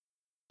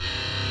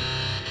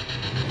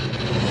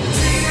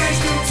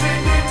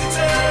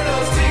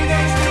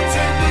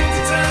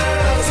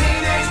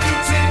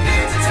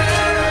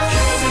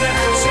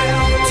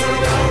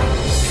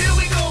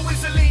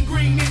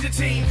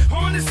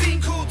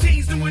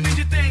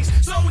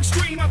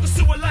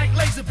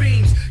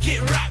wings.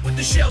 Get right with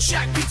the shell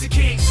shock pizza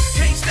king.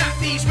 Can't stop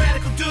these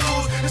radical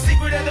dudes. The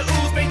secret of the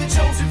ooze made the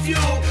chosen few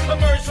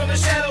emerge from the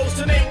shadows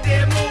to make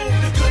their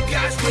move. The good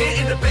guys win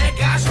and the bad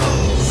guys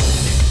lose.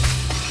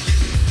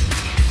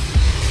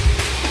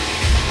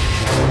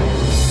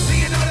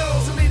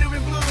 Leonardo's a leader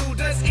in blue.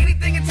 Does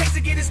anything it takes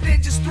to get his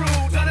ninjas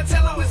through.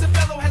 Donatello is a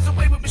fellow, has a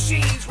way with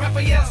machines.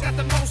 Raphael's got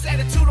the most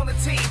attitude on the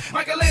team.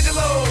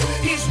 Michelangelo,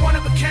 he's one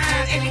of a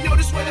kind. And you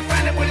notice where to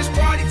find him when it's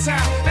party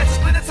time. That's a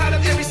splinter out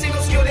of every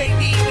single skill they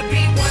need to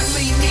be one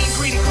lean, mean,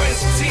 greedy,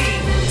 crazy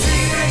team.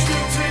 Teenage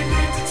Mutant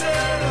Ninja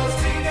Turtles.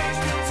 Teenage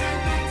Mutant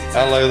Ninja Turtles.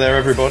 Hello there,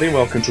 everybody.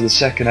 Welcome to the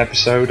second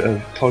episode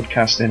of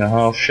Podcast in a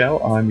Half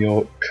Shell. I'm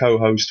your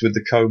co-host with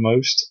the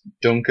co-most,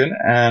 Duncan,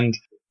 and,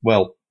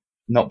 well,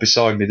 not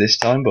beside me this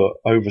time, but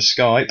over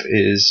Skype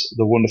is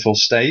the wonderful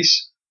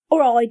Stace.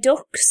 Alright,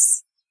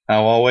 ducks.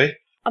 How are we?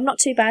 I'm not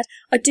too bad.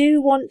 I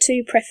do want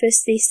to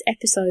preface this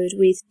episode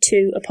with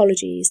two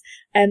apologies.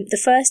 The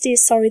first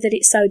is sorry that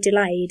it's so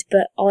delayed,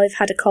 but I've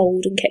had a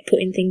cold and kept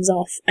putting things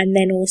off, and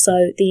then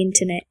also the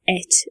internet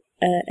ate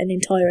an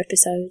entire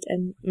episode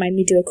and made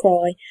me do a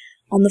cry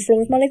on the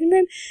floor of my living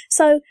room.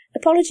 So,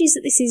 apologies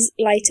that this is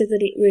later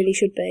than it really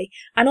should be.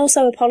 And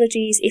also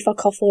apologies if I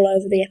cough all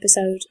over the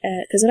episode,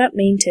 because I don't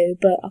mean to,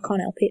 but I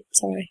can't help it.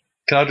 Sorry.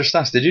 Can I just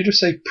ask, did you just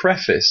say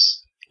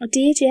preface? I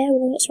did, yeah.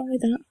 Well, what's wrong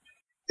with that?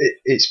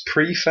 It's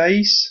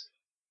preface?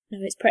 No,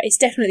 it's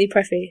definitely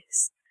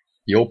preface.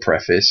 Your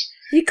preface?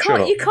 You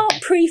can't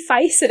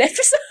preface an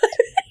episode.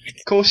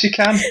 Of course you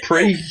can.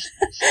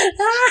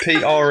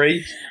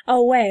 P-R-E.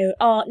 Oh, wow.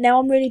 Oh, now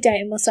I'm really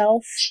dating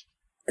myself.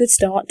 Good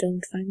start,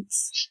 Dunk,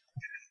 thanks.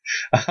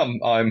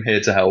 I'm here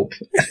to help.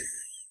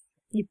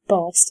 You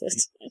bastard.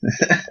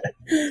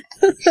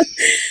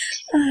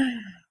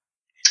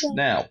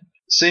 Now,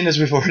 seeing as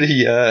we've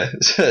already,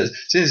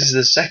 since this is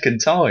the second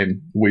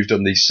time we've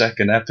done the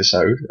second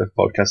episode of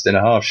Podcast in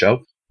a Half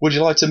Shell, would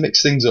you like to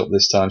mix things up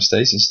this time,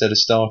 Stace, instead of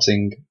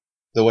starting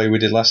the way we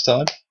did last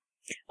time?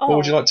 Or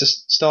would you like to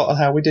start on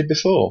how we did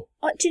before?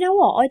 Do you know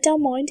what? I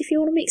don't mind if you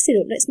want to mix it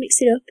up. Let's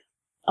mix it up.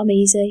 I'm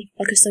easy,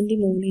 like a Sunday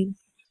morning.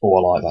 Oh,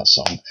 I like that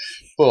song.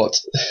 But,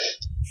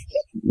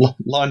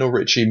 Lionel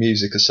Richie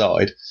music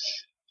aside,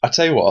 I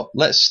tell you what,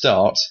 let's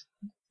start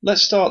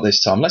this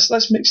time.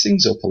 Let's mix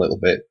things up a little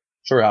bit.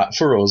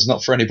 For us,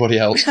 not for anybody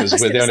else, because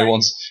we're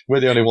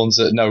the only ones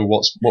that know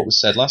what was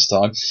said last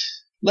time.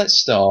 Let's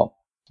start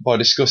by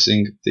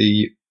discussing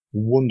the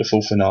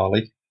wonderful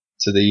finale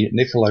to the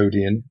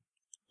Nickelodeon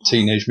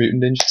Teenage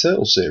Mutant Ninja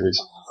Turtles series.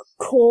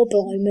 Core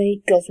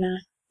blimey,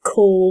 governor.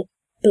 Core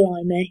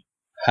blimey.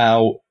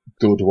 How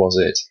good was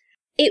it?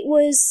 It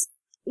was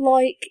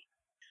like,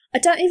 I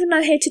don't even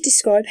know how to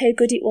describe how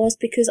good it was,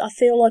 because I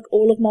feel like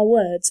all of my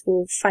words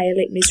will fail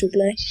it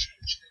miserably.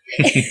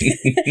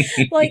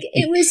 Like,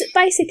 it was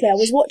basically, I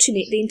was watching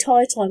it the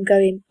entire time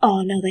going,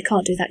 oh no, they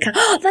can't do that,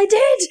 oh, they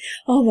did!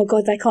 Oh my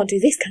god, they can't do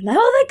this, can they?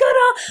 Oh, they could!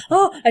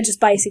 Oh, and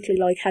just basically,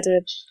 like, had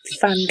a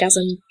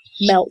fangasm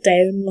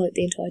meltdown, like,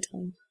 the entire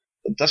time.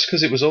 That's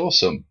because it was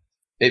awesome.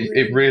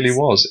 It really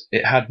was.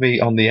 It had me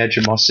on the edge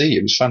of my seat.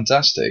 It was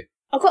fantastic.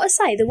 I've got to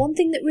say, the one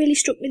thing that really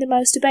struck me the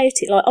most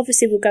about it, like,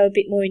 obviously we'll go a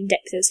bit more in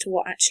depth as to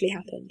what actually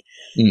happened.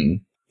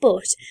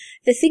 But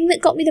the thing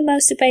that got me the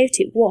most about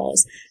it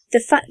was the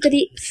fact that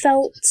it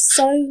felt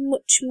so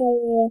much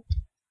more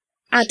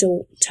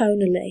adult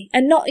tonally.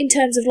 And not in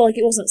terms of, like,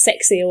 it wasn't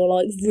sexy or,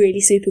 like,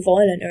 really super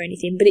violent or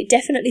anything, but it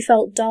definitely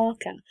felt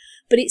darker.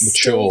 But it's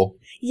mature.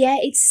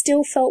 It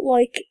still felt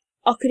like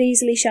I could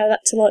easily show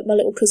that to, like, my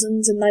little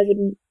cousins and they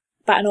wouldn't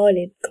bat an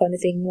eyelid kind of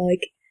thing.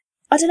 Like,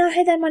 I don't know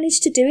how they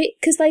managed to do it,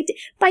 because they did,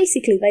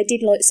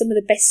 like, some of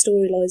the best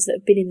storylines that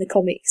have been in the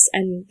comics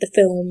and the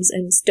films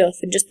and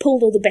stuff, and just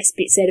pulled all the best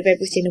bits out of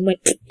everything and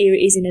went, here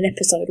it is in an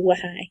episode,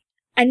 wahey.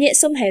 And yet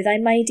somehow they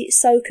made it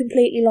so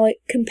completely,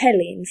 like,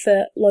 compelling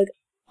for, like,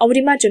 I would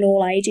imagine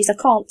all ages. I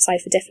can't say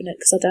for definite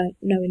because I don't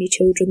know any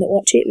children that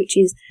watch it, which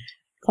is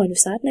kind of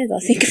sad now that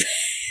I think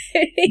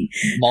about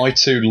it. My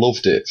two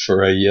loved it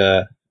for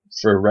a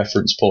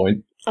reference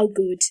point. Oh,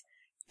 good.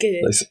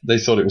 Good. They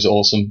thought it was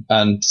awesome,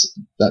 and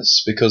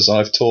that's because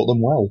I've taught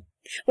them well.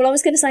 Well, I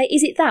was going to say,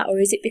 is it that, or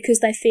is it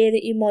because they fear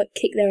that you might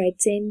kick their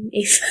heads in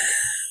if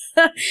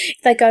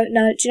they go,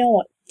 no, do you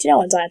know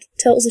what, Dad?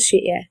 Turtles are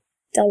shit, yeah.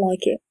 Don't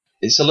like it.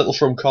 It's a little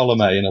from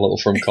column A and a little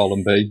from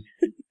column B,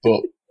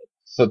 but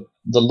for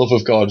the love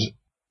of God,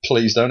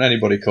 please don't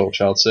anybody call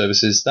child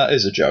services. That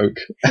is a joke.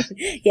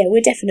 Yeah,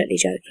 we're definitely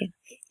joking.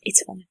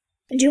 It's fine.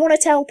 And do you want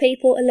to tell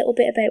people a little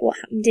bit about what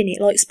happened in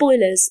it? Like,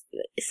 spoilers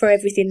for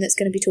everything that's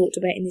going to be talked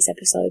about in this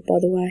episode, by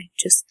the way.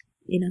 Just,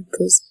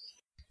 because...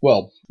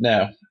 Well,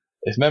 now,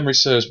 if memory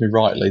serves me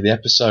rightly, the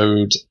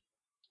episode...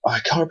 I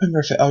can't remember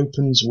if it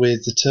opens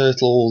with the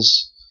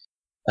turtles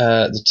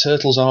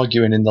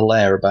arguing in the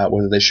lair about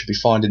whether they should be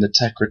finding the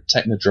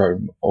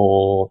Technodrome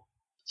or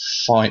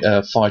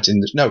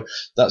fighting... No,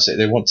 that's it.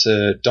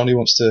 Donnie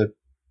wants to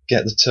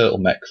get the turtle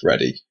mech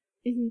ready.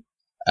 Mm-hmm.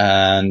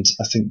 And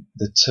I think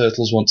the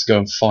turtles want to go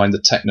and find the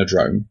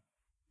Technodrome.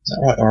 Is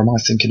that right, or am I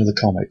thinking of the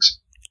comics?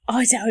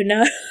 I don't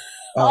know.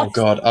 Oh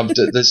God! Do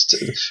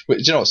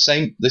you know what?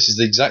 This is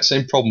the exact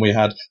same problem we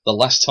had the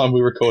last time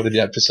we recorded the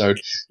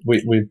episode.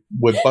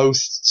 We're both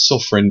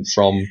suffering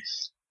from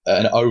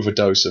an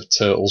overdose of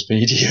Turtles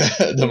media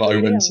at the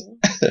moment.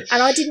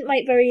 And I didn't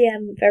make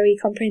very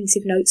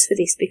comprehensive notes for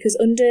this because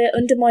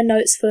under my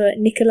notes for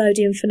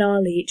Nickelodeon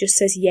finale, it just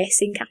says yes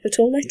in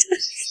capital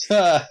letters.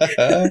 Well,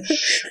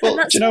 and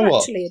that's do you know not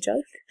what? actually a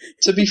joke.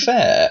 To be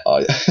fair,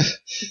 I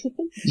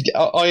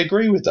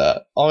agree with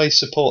that. I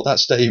support that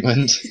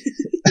statement.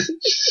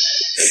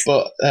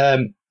 But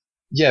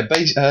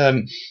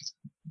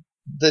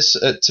this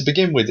to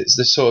begin with, it's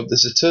there's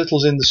the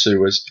turtles in the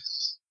sewers,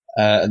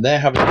 and they're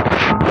having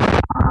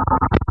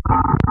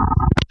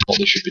what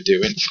they should be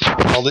doing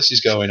while this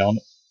is going on.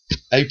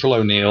 April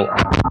O'Neil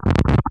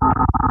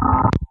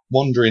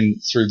wandering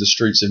through the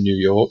streets of New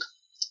York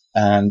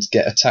and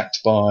get attacked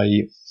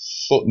by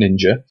Foot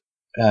Ninja.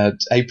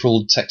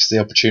 April takes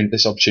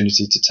this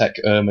opportunity to take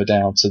Irma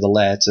down to the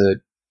lair to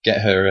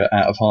get her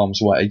out of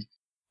harm's way.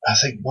 I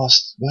think I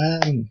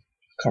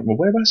can't remember,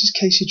 whereabouts is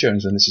Casey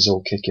Jones when this is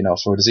all kicking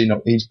off, or does he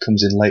not? He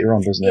comes in later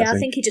on, doesn't he? Yeah, I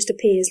think he just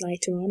appears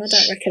later on. I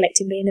don't recollect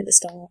him being at the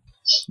start.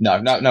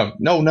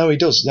 No, he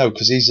does. No,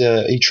 because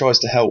he tries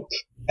to help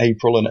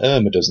April and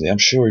Irma, doesn't he? I'm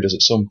sure he does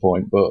at some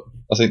point, but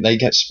I think they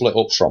get split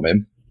up from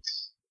him.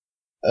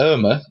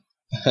 Irma,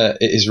 it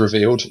is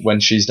revealed when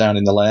she's down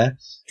in the lair,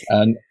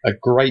 and a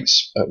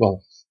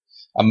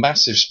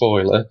massive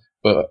spoiler,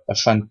 but a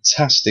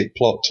fantastic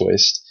plot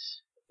twist.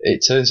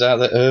 It turns out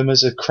that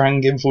Irma's a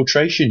Krang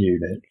infiltration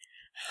unit.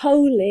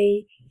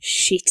 Holy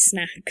shit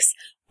snacks.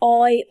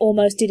 I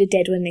almost did a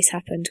dead when this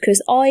happened,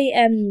 because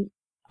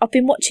I've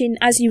been watching,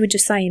 as you were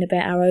just saying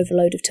about our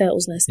overload of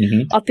turtlesness,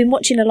 I've been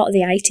watching a lot of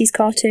the 80s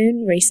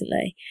cartoon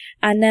recently,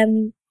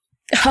 and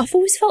I've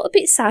always felt a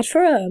bit sad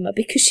for Irma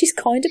because she's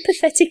kind of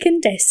pathetic and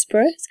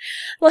desperate.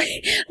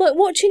 Like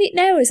watching it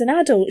now as an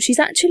adult, she's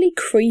actually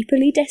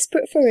creepily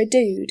desperate for a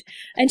dude,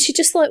 and she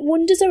just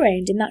wanders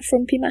around in that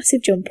frumpy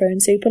massive jumper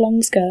and super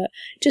long skirt,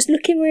 just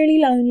looking really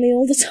lonely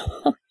all the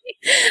time.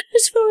 I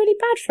just feel really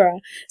bad for her.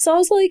 So I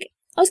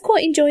was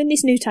quite enjoying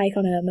this new take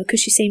on Irma because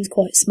she seems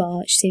quite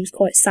smart, she seems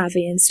quite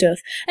savvy and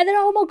stuff. And then,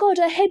 oh my god,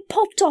 her head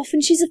popped off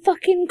and she's a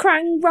fucking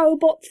Krang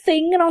robot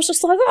thing, and I was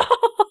just like,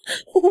 oh,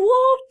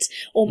 what?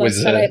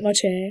 Almost fell out my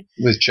chair.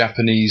 With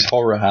Japanese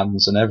horror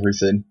hands and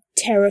everything.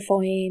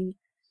 Terrifying.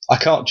 I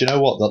can't, do you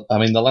know what?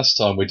 The last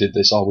time we did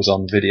this, I was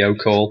on video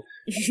call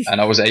and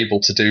I was able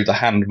to do the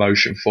hand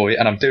motion for you,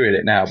 and I'm doing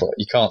it now, but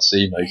you can't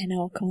see me. Yeah,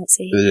 no, I can't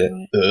see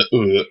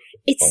you.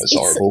 It's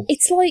horrible.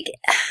 It's like,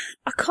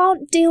 I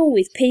can't deal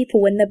with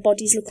people when their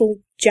bodies look all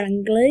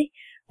jangly.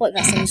 Like,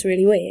 that sounds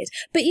really weird.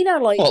 But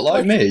What,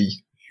 like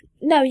me?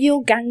 No,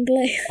 you're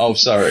gangly. Oh,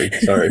 sorry.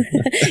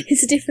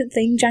 It's a different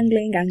thing,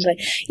 jangly and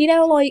gangly.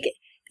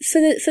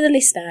 For the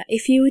listener,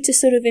 if you were to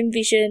sort of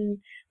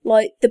envision,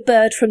 the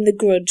bird from The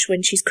Grudge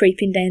when she's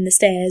creeping down the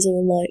stairs,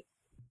 all,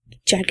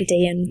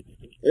 jaggedy and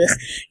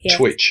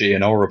twitchy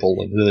and horrible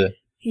and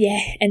yeah,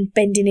 and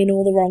bending in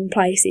all the wrong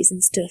places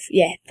and stuff.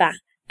 Yeah, that.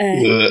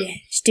 Yeah,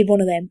 she did one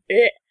of them.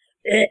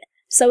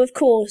 So of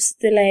course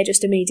the lair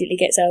just immediately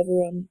gets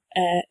overrun.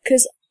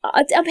 Because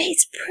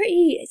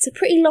it's a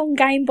pretty long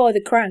game by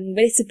the Krang,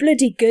 but it's a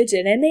bloody good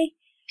one, isn't it?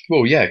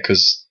 Well, yeah,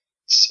 because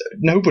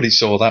nobody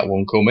saw that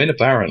one coming.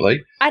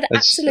 Apparently, I had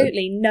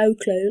absolutely no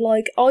clue.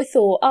 I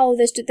thought,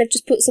 they've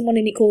just put someone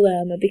in it called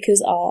Irma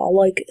because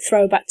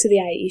throwback to the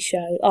 80s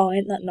show. Oh,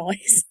 ain't that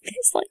nice?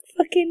 It's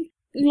fucking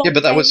long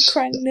but that was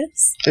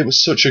Krangness. It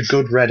was such a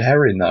good red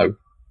herring, though.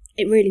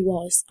 It really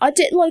was. I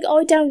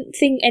don't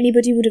think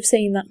anybody would have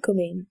seen that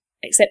coming,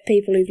 except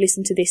people who've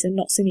listened to this and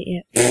not seen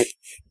it yet.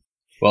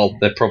 Well,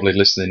 they're probably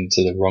listening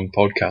to the wrong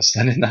podcast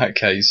then, in that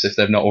case, if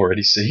they've not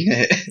already seen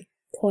it.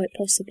 Quite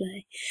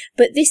possibly.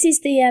 But this is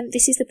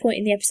the point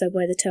in the episode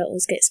where the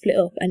turtles get split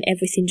up and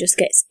everything just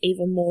gets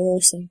even more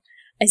awesome.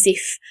 As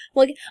if,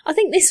 I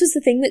think this was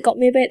the thing that got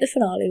me about the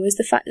finale, was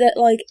the fact that,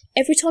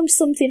 every time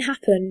something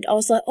happened, I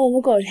was like, oh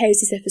my god, how's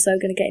this episode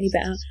going to get any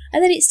better?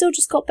 And then it still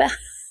just got better.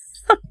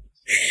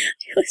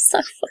 It was so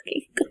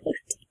fucking good.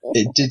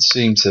 It did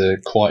seem to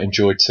quite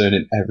enjoy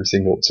turning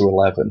everything up to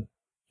 11.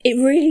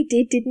 It really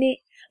did, didn't it?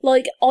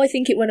 I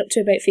think it went up to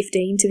about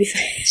 15, to be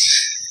fair.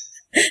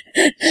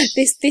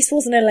 This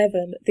wasn't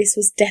 11. This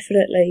was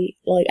definitely,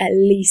 at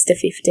least a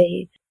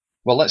 15.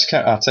 Well,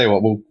 I'll tell you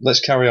what,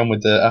 let's carry on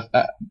with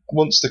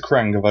once the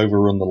Krang have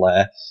overrun the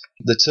lair,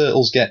 the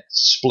turtles get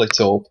split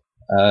up,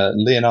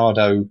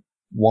 Leonardo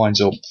winds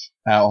up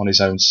out on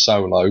his own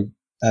solo,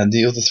 and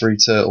the other three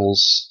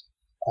turtles,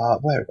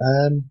 where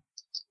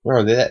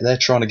are they? They're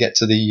trying to get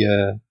to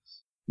the,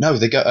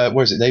 they go,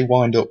 where is it? They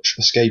wind up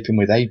escaping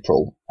with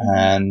April,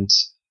 and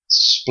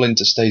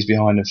Splinter stays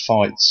behind and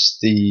fights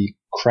the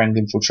Krang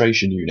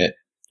infiltration unit.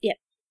 Yep.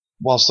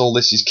 Whilst all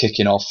this is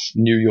kicking off,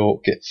 New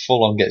York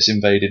gets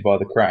invaded by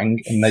the Krang,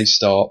 and they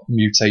start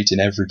mutating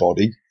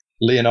everybody.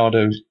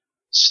 Leonardo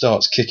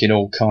starts kicking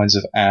all kinds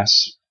of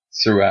ass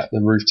throughout the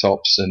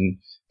rooftops and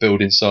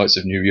building sites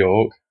of New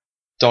York.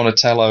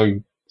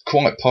 Donatello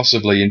quite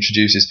possibly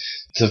introduces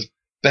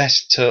the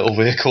best turtle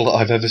vehicle that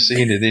I've ever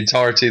seen in the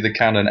entirety of the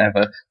canon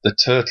ever, the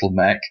Turtle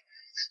Mech.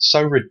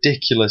 So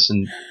ridiculous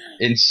and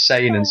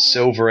insane and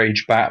Silver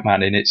Age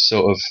Batman in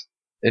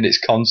its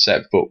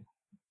concept, but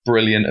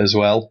brilliant as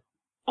well.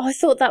 I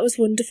thought that was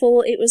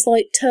wonderful. It was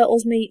like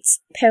Turtles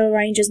meets Power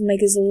Rangers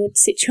Megazord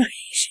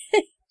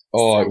situation.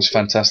 Oh, it was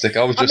fantastic.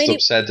 I was just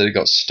upset that it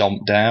got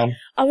stomped down.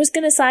 I was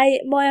going to say,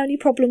 my only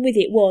problem with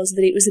it was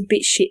that it was a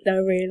bit shit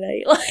though,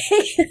 really. Like,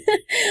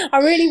 I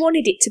really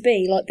wanted it to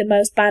be like the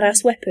most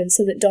badass weapon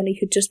so that Donnie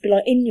could just be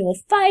like, in your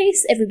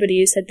face, everybody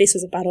who said this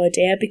was a bad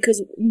idea,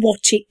 because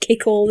watch it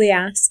kick all the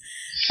ass.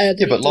 Yeah,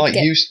 but like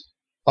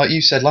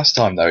you said last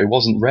time though, it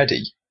wasn't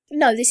ready.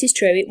 No, this is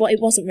true. It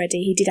wasn't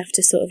ready. He did have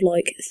to sort of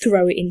like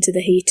throw it into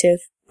the heat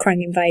of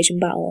Krang invasion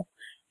battle.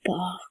 But,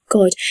 oh,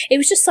 God, it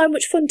was just so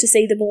much fun to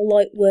see them all,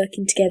 like,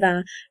 working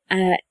together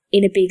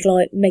in a big,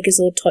 like,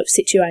 Megazord-type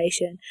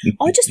situation.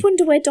 I just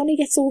wonder where Donnie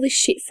gets all this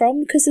shit from,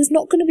 because there's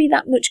not going to be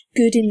that much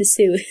good in the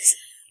sewers.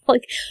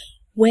 Like,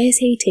 where's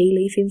he tea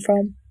leafing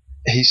from?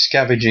 He's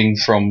scavenging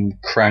from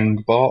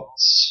Krang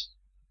bots.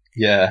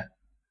 Yeah,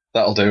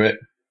 that'll do it.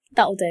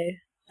 That'll do.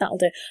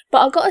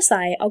 But I've got to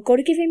say, I've got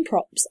to give him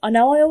props. I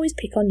know I always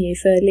pick on you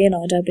for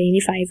Leonardo being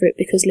your favourite,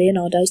 because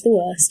Leonardo's the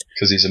worst.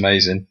 Because he's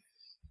amazing.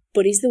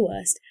 But he's the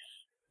worst.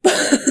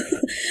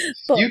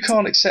 But you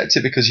can't accept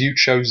it because you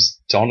chose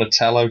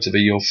Donatello to be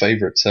your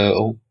favourite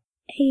turtle.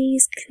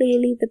 He's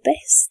clearly the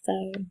best,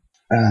 though.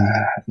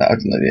 No.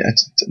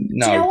 Do you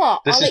know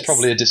what? This is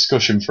probably a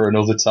discussion for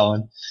another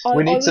time.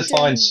 We need to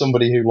find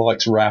somebody who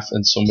likes Raph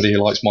and somebody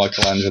who likes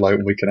Michelangelo,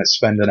 and we can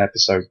spend an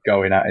episode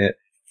going at it.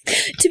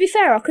 To be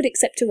fair, I could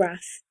accept a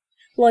Raph.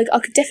 Like, I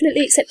could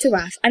definitely accept a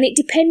Raph, and it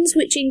depends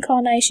which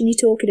incarnation you're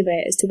talking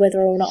about as to whether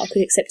or not I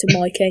could accept a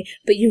Mikey.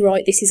 But you're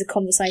right, this is a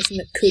conversation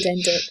that could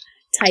end up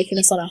taking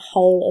us on a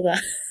whole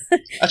other...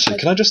 Actually,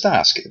 can I just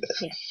ask?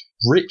 Yeah.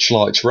 Rich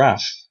likes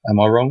Raph,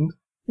 am I wrong?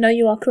 No,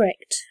 you are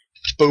correct.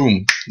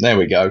 Boom, there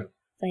we go.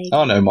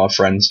 I know my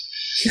friends.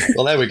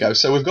 Well, there we go.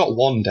 So we've got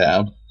one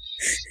down.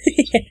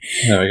 Yeah.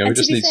 There we go, And we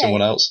just need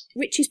someone else.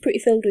 Rich is pretty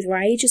filled with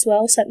rage as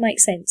well, so it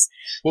makes sense.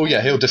 Well,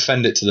 yeah, he'll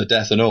defend it to the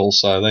death and all,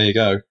 so there you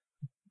go.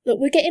 Look,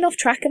 we're getting off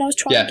track, and I was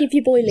trying to give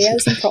your boy Leo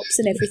some props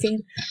and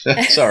everything.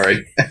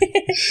 Sorry.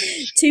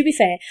 To be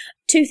fair,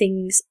 two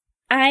things.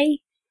 A,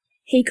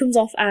 he comes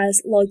off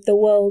as, like, the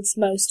world's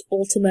most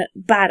ultimate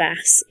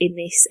badass in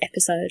this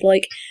episode.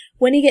 Like,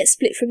 when he gets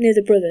split from the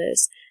other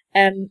brothers,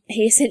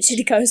 he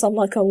essentially goes on,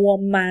 like, a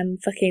one-man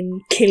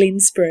fucking killing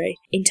spree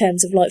in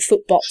terms of, like,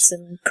 footbots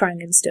and Krang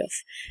and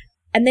stuff.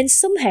 And then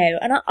somehow,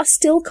 and I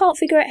still can't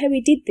figure out how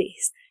he did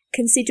this,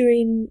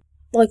 considering...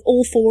 like,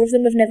 all four of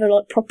them have never,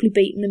 like, properly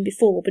beaten them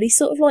before, but he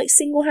sort of, like,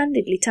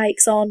 single-handedly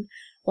takes on,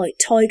 like,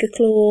 Tiger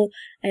Claw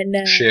and...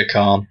 Shere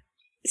Khan.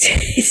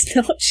 It's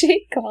not Shere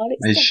Khan.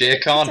 It's Shere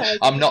Khan.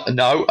 I'm not...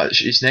 No,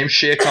 his name's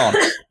Shere Khan.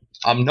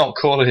 I'm not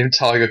calling him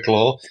Tiger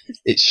Claw.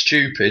 It's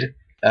stupid.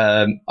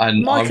 And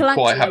I'm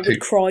quite happy... would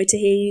cry to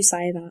hear you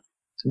say that.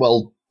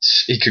 Well,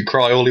 he could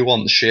cry all he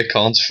wants. Shere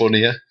Khan's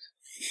funnier.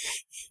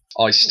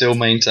 I still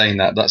maintain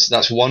that.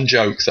 That's one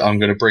joke that I'm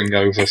going to bring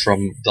over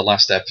from the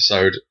last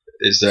episode,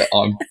 is that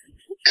I'm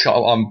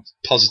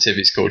positive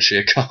it's called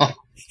Shere Khan.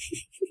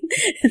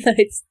 No,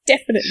 it's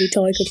definitely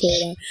Tiger Claw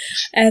though.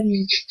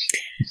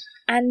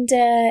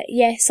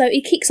 Yeah, so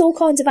he kicks all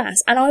kinds of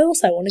ass. And I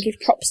also want to give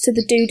props to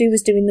the dude who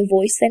was doing the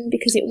voice then,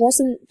 because it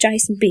wasn't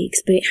Jason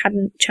Biggs, but it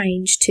hadn't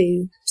changed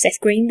to Seth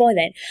Green by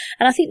then.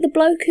 And I think the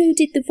bloke who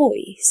did the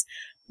voice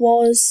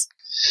was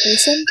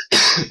awesome,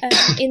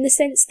 in the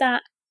sense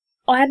that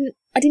I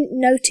didn't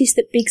notice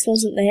that Biggs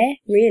wasn't there,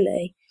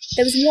 really.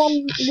 There was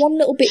one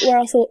little bit where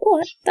I thought,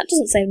 oh, that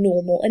doesn't sound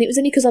normal, and it was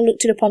only because I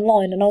looked it up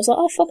online, and I was like,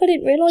 oh fuck, I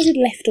didn't realise he'd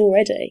left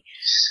already.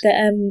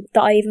 That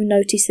I even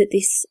noticed that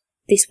this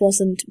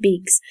wasn't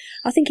Biggs.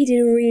 I think he did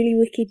a really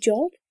wicked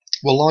job.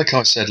 Well, like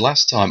I said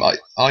last time, I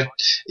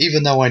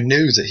even though I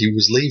knew that he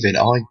was leaving,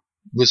 I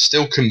was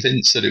still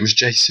convinced that it was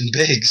Jason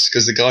Biggs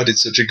because the guy did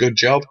such a good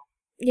job.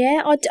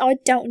 Yeah, I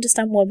don't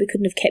understand why we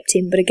couldn't have kept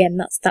him, but again,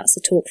 that's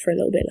a talk for a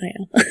little bit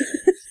later.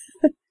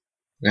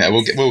 Yeah,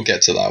 we'll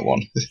get to that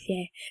one.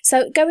 Yeah.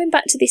 So going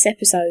back to this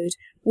episode,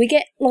 we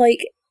get like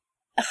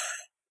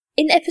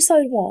in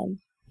episode 1,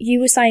 you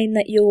were saying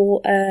that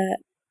your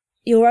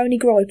only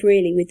gripe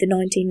really with the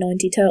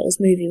 1990 Turtles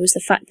movie was the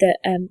fact that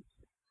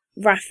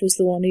Raph was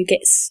the one who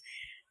gets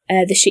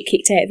the shit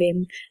kicked out of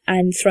him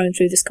and thrown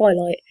through the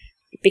skylight,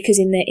 because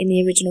in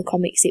the original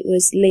comics it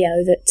was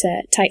Leo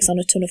that takes on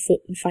a ton of foot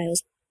and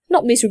fails.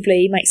 Not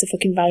miserably, he makes a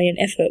fucking valiant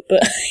effort,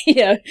 but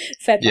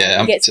fair play.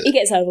 Yeah, he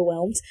gets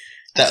overwhelmed.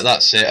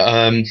 That's it.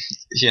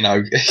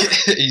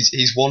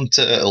 He's one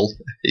turtle,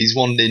 he's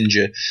one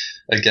ninja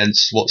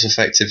against what's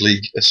effectively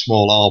a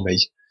small army.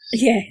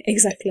 Yeah,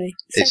 exactly.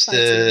 It's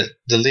the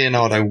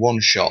Leonardo one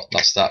shot.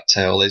 That's that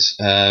tale is,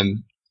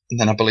 and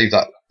then I believe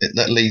that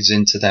leads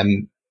into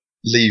them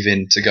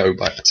leaving to go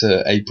back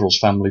to April's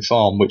family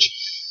farm, which,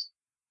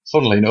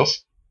 funnily enough,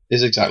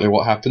 is exactly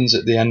what happens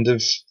at the end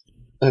of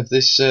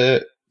this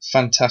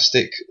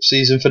fantastic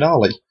season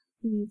finale.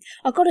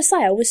 I gotta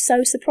say, I was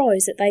so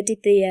surprised that they did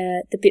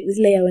the bit with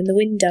Leo in the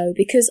window,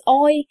 because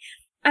I,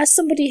 as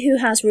somebody who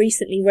has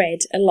recently read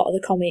a lot of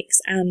the comics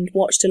and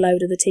watched a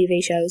load of the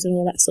TV shows and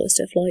all that sort of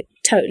stuff, like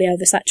totally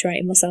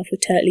oversaturating myself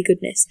with turtly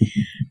goodness,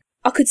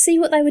 I could see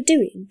what they were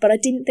doing, but I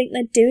didn't think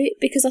they'd do it,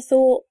 because I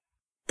thought,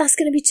 that's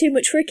going to be too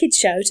much for a kid's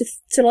show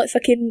to like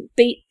fucking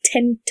beat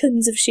 10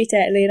 tons of shit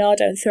out of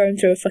Leonardo and throw him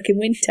through a fucking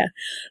winter.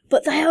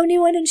 But they only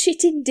went and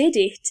shit and did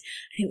it.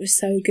 And it was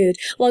so good.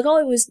 Like,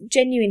 I was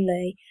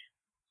genuinely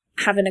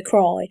having a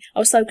cry. I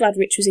was so glad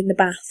Rich was in the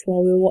bath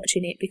while we were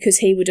watching it, because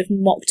he would have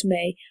mocked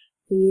me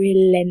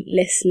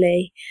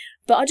relentlessly.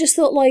 But I just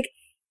thought, like,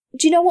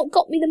 do you know what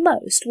got me the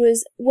most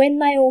was when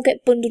they all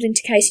get bundled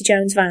into Casey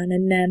Jones' van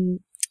and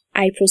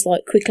April's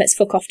like, quick, let's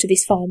fuck off to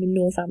this farm in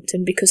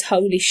Northampton because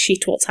holy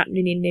shit, what's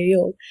happening in New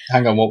York?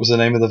 Hang on, what was the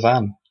name of the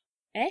van?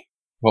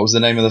 What was the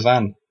name of the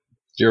van?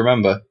 Do you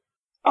remember?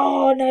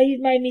 Oh, no, you've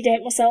made me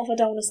doubt myself, I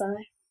don't want to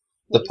say.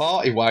 The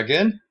party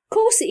wagon? Of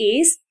course it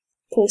is.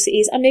 Of course it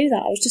is. I knew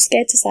that. I was just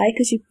scared to say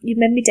because you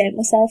made me doubt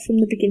myself from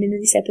the beginning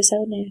of this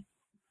episode now.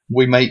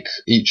 We make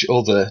each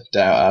other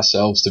doubt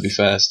ourselves, to be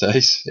fair,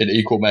 Stace, in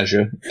equal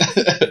measure.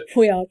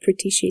 We are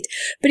pretty shit.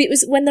 But it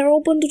was, when they're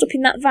all bundled up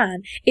in that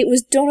van, it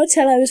was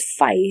Donatello's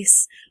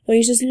face where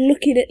he's just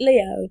looking at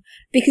Leo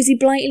because he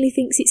blatantly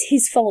thinks it's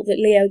his fault that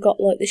Leo got,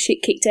 like, the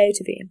shit kicked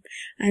out of him.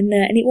 And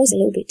it was a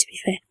little bit, to be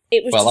fair.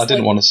 It was well, just, I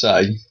didn't want to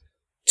say.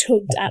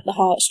 Tugged at the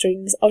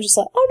heartstrings. I was just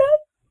like, oh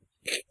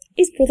no,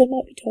 his brother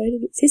might be tired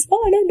and it's his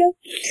fault, I don't know.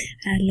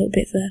 And a little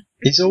bit of a...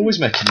 He's always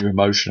making you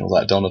emotional,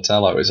 that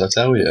Donatello is, I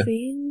tell you.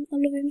 I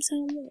love him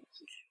so much.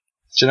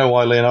 Do you know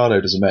why Leonardo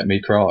doesn't make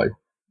me cry?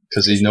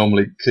 Because he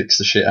normally kicks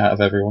the shit out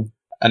of everyone.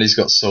 And he's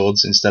got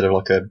swords instead of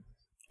like a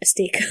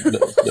stick.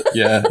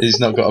 Yeah, he's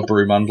not got a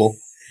broom handle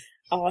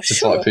to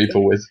fight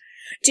people with.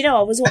 Do you know,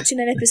 I was watching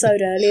an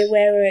episode earlier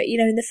where, you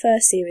know, in the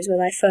first series where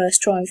they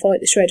first try and fight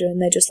the Shredder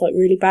and they're just, like,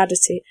 really bad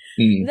at it.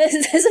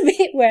 There's a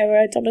bit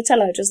where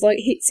Donatello just, like,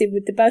 hits him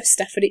with the bow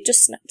staff and it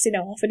just snaps him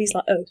off and he's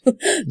like, oh,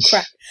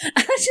 crap.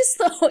 And I just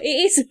thought it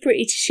is a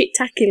pretty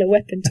shit-tacular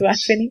weapon to have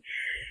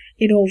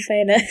in all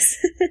fairness.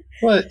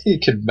 Well, he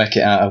could make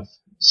it out of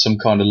some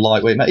kind of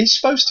lightweight. He's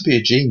supposed to be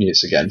a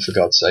genius again, for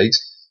God's sakes.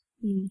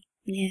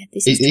 Yeah,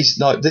 he's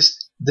like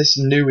this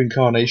new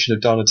incarnation of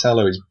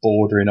Donatello is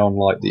bordering on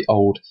like the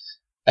old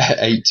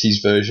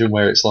 80s version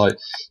where it's like,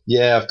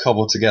 yeah, I've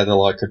cobbled together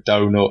like a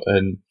donut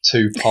and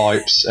two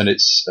pipes and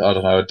it's, I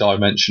don't know, a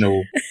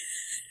dimensional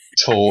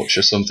torch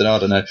or something, I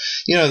don't know.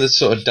 You know, the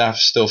sort of daft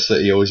stuff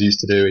that he always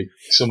used to do. He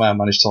somehow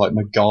managed to like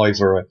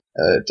MacGyver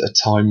a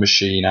time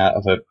machine out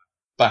of a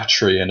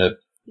battery and a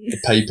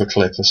paper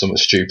clip or something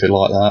stupid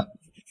like that.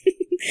 Do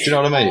you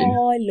know what I mean?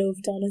 Oh, I love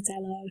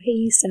Donatello.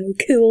 He's so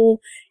cool.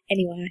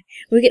 Anyway,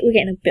 we're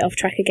getting a bit off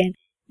track again.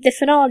 The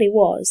finale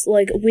was,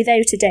 like,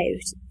 without a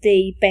doubt,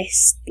 the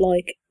best,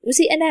 like, was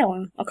it an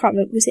hour? I can't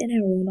remember, was it an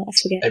hour or not? I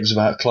forget. It was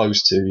about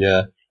close to,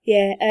 yeah.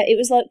 Yeah, it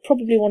was, like,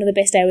 probably one of the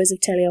best hours of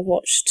telly I've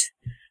watched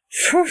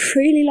for a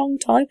really long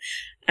time.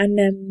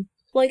 And,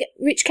 like,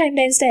 Rich came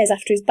downstairs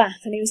after his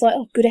bath and he was like,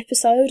 oh, good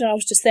episode. And I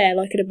was just there,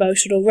 like, an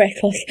emotional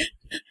wreck, like,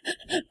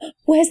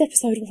 where's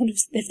episode 1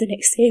 of the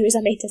next series?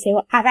 I need to see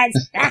what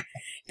happens.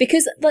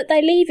 Because, like,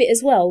 they leave it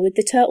as well with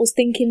the turtles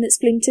thinking that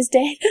Splinter's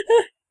dead.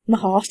 My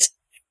heart.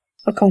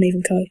 I can't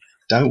even cope.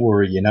 Don't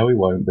worry, you know he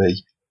won't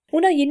be.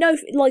 Well, no, you know,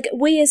 like,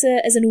 we as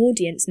an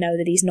audience know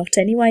that he's not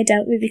anyway,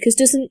 don't we? Because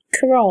doesn't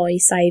Karai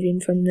save him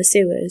from the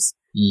sewers?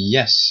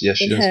 Yes, she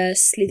does. In her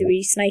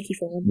slithery, snaky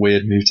form.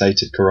 Weird,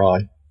 mutated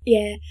Karai.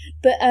 Yeah,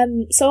 but,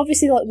 so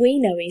obviously, like, we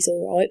know he's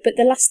alright, but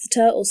the last the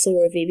turtles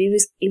saw of him, he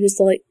was,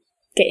 like,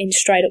 getting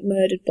straight up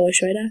murdered by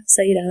Shredder,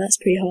 so, you know, that's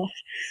pretty harsh.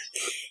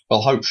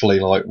 Well, hopefully,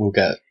 like, we'll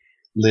get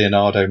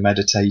Leonardo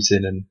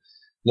meditating and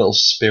little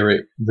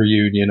spirit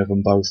reunion of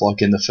them both,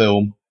 like in the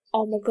film.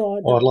 Oh my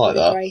god, I'd like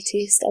that.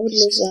 Greatest. I would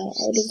love that.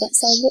 I would love that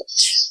so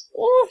much.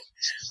 Oh.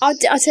 I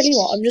tell you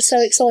what, I'm just so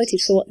excited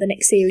for what the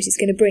next series is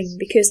going to bring,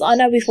 because I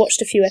know we've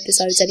watched a few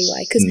episodes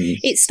anyway, because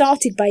it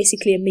started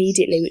basically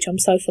immediately, which I'm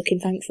so fucking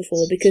thankful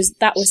for, because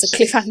that was a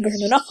cliffhanger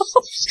and a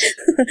half.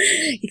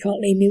 You can't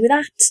leave me with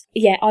that.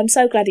 Yeah, I'm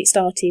so glad it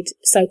started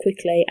so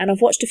quickly, and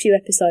I've watched a few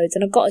episodes,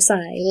 and I've got to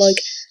say, like,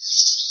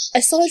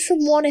 aside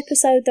from one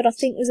episode that I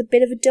think was a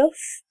bit of a duff,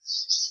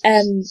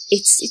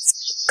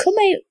 it's come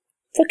out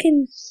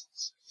fucking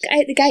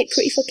out the gate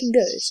pretty fucking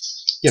good.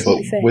 Yeah, but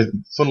with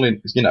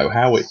funnily, you know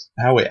how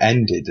it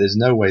ended. There's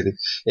no way that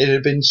it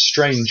had been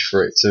strange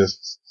for it to have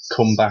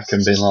come back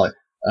and been like,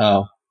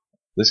 oh,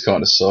 this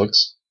kind of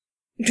sucks.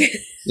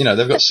 You know,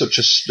 they've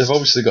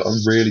obviously got a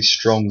really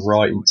strong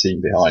writing team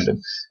behind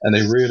them, and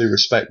they really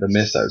respect the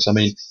mythos. I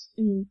mean,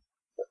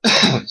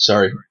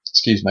 sorry,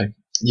 excuse me.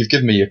 You've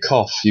given me a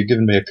cough. You've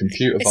given me a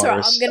computer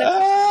virus. Right,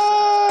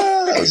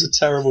 that was a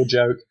terrible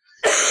joke.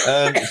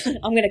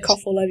 I'm going to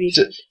cough all over you.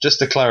 Just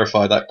to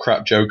clarify, that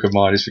crap joke of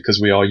mine is because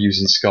we are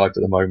using Skype at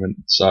the moment.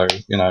 So,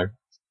 you know,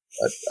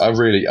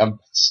 I'm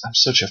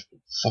such a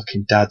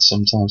fucking dad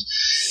sometimes.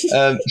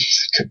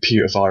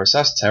 Computer virus,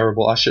 that's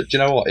terrible. Do you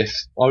know what? If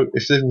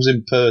this was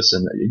in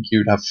person,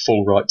 you'd have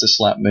full right to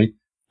slap me.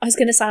 I was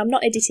going to say, I'm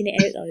not editing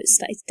it out, though.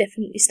 It's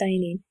definitely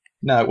staying in.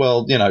 No,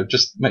 well,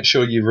 just make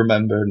sure you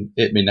remember and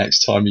hit me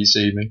next time you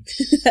see me.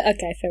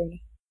 Okay, fair enough.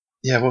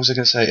 Yeah, what was I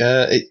going to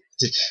say?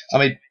 I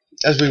mean,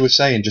 as we were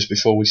saying just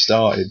before we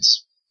started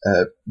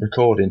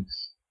recording,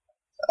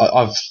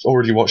 I've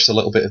already watched a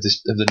little bit of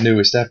the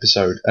newest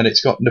episode, and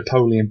it's got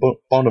Napoleon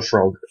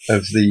Bonafrog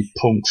of the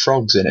Punk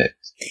Frogs in it.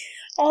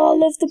 Oh, I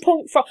love the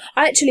Punk Frog.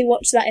 I actually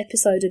watched that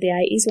episode of the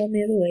 80s one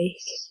the other week.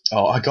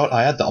 Oh,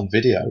 I had that on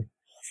video.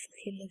 I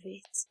fucking love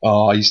it.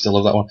 Oh, I used to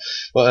love that one.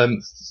 But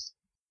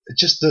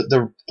just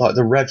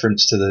the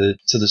reverence to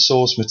the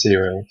source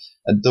material,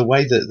 and the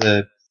way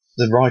that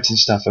the writing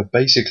staff are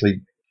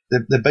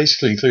they're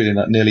basically including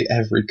like nearly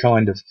every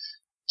kind of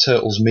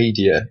Turtles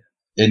media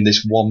in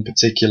this one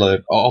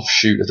particular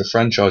offshoot of the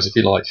franchise, if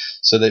you like.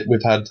 So that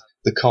we've had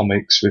the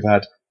comics, we've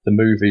had the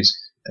movies,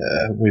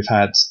 we've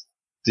had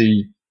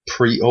the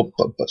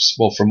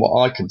well, from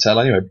what I can tell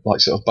anyway,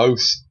 like sort of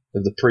both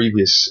of the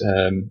previous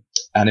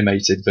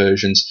animated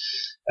versions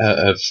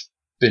have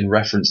been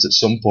referenced at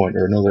some point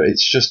or another.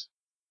 It's just,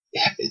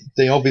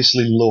 they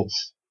obviously love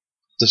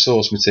the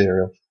source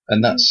material,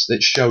 and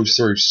it shows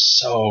through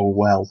so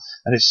well,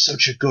 and it's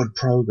such a good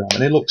program,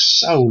 and it looks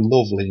so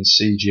lovely in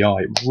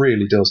CGI. It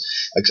really does.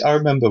 I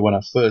remember when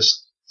I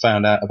first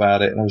found out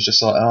about it, and I was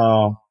just like,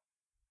 oh,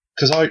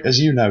 because as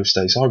you know,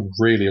 Stace, I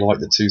really liked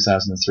the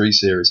 2003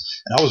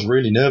 series, and I was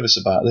really nervous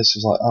about this. I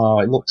was like, oh,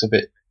 it looks a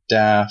bit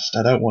daft.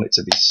 I don't want it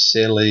to be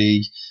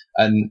silly,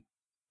 and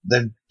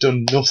they've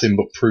done nothing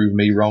but prove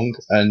me wrong,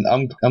 and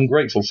I'm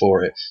grateful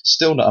for it.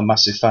 Still not a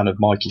massive fan of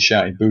Mikey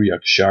shouting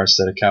Booyakasha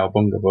instead of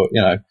Cowabunga, but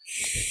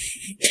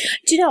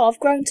Do you know, I've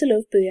grown to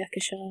love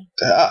Booyakasha.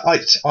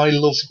 I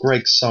love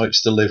Greg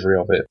Sipes' delivery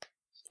of it.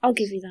 I'll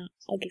give you that.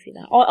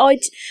 I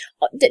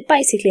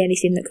basically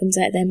anything that comes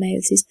out of their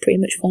mouths is pretty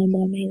much fine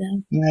by me,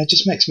 though. Yeah, it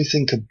just makes me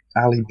think of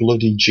Ali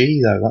Bloody G,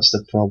 though. That's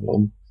the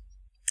problem.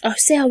 Oh,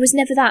 see, I was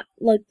never that,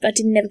 I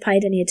never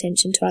paid any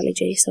attention to Ali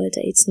G, so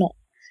it's not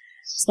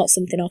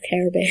something I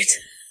care about.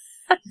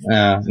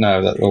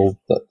 No,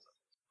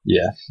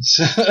 yeah.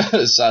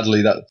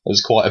 Sadly, that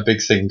was quite a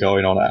big thing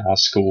going on at our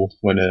school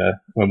when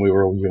we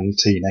were all young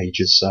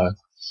teenagers, so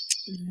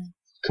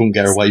couldn't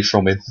get away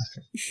from it.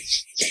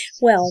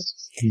 Well,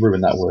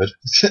 ruin that word.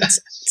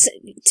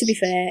 to be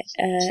fair,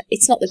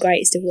 it's not the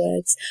greatest of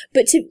words,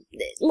 but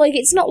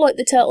it's not like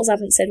the Turtles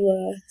haven't said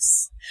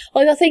worse.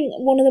 Like, I think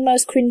one of the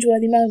most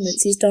cringeworthy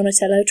moments is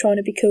Donatello trying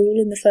to be cool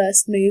in the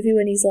first movie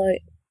when he's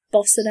like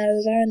bossing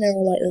over, and they're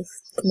all like, ugh,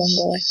 come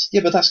on, guy.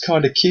 Yeah, but that's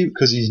kind of cute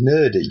because he's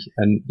nerdy,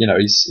 and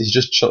he's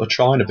just sort of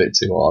trying a bit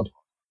too hard.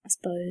 I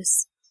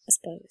suppose.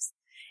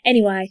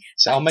 Anyway,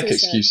 so I'll make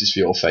excuses for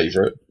your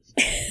favourite.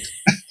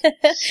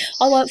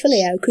 I won't for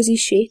Leo because he's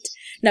shit.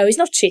 No, he's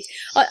not shit.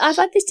 I've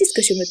had this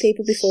discussion with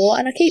people before,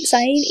 and I keep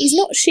saying he's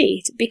not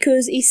shit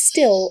because he's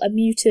still a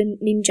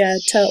mutant ninja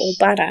turtle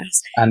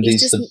badass. And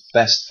he's the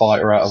best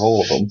fighter out of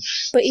all of them.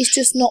 But he's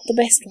just not the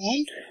best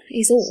one.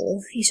 He's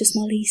just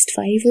my least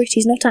favourite.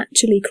 He's not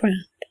actually crap.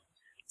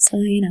 So,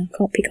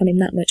 can't pick on him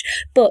that much.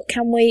 But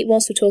can we,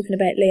 whilst we're talking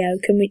about Leo,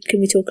 can we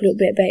talk a little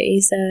bit about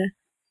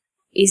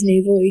his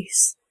new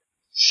voice?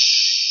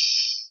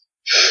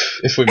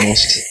 If we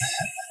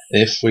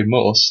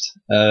must.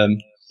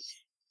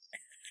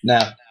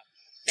 Now,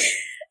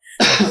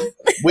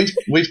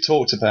 we've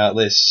talked about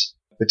this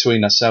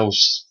between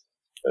ourselves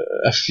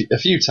a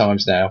few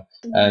times now,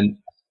 and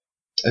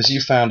as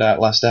you found out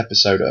last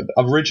episode,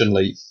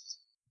 originally,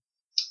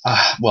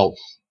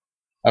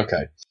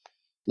 okay,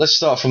 let's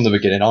start from the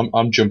beginning.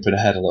 I'm jumping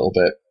ahead a little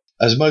bit.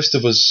 As most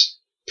of us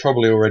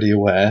probably already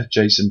aware,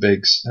 Jason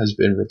Biggs has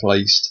been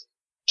replaced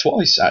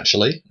twice,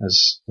 actually,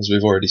 as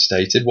we've already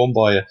stated. One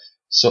by a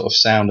sort of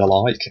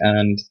sound-alike,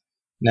 and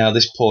now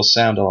this poor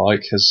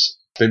sound-alike has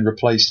been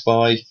replaced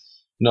by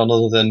none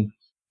other than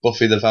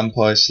Buffy the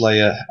Vampire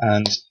Slayer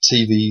and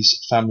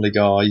TV's Family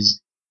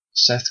Guy's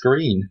Seth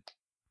Green.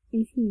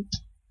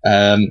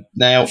 Mm-hmm.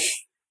 Now,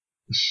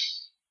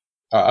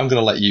 I'm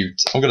gonna let you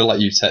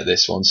take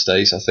this one,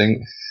 Stace, I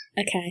think.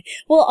 Okay.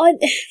 Well,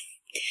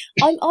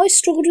 I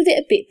struggled with it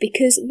a bit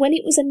because when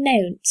it was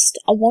announced,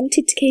 I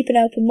wanted to keep an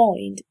open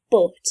mind,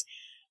 but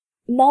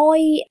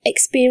my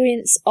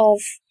experience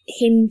of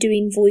him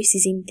doing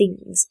voices in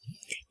things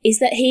is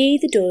that he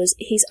either does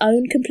his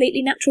own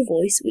completely natural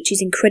voice, which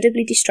is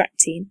incredibly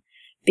distracting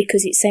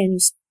because it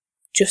sounds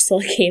just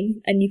like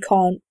him and you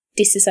can't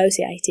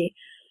disassociate it,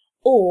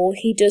 or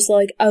he does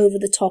like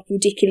over-the-top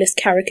ridiculous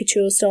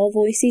caricature style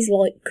voices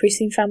like Chris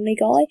in Family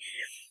Guy.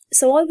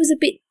 So I was a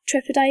bit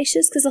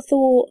trepidatious because I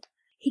thought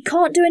he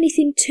can't do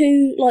anything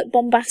too like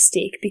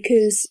bombastic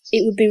because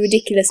it would be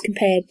ridiculous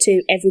compared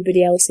to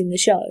everybody else in the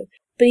show.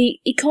 But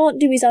he can't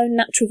do his own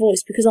natural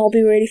voice because I'll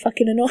be really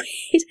fucking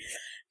annoyed.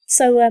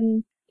 So, I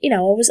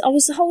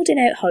was holding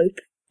out hope,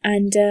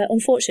 and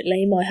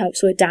unfortunately my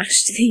hopes were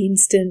dashed the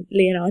instant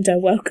Leonardo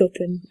woke up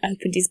and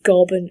opened his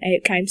gob and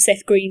out came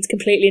Seth Green's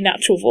completely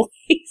natural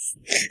voice.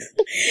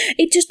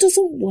 It just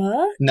doesn't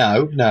work.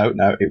 No,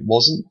 it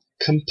wasn't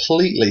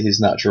completely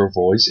his natural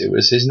voice. It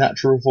was his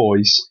natural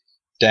voice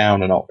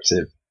down an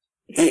octave.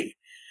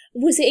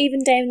 Was it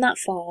even down that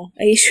far?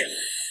 Are you sure?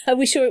 Are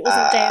we sure it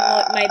wasn't down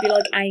like maybe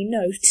like a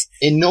note?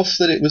 Enough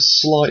that it was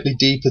slightly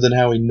deeper than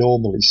how he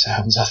normally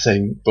sounds, I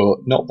think, but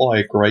not by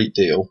a great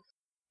deal.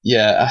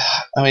 Yeah,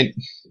 I mean,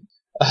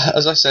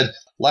 as I said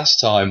last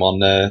time on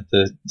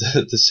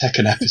the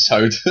second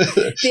episode,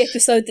 The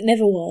episode that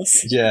never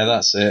was. Yeah,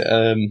 that's it.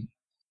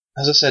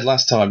 As I said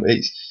last time,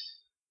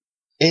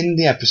 in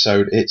the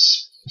episode,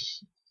 it's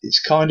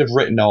kind of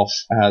written off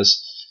as,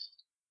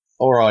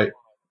 all right,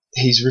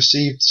 he's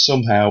received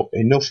somehow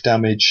enough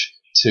damage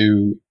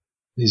to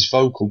his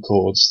vocal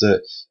cords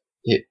that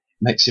it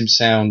makes him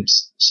sound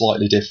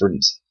slightly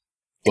different.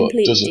 But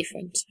Completely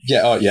different.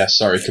 Yeah,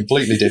 sorry,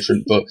 completely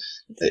different, but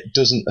it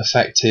doesn't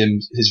affect him,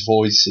 his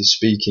voice, his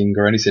speaking,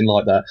 or anything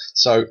like that.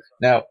 So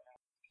now,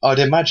 I'd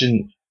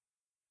imagine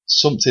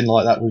something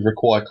like that would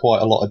require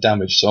quite a lot of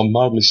damage, so I'm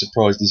mildly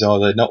surprised he's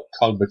either not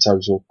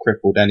comatose or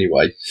crippled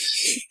anyway.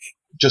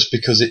 Just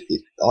because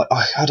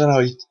I don't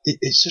know,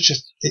 it's such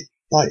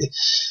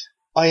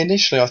I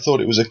initially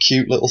thought it was a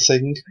cute little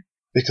thing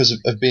because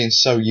of being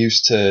so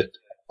used to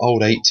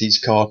old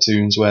 80s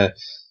cartoons where,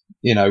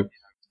 you know,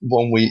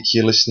 one week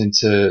you're listening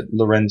to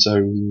Lorenzo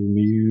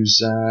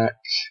Muzak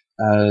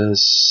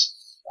as,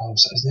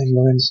 was that his name,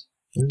 Lorenzo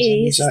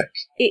Muzak?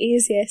 It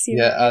is, yes.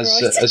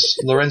 As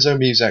Lorenzo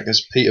Muzak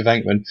as Peter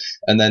Venkman,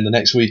 and then the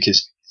next week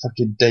is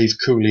fucking Dave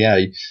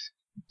Coulier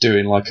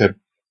doing like a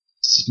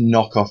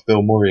knockoff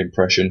Bill Murray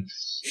impression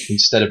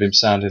instead of him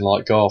sounding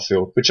like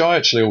Garfield, which I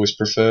actually always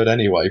preferred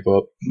anyway,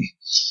 but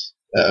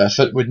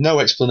with no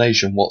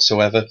explanation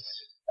whatsoever.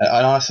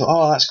 And I thought,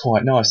 oh, that's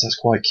quite nice, that's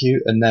quite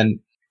cute. And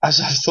then as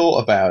I've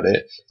thought about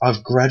it,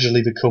 I've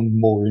gradually become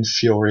more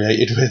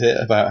infuriated with it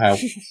about how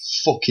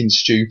fucking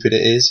stupid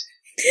it is.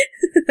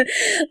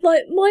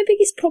 Like, my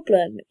biggest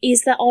problem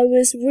is that I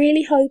was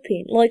really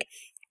hoping, like,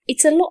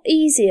 it's a lot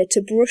easier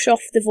to brush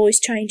off the voice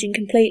changing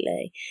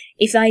completely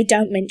if they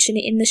don't mention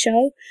it in the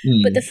show.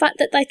 But the fact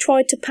that they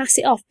tried to pass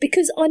it off,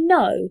 because I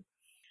know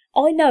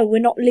we're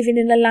not living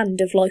in a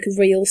land of like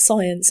real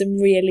science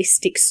and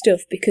realistic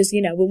stuff, because,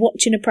 you know, we're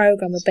watching a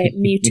program about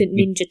mutant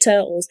ninja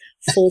turtles,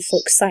 for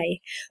fuck's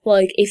sake.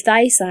 Like, if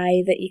they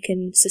say that you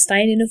can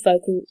sustain enough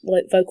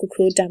vocal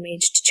cord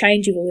damage to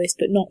change your voice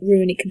but not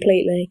ruin it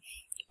completely,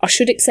 I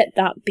should accept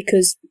that,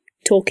 because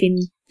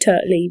talking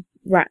turtly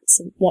rats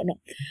and whatnot.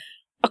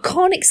 I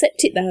can't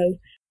accept it though,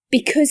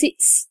 because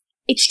it's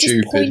just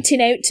Stupid.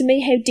 Pointing out to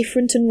me how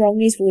different and wrong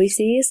his voice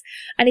is,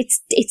 and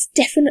it's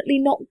definitely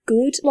not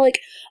good. Like,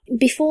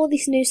 before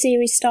this new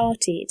series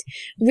started,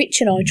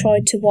 Rich and I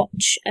tried to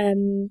watch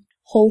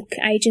Hulk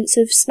Agents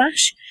of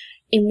Smash,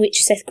 in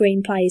which Seth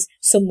Green plays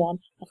someone,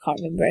 I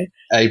can't remember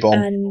who. A-bomb.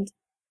 And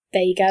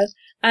there you go.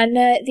 And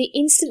the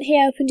instant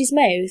he opened his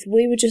mouth,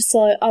 we were just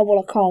like, oh well,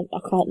 I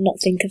can't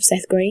not think of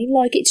Seth Green.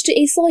 Like, it's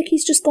like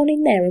he's just gone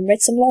in there and read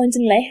some lines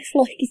and left.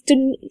 Like, he's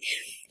done.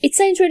 It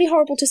sounds really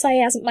horrible to say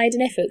he hasn't made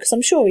an effort, because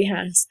I'm sure he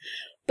has,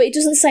 but it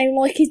doesn't sound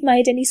like he's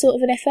made any sort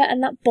of an effort,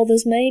 and that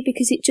bothers me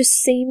because it just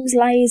seems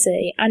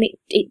lazy, and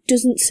it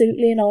doesn't suit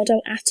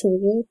Leonardo at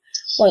all.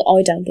 Like,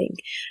 I don't think.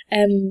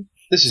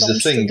 This is so the I'm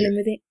thing. struggling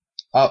with it.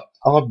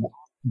 I've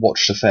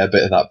watched a fair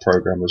bit of that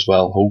program as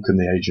well, Hulk and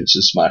the Agents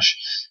of Smash,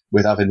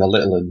 with having the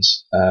little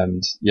uns,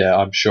 and yeah,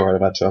 I'm sure I'd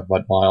have had to have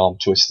had my arm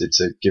twisted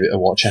to give it a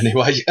watch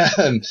anyway.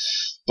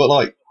 But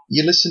like,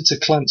 you listen to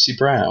Clancy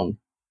Brown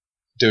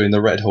doing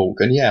the Red Hulk,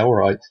 and yeah, all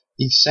right,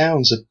 he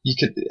sounds.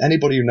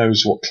 Anybody who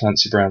knows what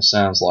Clancy Brown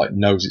sounds like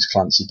knows it's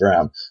Clancy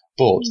Brown,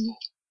 but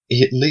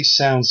he at least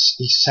sounds.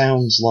 He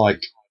sounds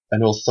like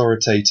an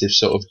authoritative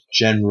sort of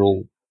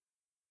general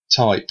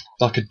type,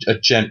 like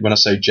when I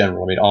say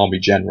general, I mean army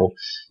general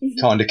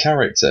kind of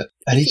character.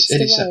 And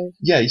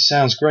he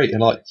sounds great. And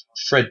like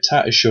Fred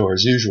Tatasciore,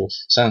 as usual,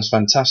 sounds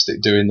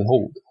fantastic doing the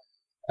Hulk.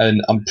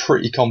 And I'm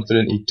pretty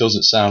confident he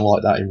doesn't sound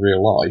like that in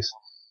real life.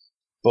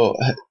 But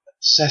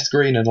Seth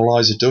Green and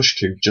Eliza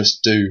Dushku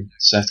just do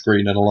Seth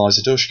Green and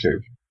Eliza Dushku.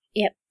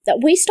 Yep.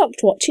 We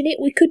stopped watching it.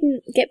 We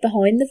couldn't get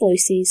behind the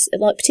voices,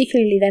 like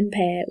particularly them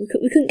pair.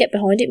 We couldn't get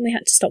behind it, and we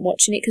had to stop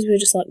watching it because we were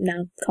just like,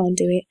 no, can't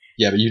do it.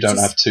 Yeah, but you don't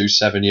have 2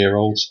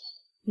 7-year-olds.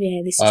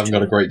 Yeah, this is I haven't true.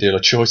 got a great deal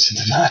of choice in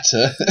the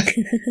matter.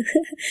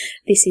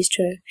 This is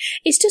true.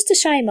 It's just a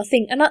shame, I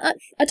think, and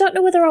I don't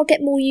know whether I'll get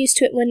more used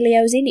to it when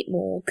Leo's in it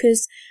more,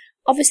 because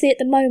obviously at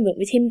the moment,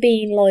 with him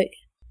being like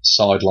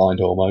sidelined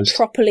almost,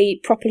 properly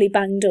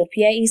banged up,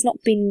 yeah, he's not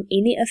been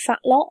in it a fat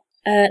lot.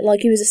 Like,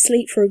 he was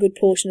asleep for a good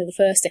portion of the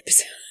first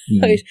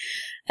episode,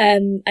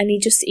 and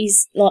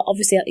he's like,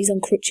 obviously he's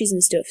on crutches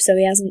and stuff, so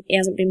he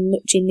hasn't been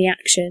much in the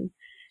action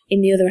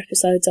in the other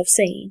episodes I've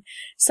seen.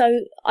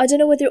 So I don't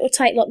know whether it will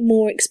take like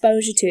more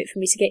exposure to it for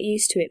me to get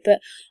used to it, but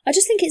I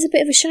just think it's a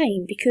bit of a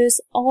shame, because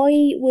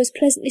I was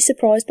pleasantly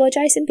surprised by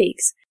Jason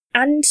Biggs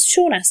and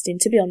Sean Astin,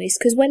 to be honest,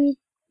 because when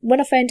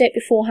I found out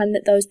beforehand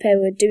that those pair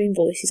were doing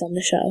voices on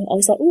the show, I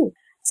was like, ooh,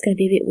 it's going to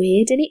be a bit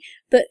weird, isn't it?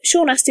 But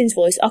Sean Astin's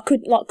voice, I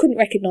couldn't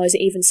recognise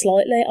it even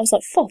slightly. I was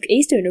like, fuck,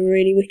 he's doing a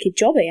really wicked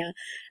job here.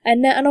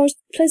 And I was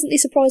pleasantly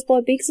surprised by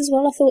Biggs as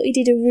well. I thought he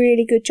did a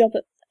really good job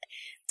at...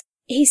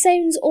 He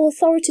sounds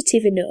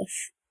authoritative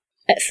enough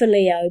for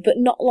Leo, but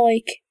not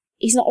like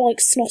he's not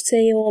like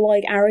snotty or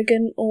like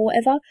arrogant or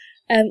whatever.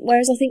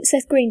 Whereas I think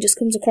Seth Green just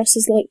comes across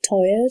as like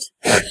tired.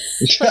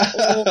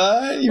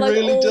 He like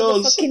really all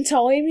does. The fucking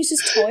time, he's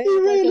just tired. He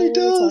really like,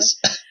 all does.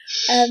 The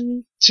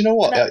time. Do you know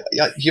what?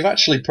 You've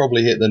actually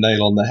probably hit the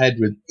nail on the head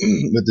with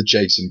with the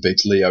Jason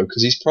Biggs Leo,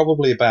 because he's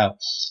probably about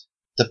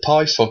the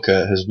pie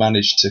fucker has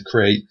managed to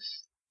create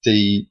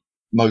the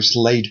most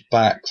laid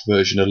back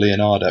version of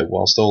Leonardo,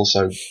 whilst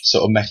also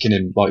sort of making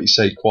him, like you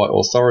say, quite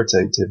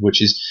authoritative,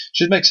 which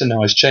makes a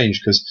nice change,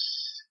 because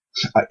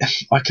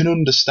I can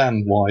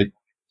understand why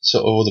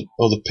sort of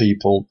other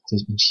people,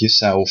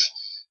 yourself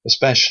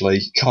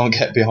especially, can't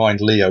get behind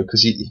Leo,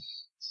 because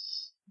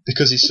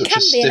he's such a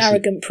be an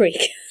arrogant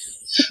prick.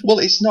 Well,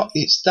 it's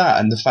that,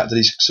 and the fact that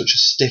he's such a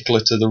stickler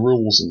to the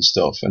rules and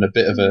stuff, and a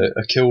bit of a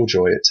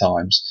killjoy at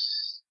times.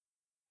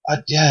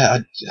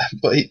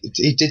 But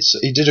he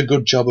did a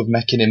good job of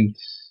making him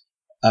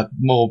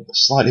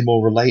slightly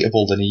more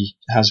relatable than he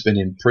has been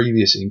in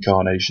previous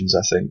incarnations,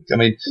 I think. I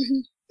mean,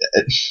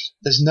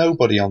 there's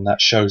nobody on that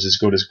show's as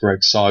good as Greg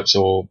Sipes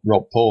or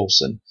Rob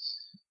Paulson,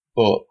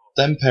 but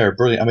them pair are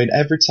brilliant. I mean,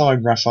 every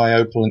time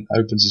Raphael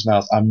opens his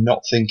mouth, I'm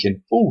not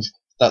thinking, "Ooh,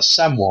 that's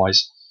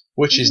Samwise,"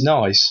 which is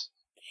nice.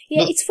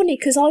 Yeah, it's funny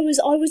because I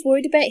was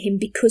worried about him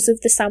because of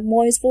the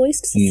Samwise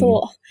voice, because I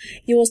thought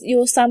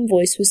your Sam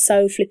voice was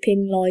so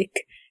flipping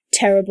like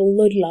terrible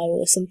Ludlow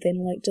or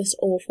something, like just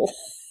awful.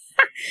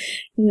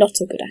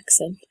 Not a good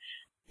accent.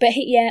 But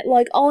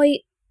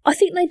I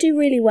think they do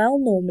really well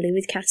normally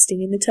with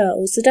casting in the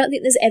Turtles. I don't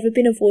think there's ever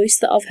been a voice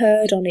that I've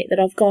heard on it that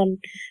I've gone,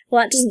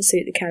 well, that doesn't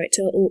suit the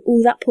character,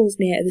 or that pulls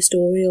me out of the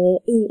story,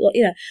 or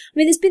you know. I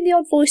mean, there's been the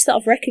odd voice that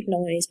I've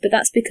recognised, but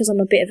that's because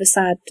I'm a bit of a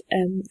sad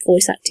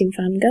voice acting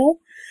fangirl.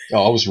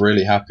 Oh, I was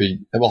really happy.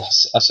 Well,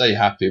 I say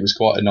happy. It was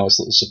quite a nice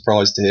little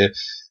surprise to hear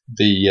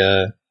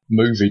the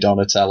movie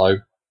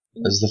Donatello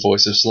as the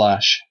voice of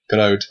Slash. Good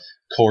old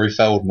Corey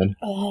Feldman.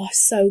 Oh,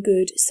 so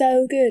good.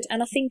 So good.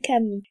 And I think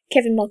Kevin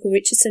Michael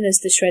Richardson as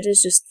the Shredder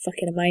is just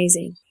fucking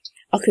amazing.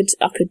 I could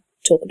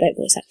talk about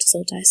voice actors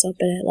all day, so I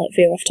better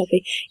veer off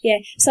topic. Yeah,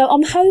 so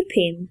I'm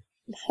hoping.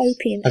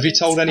 Have you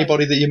told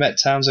anybody that you met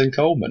Townsend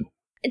Coleman?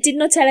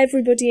 Didn't I tell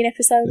everybody in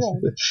episode 1?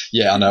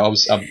 Yeah, I know.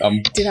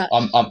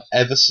 I'm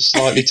ever so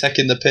slightly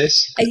taking the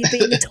piss. Are you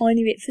being a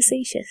tiny bit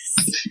facetious?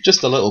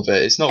 Just a little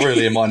bit. It's not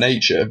really in my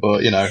nature,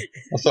 but I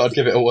thought I'd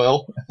give it a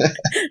whirl.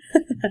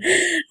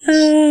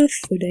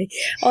 Funny.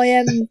 I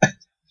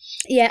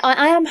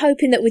am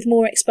hoping that with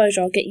more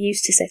exposure I'll get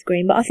used to Seth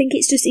Green, but I think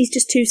he's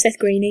just too Seth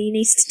Green. He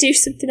needs to do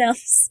something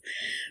else.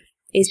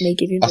 Is me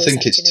giving? I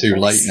think it's too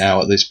late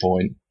now at this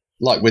point.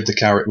 Like with the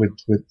carrot,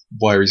 with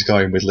where he's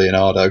going with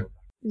Leonardo.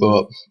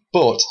 But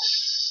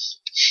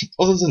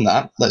other than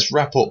that, let's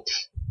wrap up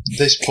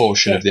this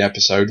portion of the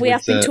episode. We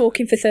have been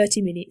talking for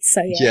 30 minutes,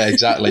 so yeah. Yeah,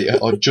 exactly.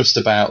 Or just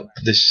about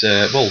this.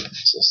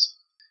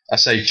 I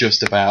say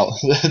just about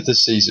the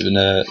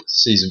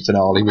season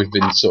finale. We've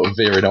been sort of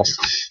veering off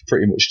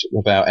pretty much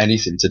about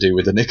anything to do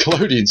with the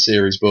Nickelodeon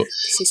series. But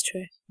this is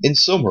true. In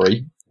summary,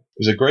 it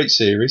was a great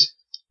series.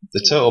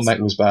 The turtleneck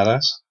was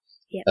badass.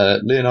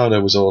 Yep. Leonardo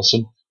was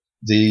awesome.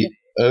 The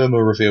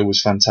Irma reveal was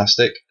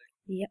fantastic.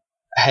 Yep.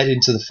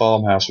 Heading to the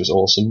farmhouse was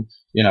awesome.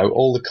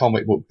 All the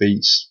comic book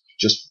beats,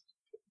 just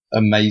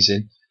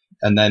amazing.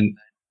 And then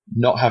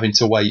not having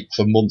to wait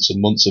for months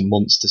and months and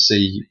months to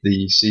see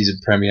the season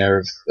premiere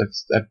of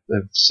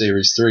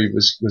Series 3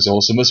 was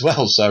awesome as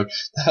well. So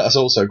that was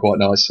also quite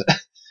nice.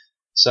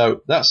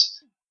 So that's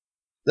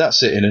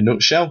it in a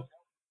nutshell.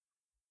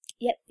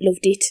 Yep, loved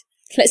it.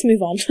 Let's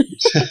move on.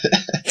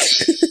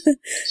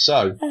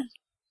 So,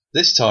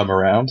 this time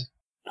around...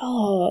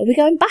 Oh, are we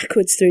going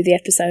backwards through the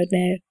episode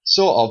now?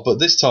 Sort of, but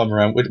this time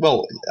around,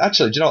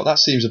 actually, do you know what? That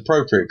seems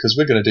appropriate, because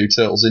we're going to do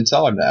Turtles in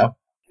Time now.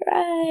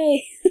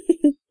 Hooray!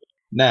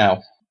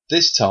 Now,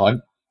 this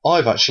time,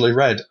 I've actually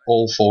read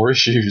all 4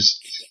 issues.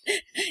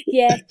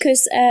 Yeah,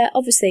 because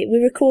obviously we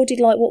recorded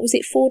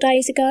 4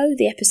 days ago,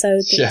 the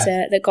episode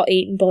that got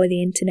eaten by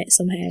the internet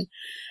somehow.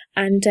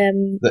 And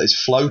that is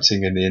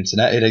floating in the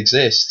internet. It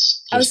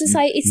exists. I was going to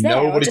say, it's there.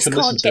 I just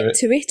can't get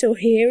to it or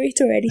hear it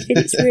or anything.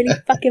 It's really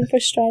fucking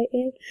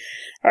frustrating.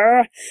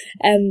 I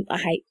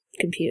hate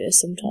computers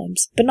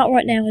sometimes. But not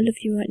right now. I love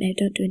you right now.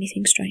 Don't do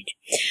anything strange.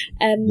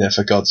 Yeah,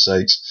 for God's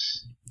sakes.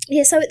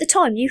 Yeah, so at the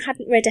time, you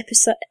hadn't read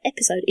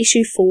episode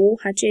issue 4,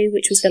 had you?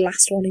 Which was the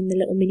last one in the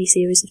little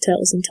mini-series of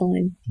Turtles in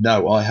Time.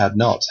 No, I had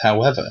not.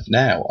 However,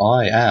 now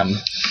I am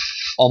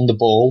on the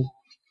ball.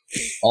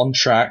 On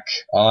track,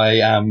 I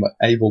am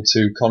able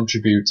to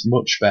contribute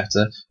much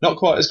better. Not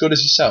quite as good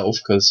as yourself,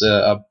 because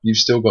you've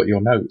still got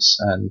your notes,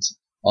 and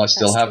I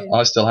still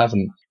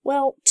haven't.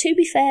 Well, to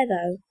be fair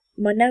though,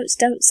 my notes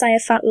don't say a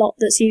fat lot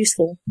that's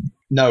useful.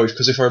 No,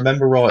 because if I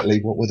remember rightly,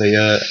 what were they?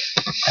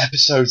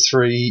 Episode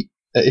 3,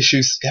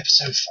 episode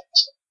 4.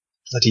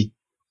 Bloody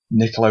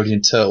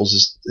Nickelodeon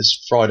Turtles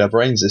has fried our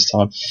brains this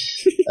time.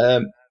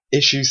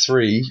 Issue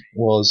 3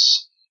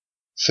 was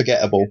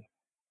forgettable.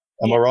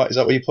 Am I right? Is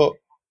that what you put?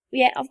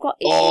 Yeah, I've got...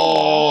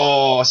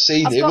 Oh,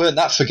 see, it weren't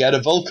that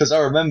forgettable, because I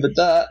remembered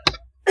that.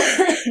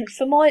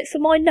 for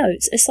my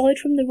notes, aside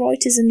from the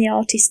writers and the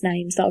artist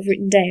names that I've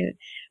written down,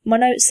 my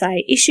notes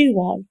say issue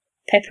 1,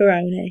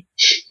 pepperoni.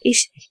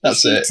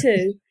 That's issue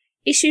it.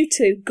 Issue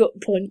 2, gut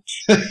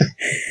punch.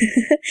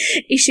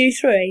 Issue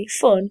 3,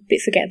 fun,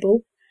 bit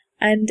forgettable.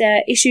 And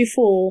issue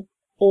 4,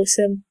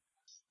 awesome.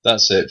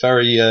 That's it.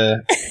 Very,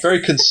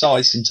 very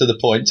concise and to the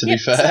point. To be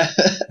fair,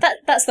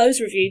 that's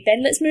those reviewed.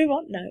 Then let's move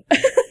on. No.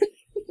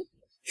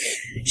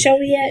 Shall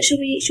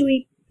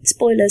we?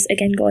 Spoilers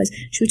again, guys.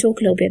 Shall we talk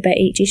a little bit about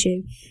each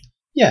issue?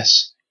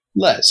 Yes,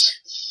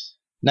 let's.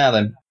 Now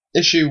then,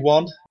 issue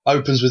 1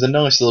 opens with a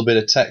nice little bit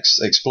of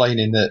text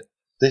explaining that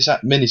this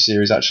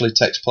miniseries actually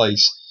takes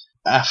place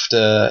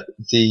after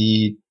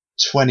the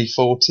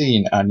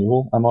 2014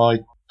 annual. Am I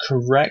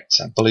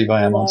correct? I believe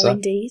I am. You are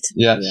indeed.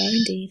 Yeah, you are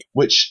indeed.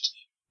 Which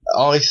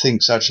I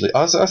think's actually,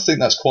 I think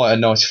that's quite a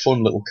nice,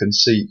 fun little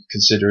conceit,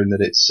 considering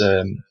that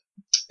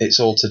it's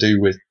all to do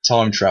with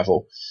time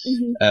travel.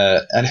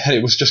 Mm-hmm. And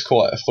it was just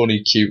quite a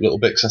funny, cute little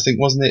bit, because I think,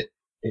 wasn't it?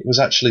 It was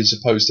actually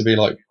supposed to be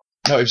like,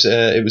 no,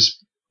 it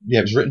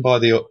was written by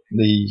the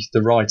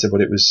writer,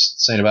 but it was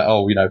saying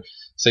about,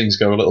 things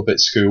go a little bit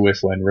school with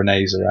when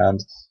Renee's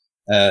around.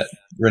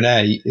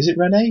 Renee, is it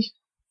Renee?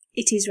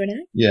 It is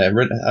Renee. Yeah,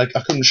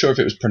 I couldn't sure if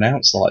it was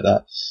pronounced like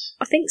that.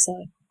 I think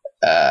so.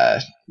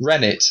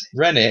 Rennet,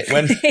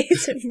 when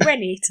It's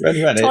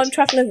Rennet. Time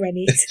traveller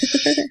Rennet.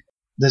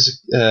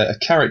 There's a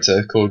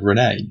character called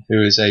Renee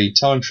who is a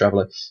time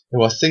traveller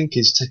who I think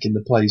is taking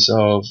the place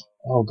of,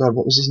 oh god,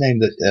 what was his name?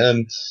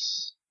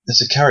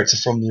 There's a character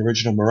from the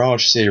original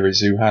Mirage series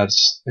who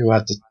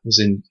was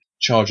in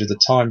charge of the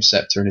time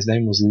scepter, and his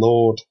name was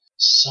Lord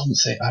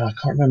something. I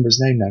can't remember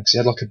his name now, because he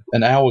had like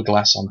an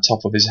hourglass on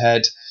top of his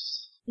head.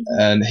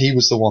 And he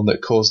was the one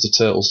that caused the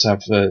turtles to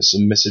have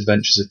some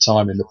misadventures of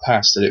time in the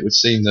past. And it would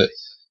seem that,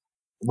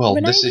 well,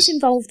 Renee was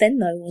involved then,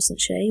 though, wasn't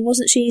she?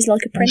 Wasn't she his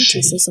like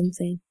apprentice or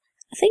something?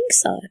 I think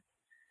so.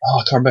 Oh,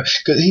 I can't remember.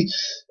 'Cause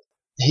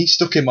he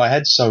stuck in my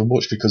head so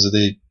much because of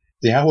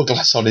the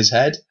hourglass on his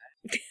head.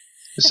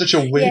 It's such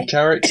a weird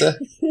character.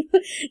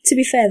 To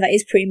be fair, that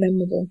is pretty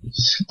memorable.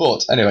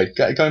 But anyway,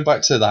 going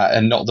back to that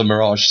and not the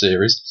Mirage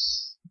series,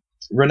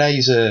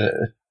 Renee's a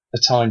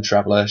time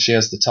traveller. She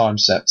has the time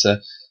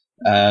scepter,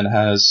 and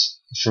has,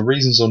 for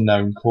reasons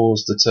unknown,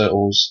 caused the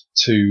turtles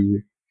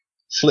to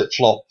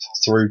flip-flop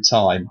through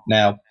time.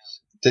 Now,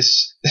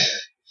 this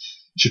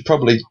should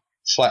probably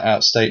flat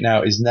out state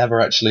now is never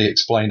actually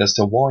explained as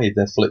to why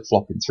they're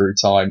flip-flopping through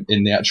time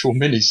in the actual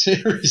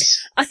mini-series.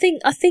 I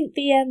think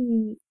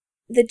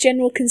the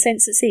general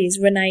consensus is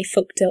Renee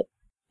fucked up.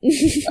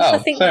 Oh, I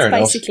think fair that's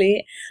enough. basically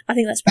it. I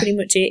think that's pretty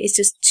much it. It's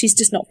just she's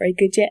just not very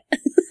good yet.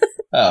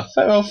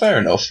 Oh, fair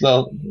enough.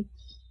 Well,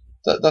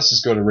 that's as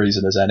good a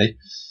reason as any.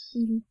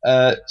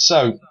 Mm-hmm.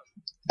 So,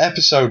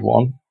 episode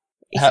 1.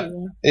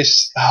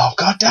 Oh,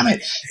 god damn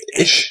it!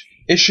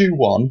 Issue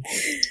 1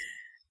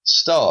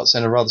 starts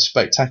in a rather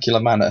spectacular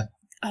manner.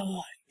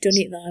 Oh, done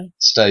it though.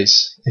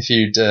 Stace, if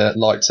you'd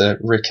like to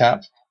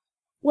recap.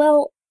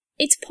 Well,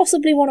 it's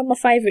possibly one of my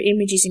favourite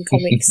images in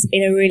comics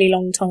in a really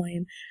long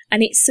time,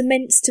 and it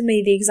cements to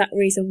me the exact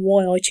reason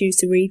why I choose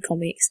to read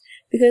comics,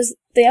 because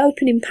the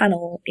opening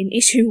panel in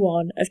issue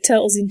 1 of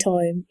Turtles in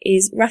Time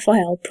is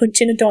Raphael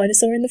punching a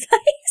dinosaur in the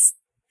face.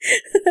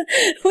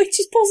 Which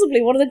is possibly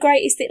one of the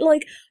greatest.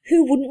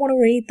 Who wouldn't want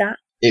to read that?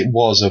 It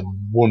was a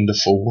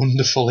wonderful,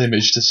 wonderful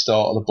image to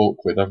start the book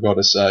with, I've got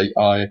to say.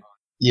 I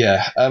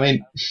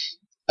mean,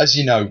 as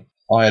you know,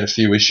 I had a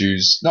few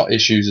issues, not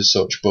issues as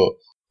such, but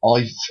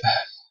I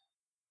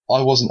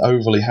wasn't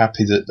overly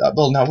happy that,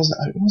 well, no, I wasn't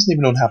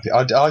even unhappy.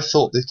 I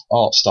thought the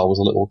art style was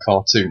a little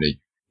cartoony.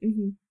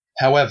 Mm-hmm.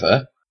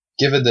 However,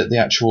 given that the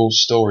actual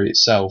story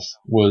itself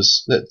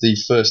was, that the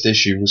first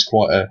issue was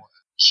quite a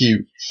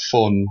cute,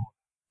 fun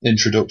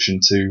introduction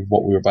to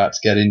what we were about to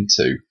get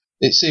into,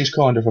 it seems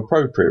kind of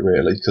appropriate,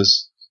 really,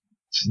 because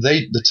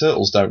the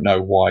turtles don't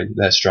know why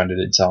they're stranded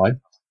in time.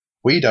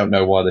 We don't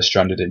know why they're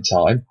stranded in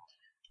time.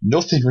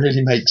 Nothing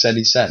really makes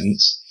any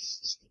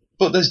sense.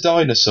 But there's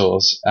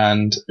dinosaurs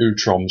and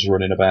Utroms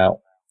running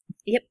about.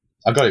 Yep.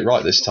 I got it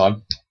right this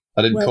time.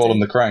 I didn't call them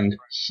the Krang.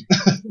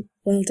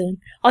 Well done.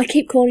 I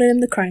keep calling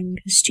them the Krang.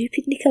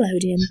 Stupid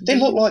Nickelodeon. They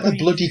look like the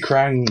bloody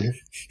Krang.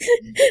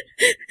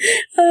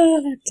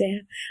 Oh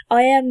dear.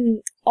 I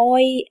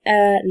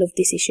love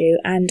this issue,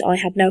 and I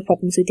had no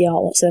problems with the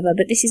art whatsoever.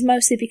 But this is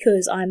mostly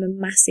because I'm a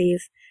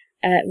massive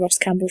Ross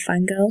Campbell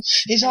fangirl.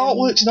 His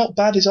artwork's not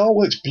bad. His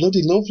artwork's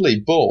bloody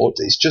lovely, but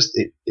it's just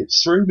it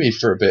threw me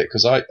for a bit,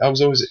 because I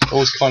was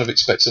always kind of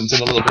expect something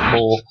a little bit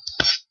more,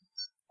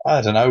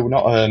 I don't know,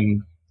 not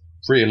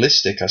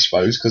realistic, I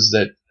suppose, because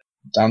they're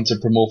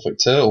anthropomorphic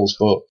turtles,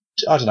 but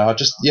I don't know,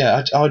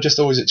 I just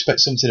always expect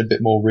something a bit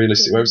more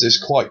realistic, whereas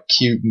it's quite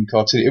cute and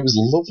cartoony. It was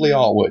lovely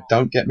artwork,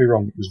 don't get me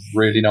wrong, it was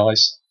really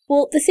nice.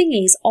 Well, the thing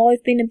is,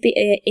 I've been a bit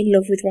in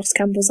love with Ross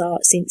Campbell's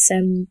art since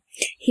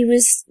he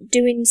was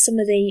doing some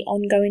of the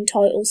ongoing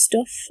title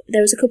stuff.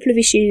 There was a couple of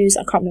issues,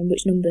 I can't remember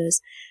which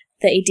numbers,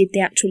 that he did the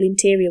actual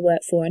interior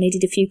work for, and he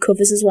did a few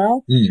covers as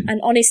well.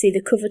 And honestly,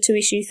 the cover to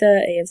issue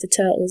 30 of the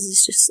Turtles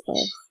is just,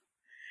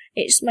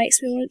 it just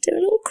makes me want to do a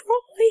little cry.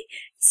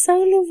 So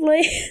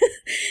lovely.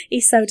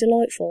 He's so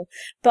delightful.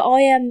 But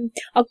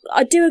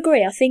I do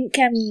agree. I think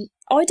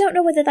I don't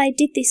know whether they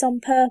did this on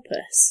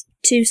purpose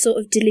to sort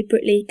of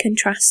deliberately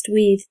contrast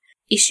with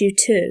issue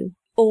 2,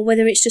 or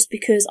whether it's just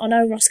because I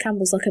know Ross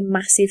Campbell's like a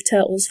massive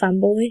Turtles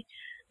fanboy,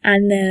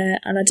 and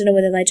I don't know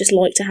whether they just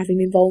like to have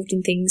him involved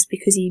in things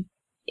because he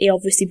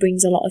obviously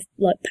brings a lot of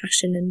like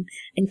passion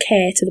and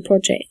care to the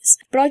projects.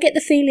 But I get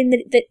the feeling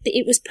that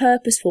it was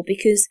purposeful,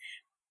 because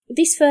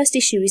this first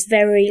issue is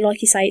very,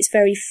 like you say, it's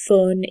very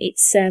fun.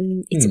 It's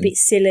a bit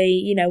silly.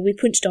 You know, we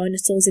punch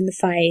dinosaurs in the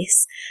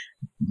face.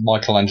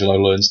 Michelangelo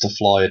learns to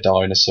fly a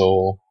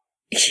dinosaur.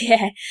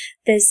 Yeah,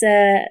 there's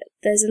a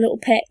little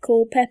pet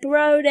called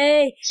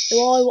Pepperoni.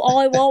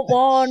 I want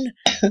one.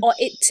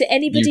 To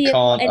anybody, you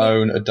can't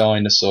own a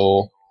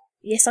dinosaur.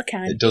 Yes, I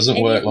can. It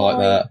doesn't work like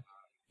that.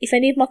 If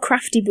any of my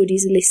crafty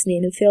buddies are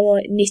listening and feel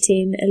like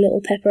knitting a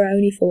little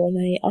pepperoni for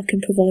me, I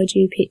can provide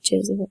you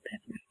pictures of what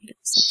pepperoni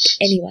looks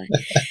like. Anyway,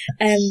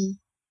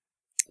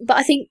 but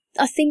I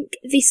think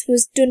this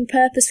was done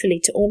purposefully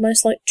to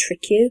almost like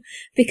trick you,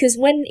 because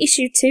when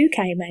issue 2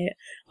 came out,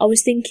 I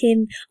was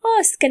thinking, oh,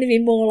 it's going to be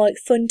more like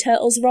fun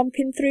turtles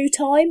romping through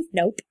time.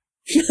 Nope.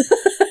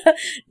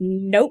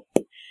 Nope.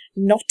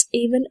 Not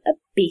even a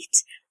bit.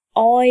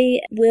 I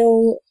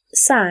will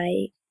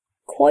say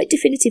quite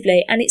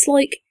definitively, and it's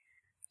like,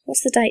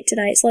 what's the date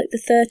today? It's like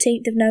the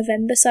 13th of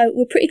November, so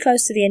we're pretty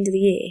close to the end of the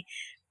year.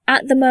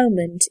 At the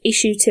moment,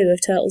 issue 2 of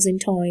Turtles in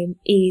Time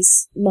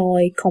is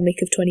my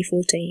comic of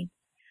 2014.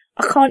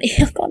 I can't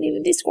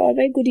even describe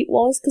how good it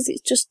was, because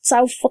it's just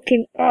so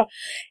fucking...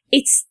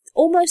 It's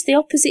almost the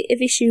opposite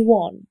of issue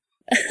 1,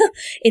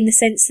 in the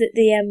sense that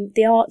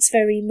the art's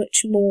very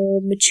much more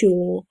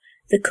mature,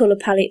 the colour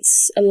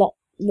palette's a lot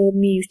more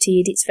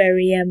muted, it's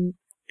very...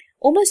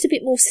 almost a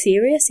bit more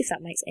serious, if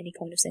that makes any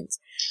kind of sense.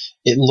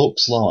 It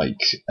looks like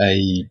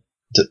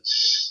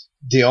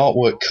the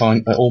artwork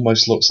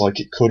almost looks like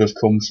it could have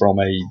come from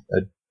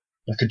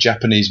a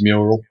Japanese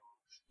mural,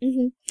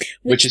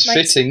 which is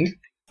fitting.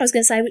 I was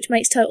going to say, which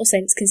makes total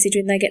sense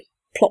considering they get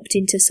plopped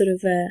into sort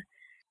of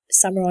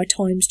Samurai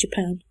Times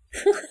Japan.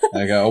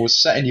 There you go. I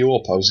was setting you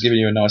up. I was giving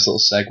you a nice little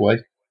segue.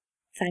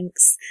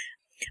 Thanks.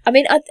 I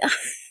mean,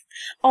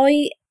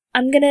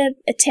 I'm going to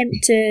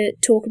attempt to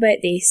talk about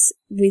this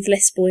with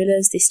less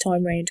spoilers this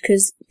time round,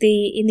 because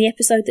in the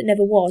episode that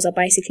never was, I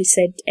basically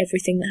said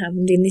everything that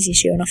happened in this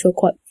issue, and I felt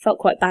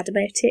quite bad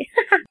about it.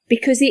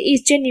 Because it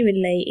is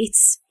genuinely,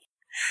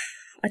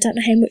 I don't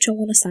know how much I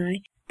want to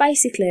say.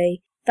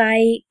 Basically,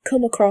 they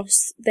come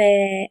across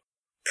their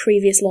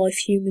previous life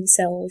human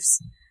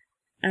selves,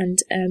 and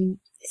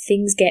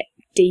things get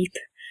deep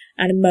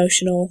and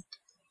emotional,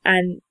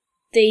 and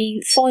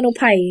the final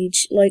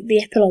page, like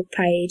the epilogue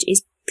page,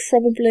 is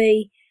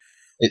probably...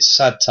 It's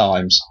sad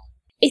times.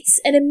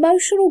 It's an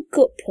emotional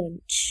gut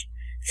punch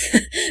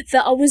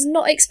that I was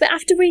not expect.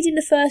 After reading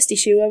the first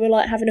issue, where we're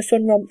like having a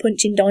fun romp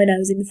punching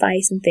dinos in the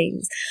face and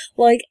things,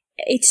 like,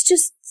 it's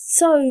just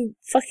so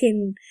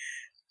fucking...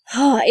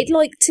 it,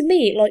 like, to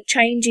me, it, like,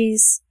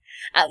 changes...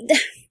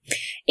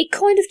 it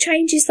kind of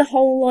changes the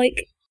whole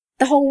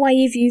way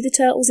you view the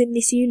Turtles in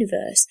this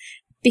universe,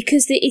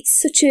 because it's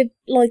such a,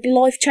 like,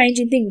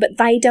 life-changing thing, but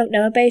they don't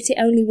know about it,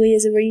 only we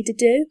as a reader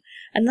do.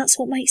 And that's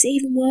what makes it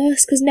even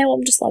worse, because now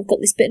I'm just like, I've got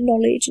this bit of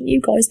knowledge and you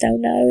guys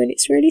don't know, and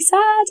it's really sad,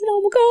 and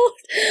oh my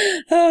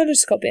god. Oh, I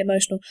just got a bit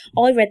emotional.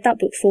 I read that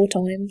book 4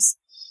 times.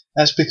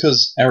 That's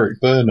because Eric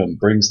Burnham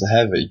brings the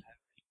heavy.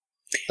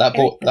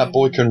 That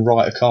boy can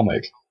write a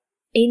comic.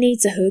 He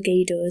needs a hug,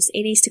 he does.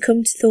 He needs to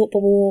come to Thought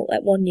Bubble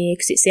at 1 year,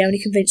 because it's the only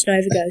convention I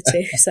ever go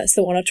to, so that's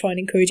the one I try and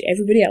encourage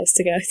everybody else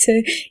to go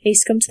to. He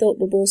needs to come to Thought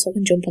Bubble so I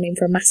can jump on him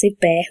for a massive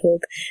bear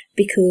hug,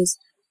 because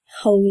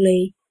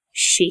holy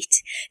shit.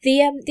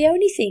 The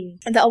only thing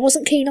that I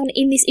wasn't keen on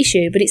in this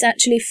issue, but it's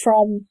actually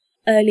from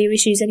earlier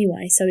issues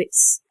anyway, so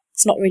it's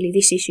not really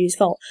this issue's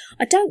fault.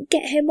 I don't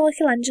get how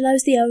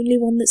Michelangelo's the only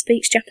one that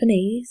speaks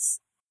Japanese.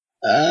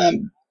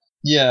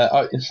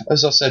 Yeah,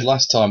 as I said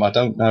last time, I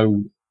don't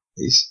know.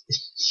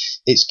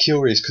 It's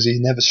curious, because he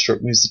never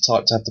struck me as the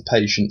type to have the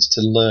patience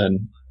to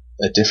learn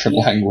a different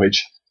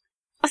language.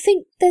 I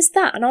think there's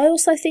that, and I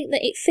also think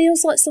that it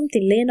feels like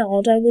something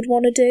Leonardo would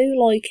want to do,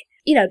 like,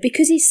 you know,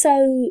 because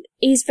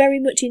he's very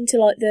much into,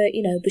 like, the,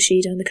 you know,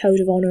 Bushido and the Code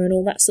of Honor and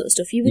all that sort of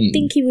stuff. You would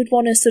think he would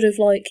want to sort of,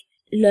 like,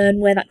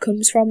 learn where that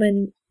comes from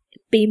and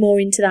be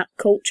more into that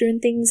culture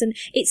and things, and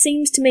it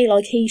seems to me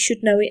like he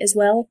should know it as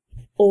well,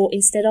 or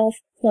instead of,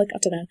 like, I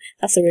don't know,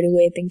 that's a really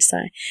weird thing to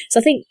say.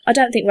 So I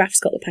don't think Raph's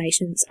got the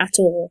patience at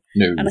all.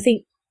 No. And I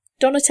think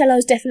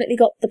Donatello's definitely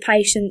got the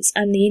patience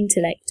and the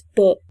intellect,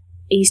 but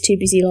he's too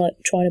busy, like,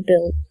 trying to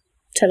build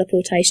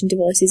teleportation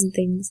devices and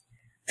things.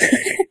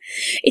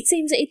 It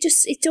seems that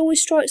it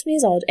always strikes me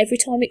as odd every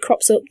time it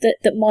crops up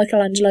that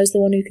Michelangelo's the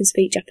one who can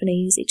speak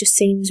Japanese. It just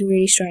seems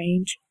really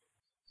strange.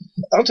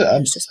 I don't know.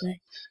 It's just me.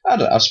 I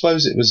don't know. I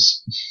suppose it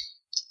was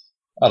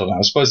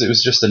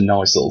just a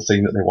nice little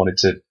thing that they wanted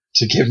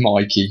to give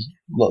Mikey,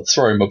 like,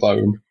 throw him a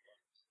bone.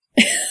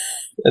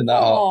 Isn't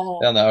that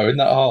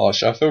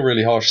harsh? I feel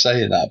really harsh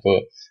saying that,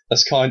 but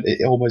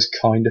it almost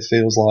kind of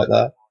feels like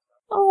that.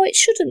 Oh, it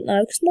shouldn't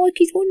though, because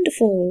Mikey's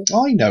wonderful.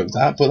 I know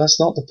that, but that's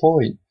not the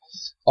point.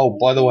 Oh,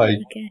 by the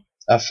way, Okay.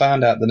 I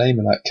found out the name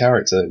of that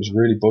character. It was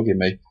really bugging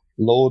me.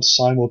 Lord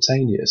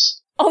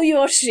Simultaneous. Oh,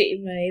 you're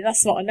shitting me.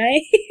 That's not a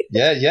name.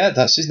 Yeah,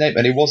 that's his name.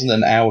 And it wasn't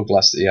an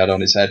hourglass that he had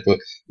on his head, but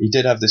he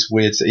did have this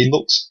weird...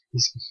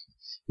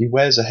 He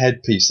wears a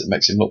headpiece that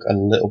makes him look a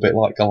little bit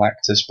like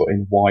Galactus, but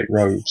in white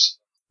robes.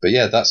 But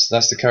yeah, that's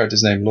the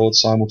character's name, Lord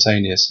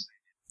Simultaneous.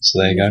 So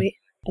there you go.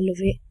 I love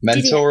it.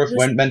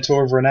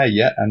 Mentor of Renee,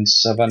 yeah, and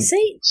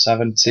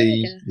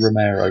Savanti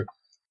Romero.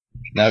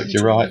 No,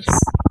 you're right.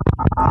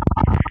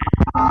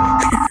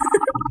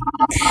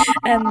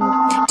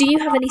 Do you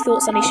have any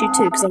thoughts on issue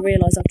 2? Because I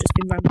realise I've just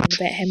been rambling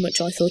about how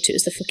much I thought it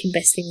was the fucking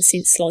best thing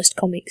since sliced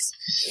comics.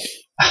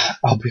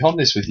 I'll be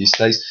honest with you,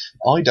 Stace.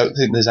 I don't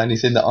think there's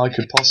anything that I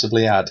could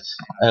possibly add.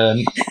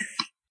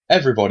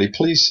 Everybody,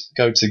 please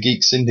go to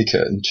Geek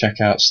Syndicate and check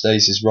out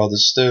Stace's rather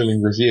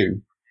sterling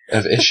review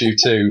of issue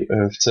 2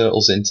 of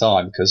Turtles in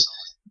Time, because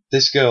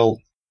this girl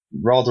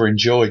rather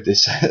enjoyed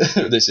this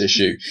this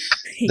issue.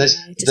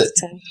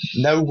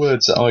 No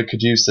words that I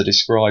could use to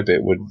describe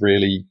it would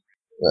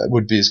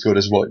be as good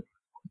as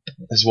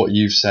what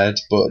you've said,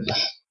 but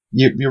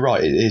you're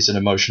right, it is an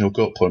emotional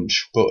gut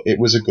punch, but it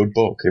was a good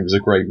book. It was a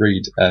great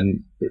read,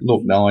 and it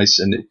looked nice,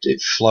 and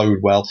it flowed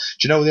well.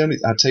 Do you know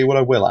I'll tell you what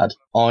I will add?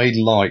 I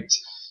liked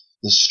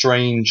the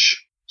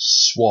strange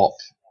swap,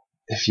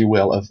 if you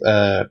will, of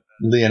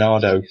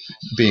Leonardo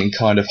being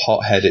kind of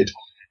hot-headed,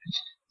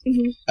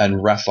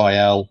 and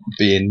Raphael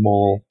being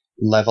more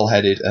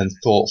level-headed and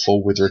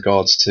thoughtful with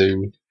regards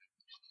to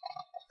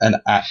an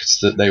act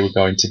that they were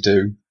going to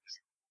do.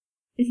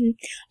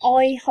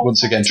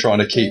 Once again, trying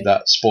to keep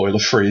that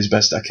spoiler-free as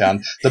best I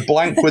can. The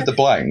blank with the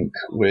blank,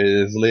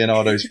 with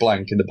Leonardo's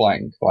blank in the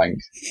blank.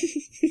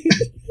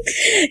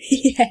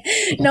 Yeah.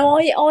 No,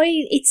 it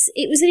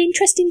was an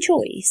interesting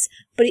choice,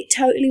 but it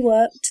totally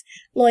worked.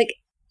 Like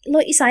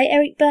you say,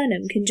 Eric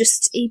Burnham can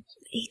he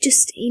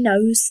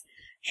knows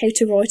how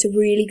to write a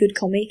really good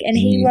comic, and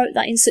he wrote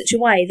that in such a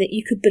way that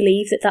you could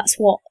believe that that's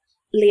what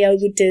Leo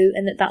would do,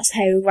 and that's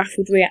how Raph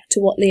would react to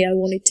what Leo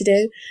wanted to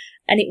do.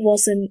 And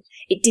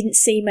it didn't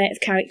seem out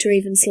of character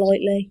even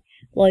slightly.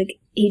 Like,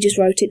 he just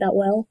wrote it that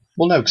well.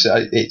 Well, no, because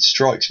it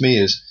strikes me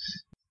as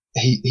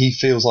he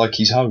feels like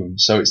he's home,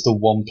 so it's the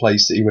one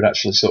place that he would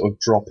actually sort of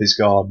drop his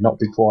guard, not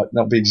be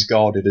as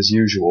guarded as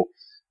usual,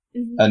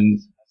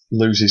 and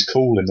lose his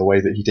cool in the way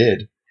that he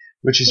did,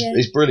 which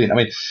is brilliant. I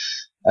mean,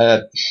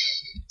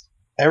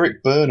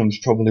 Eric Burnham's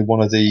probably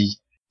one of the...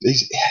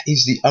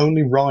 He's the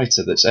only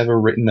writer that's ever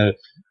written a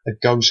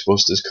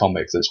Ghostbusters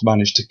comic that's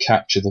managed to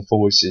capture the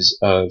voices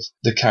of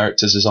the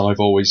characters as I've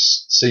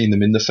always seen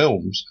them in the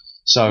films.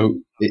 So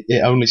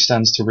it only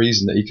stands to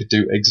reason that he could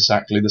do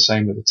exactly the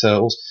same with the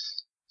Turtles.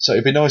 So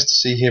it'd be nice to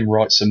see him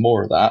write some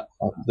more of that,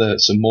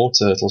 some more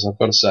Turtles, I've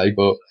got to say,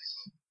 but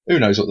who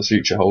knows what the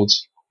future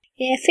holds.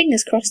 Yeah,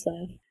 fingers crossed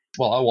though.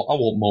 Well, I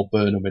want more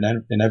Burnham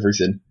in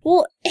everything.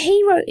 Well,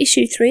 he wrote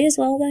issue 3 as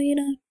well though, you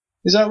know.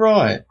 Is that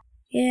right?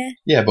 Yeah.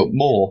 Yeah, but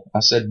more.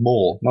 I said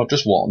more, not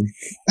just one.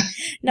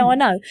 No, I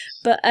know.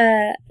 But,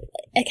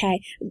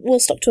 okay, we'll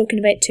stop talking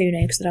about 2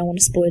 now because I don't want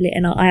to spoil it,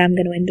 and I am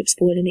going to end up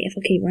spoiling it if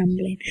I keep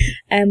rambling.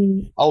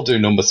 I'll do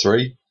number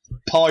 3.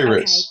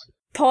 Pirates. Okay.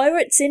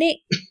 Pirates, innit?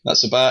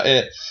 That's about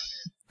it.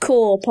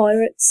 Core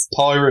pirates.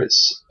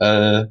 Pirates.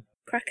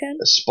 Kraken?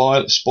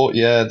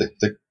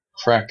 The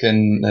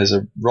Kraken. There's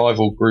a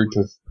rival group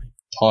of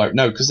pirates.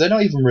 No, because they're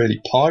not even really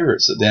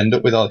pirates that they end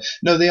up with.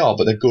 No, they are,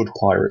 but they're good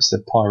pirates.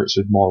 They're pirates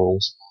with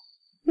morals.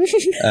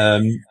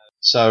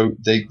 So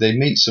they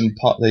meet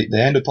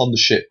they end up on the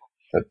ship.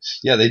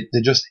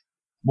 They just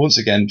once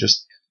again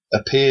just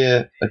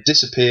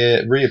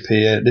disappear,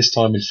 reappear. This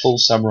time in full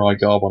samurai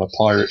garb on a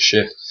pirate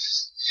ship.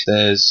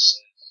 There's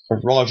a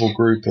rival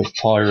group of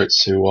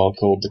pirates who are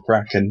called the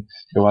Kraken,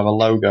 who have a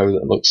logo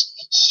that looks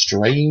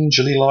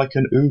strangely like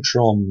an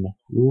Utrom.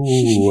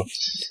 Ooh.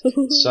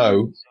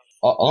 So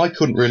I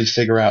couldn't really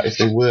figure out if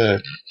they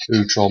were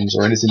Utroms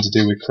or anything to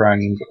do with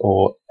Krang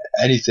or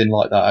anything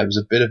like that. It was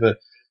a bit of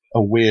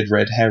a weird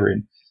red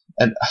herring.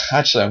 And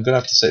actually, I'm going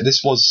to have to say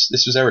this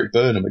was Eric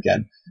Burnham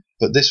again,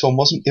 but this one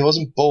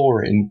wasn't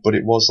boring, but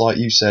it was, like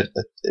you said,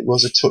 it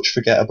was a touch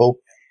forgettable.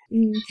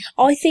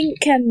 I think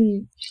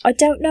I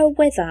don't know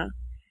whether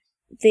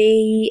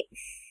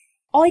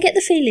I get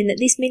the feeling that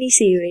this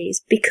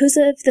mini-series, because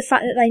of the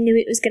fact that they knew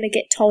it was going to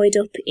get tied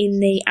up in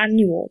the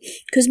annual,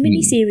 because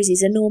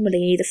mini-series are normally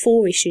either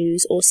 4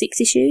 issues or 6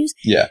 issues.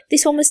 Yeah.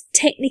 This one was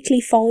technically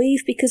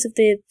 5 because of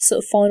the sort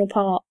of final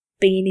part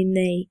being in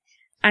the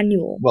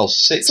annual. Well,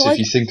 6 if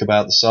you think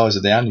about the size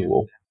of the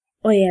annual.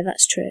 Oh yeah,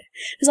 that's true.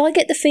 Because I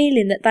get the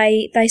feeling that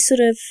they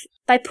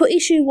put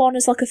issue 1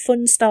 as like a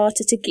fun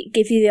starter to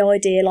give you the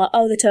idea, like,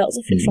 oh, the turtles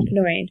are flip-flopping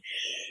around.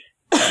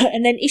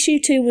 And then issue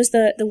 2 was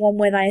the one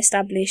where they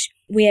establish,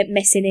 we ain't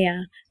messing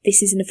here,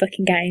 this isn't a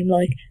fucking game,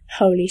 like,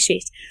 holy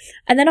shit.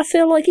 And then I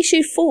feel like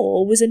issue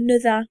 4 was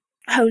another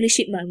holy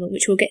shit moment,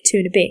 which we'll get to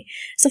in a bit.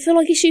 So I feel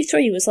like issue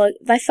 3 was like,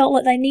 they felt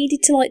like they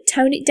needed to like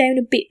tone it down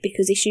a bit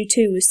because issue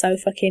 2 was so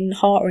fucking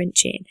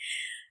heart-wrenching.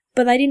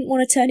 but they didn't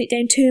want to turn it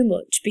down too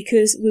much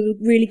because we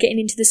were really getting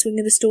into the swing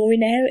of the story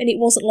now, and it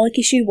wasn't like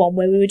issue 1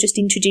 where we were just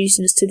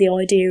introducing us to the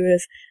idea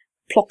of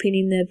plopping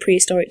in the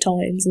prehistoric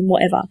times and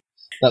whatever.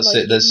 That's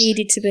like, it. It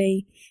needed to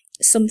be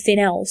something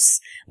else.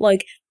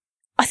 Like,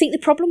 I think the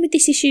problem with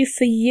this issue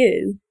for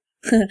you,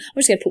 I'm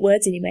just going to put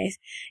words in your mouth,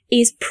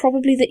 is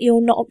probably that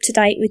you're not up to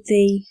date with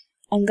the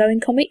ongoing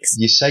comics.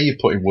 You say you're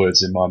putting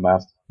words in my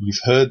mouth. You've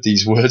heard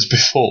these words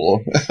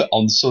before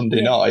on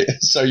Sunday night,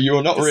 so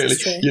you're not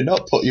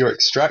you're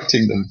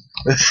extracting them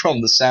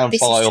from the sound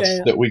file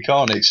that we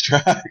can't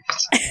extract.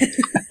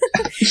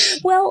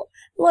 Well,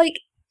 like,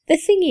 the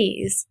thing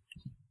is,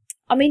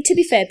 I mean, to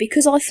be fair,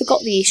 because I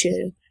forgot the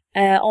issue,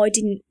 I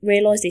didn't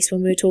realise this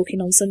when we were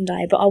talking on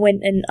Sunday, but I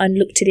went and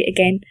looked at it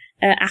again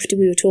after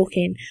we were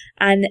talking,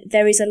 and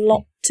there is a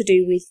lot to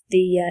do with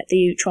the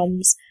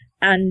Utroms,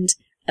 and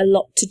a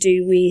lot to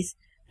do with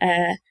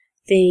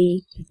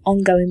the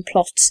ongoing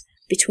plot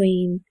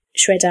between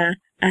Shredder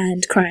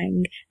and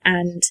Krang,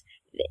 and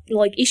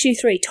like issue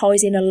 3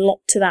 ties in a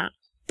lot to that.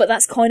 But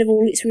that's kind of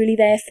all it's really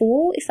there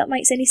for, if that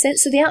makes any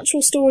sense. So the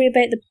actual story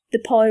about the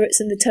pirates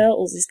and the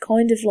turtles is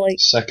kind of like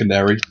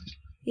secondary.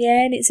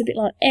 Yeah, and it's a bit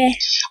like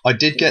I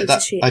did get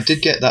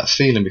that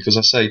feeling because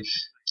I say,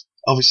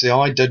 obviously,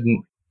 I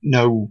didn't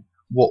know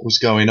what was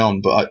going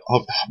on, but I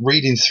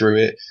reading through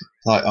it,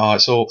 like, oh,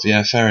 it's all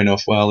fair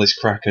enough. Well, this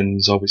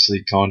Kraken's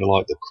obviously kind of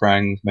like the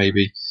Krang.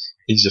 Maybe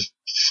he's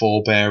a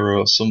forebearer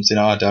or something.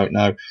 I don't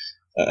know.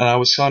 And I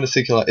was kind of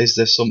thinking, like, is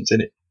there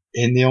something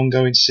in the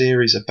ongoing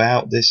series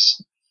about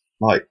this,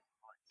 like,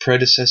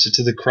 predecessor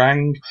to the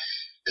Krang?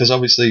 Because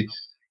obviously,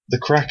 the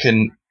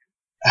Kraken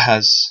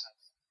has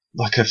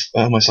like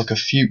almost like a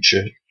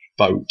future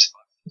boat.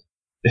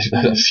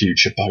 A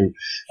future boat.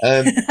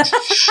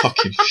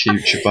 Fucking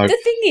future boat. The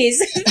thing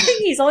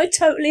is, I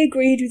totally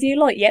agreed with you.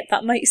 Like, yep,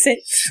 that makes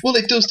sense. Well,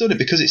 it does, doesn't it?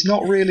 Because it's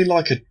not really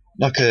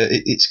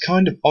it's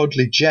kind of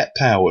oddly jet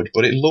powered,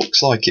 but it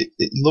looks like it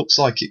looks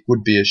like it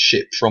would be a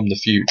ship from the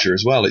future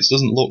as well. It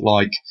doesn't look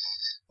like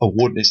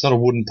it's not a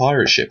wooden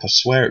pirate ship. I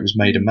swear it was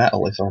made of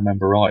metal, if I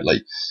remember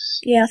rightly.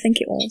 Yeah, I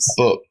think it was.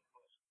 But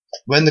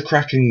when the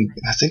Kraken,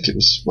 I think it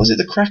was it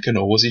the Kraken,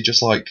 or was he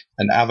just like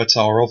an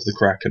avatar of the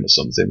Kraken or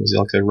something? Was he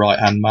like a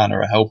right-hand man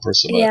or a helper or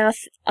something? Yeah,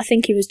 I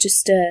think he was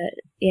just,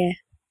 yeah.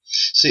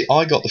 See,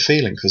 I got the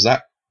feeling, because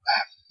that...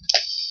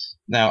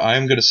 Now, I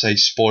am going to say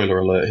spoiler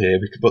alert here,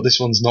 but this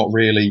one's not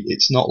really...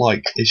 It's not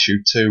like issue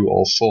 2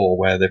 or 4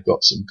 where they've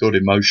got some good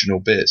emotional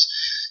bits.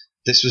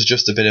 This was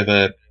just a bit of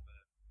a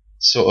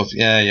sort of,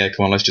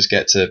 come on, let's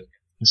get to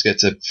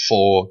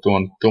 4, go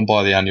on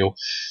buy the annual...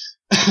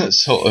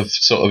 sort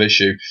of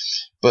issue,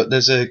 but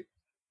there's a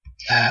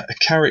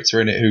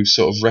character in it who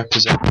sort of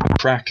represents the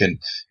Kraken,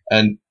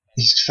 and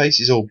his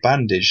face is all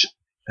bandaged,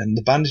 and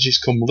the bandages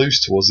come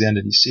loose towards the end,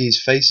 and you see his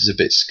face is a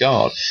bit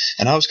scarred.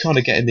 And I was kind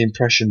of getting the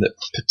impression that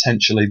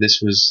potentially this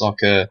was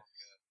like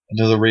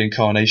another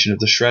reincarnation of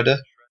the Shredder,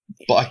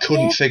 but I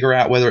couldn't figure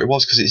out whether it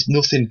was, because it's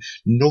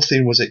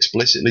nothing was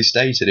explicitly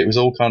stated. It was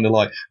all kind of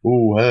like,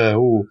 ooh.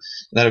 And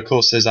then, of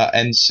course, there's that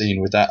end scene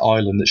with that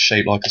island that's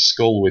shaped like a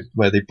skull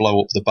where they blow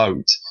up the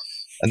boat.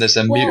 And there's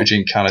them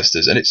mutagen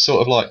canisters, and it's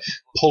sort of like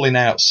pulling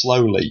out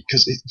slowly,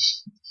 because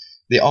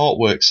the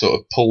artwork sort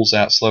of pulls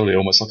out slowly,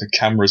 almost like a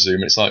camera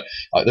zoom. It's like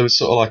there was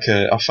sort of like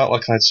I felt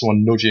like I had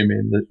someone nudging me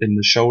in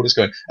the shoulders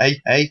going,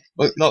 hey,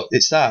 look,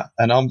 it's that.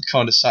 And I'm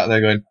kind of sat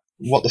there going,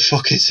 what the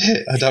fuck is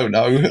it? I don't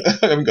know.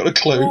 I haven't got a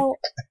clue. Well,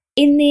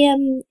 in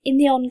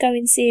the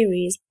ongoing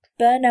series,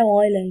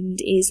 Burno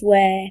Island is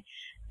where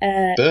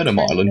Burnham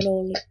Island.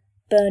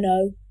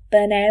 Burno.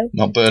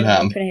 Not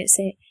Burnham. Pronounce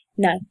it.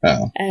 No.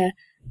 Oh.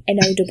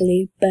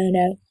 N-O-W,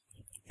 Burno.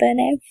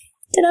 Don't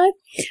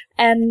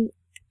know.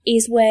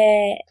 Is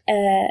where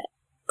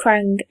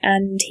Krang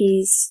and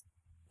his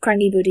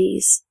Krangy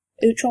buddies,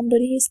 Utrom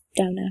buddies,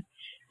 don't know.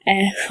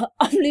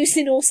 I'm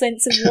losing all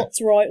sense of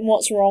what's right and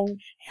what's wrong.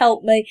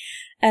 Help me.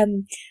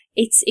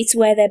 It's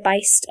where they're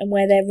based and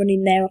where they're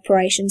running their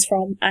operations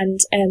from. And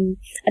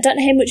I don't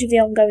know how much of the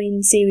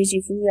ongoing series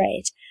you've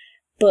read,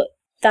 but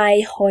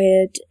they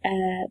hired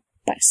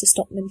Baxter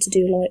Stockman to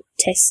do like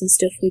tests and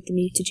stuff with the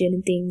mutagen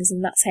and things,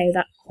 and that's how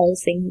that whole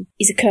thing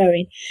is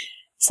occurring.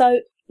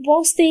 So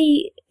whilst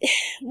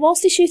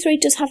issue 3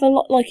 does have a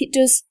lot, like, it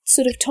does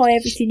sort of tie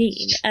everything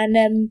in,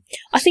 and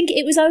I think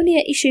it was only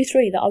at issue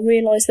 3 that I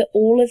realised that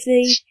all of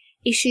the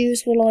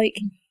issues were like,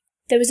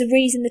 there was a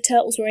reason the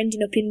turtles were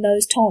ending up in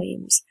those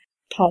times,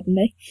 pardon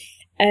me,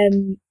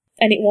 and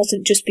it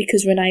wasn't just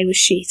because Renee was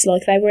shit.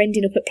 Like, they were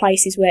ending up at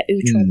places where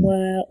Utrom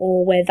were,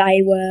 or where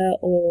they were,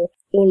 or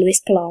all of this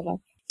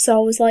palaver. So I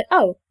was like,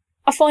 oh,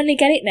 I finally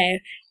get it now.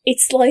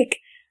 It's like,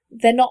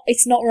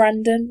 it's not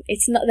random.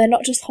 They're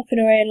not just hopping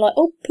around like,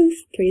 oh, poof,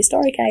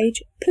 prehistoric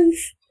age,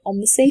 poof, on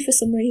the sea for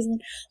some reason.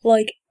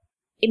 Like,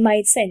 it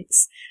made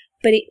sense.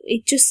 But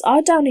it just, I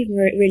don't even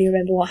really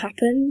remember what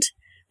happened.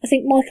 I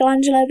think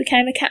Michelangelo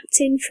became a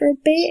captain for a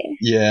bit.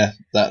 Yeah,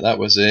 that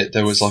was it.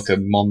 There was like a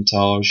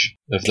montage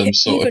of them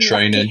sort of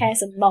training. Even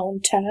has a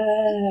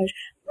montage.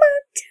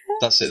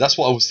 That's it. That's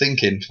what I was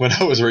thinking when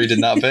I was reading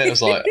that bit. I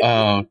was like,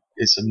 oh,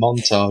 It's a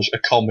montage, a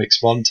comics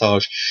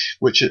montage,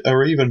 which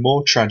are even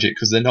more tragic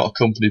because they're not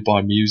accompanied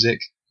by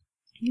music.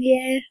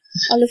 Yeah,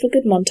 I love a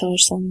good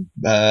montage song.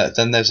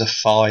 Then there's a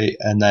fight,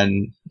 and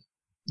then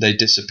they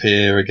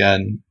disappear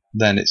again.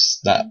 Then it's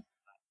that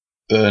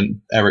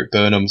Eric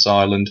Burnham's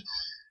Island,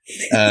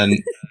 and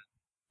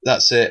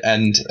that's it.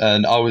 And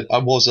I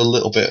was a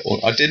little bit.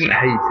 I didn't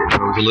hate it. I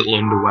was a little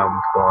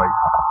underwhelmed by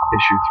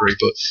issue 3,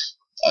 but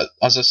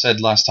as I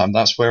said last time,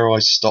 that's where I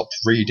stopped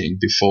reading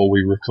before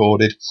we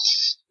recorded,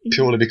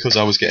 purely because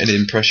I was getting the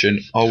impression,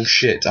 oh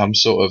shit, I'm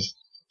sort of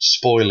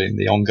spoiling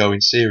the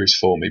ongoing series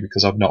for me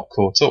because I've not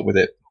caught up with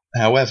it.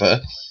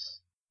 However,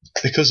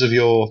 because of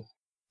your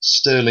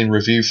sterling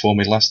review for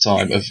me last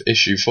time of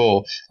issue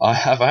 4, I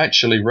have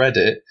actually read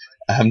it.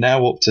 I am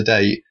now up to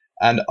date,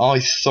 and I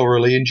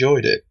thoroughly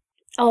enjoyed it.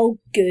 Oh,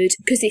 good.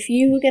 Because if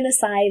you were going to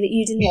say that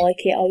you didn't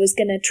like it, I was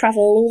going to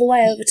travel all the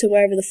way over to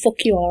wherever the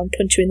fuck you are and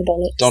punch you in the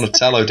bollocks.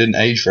 Donatello didn't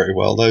age very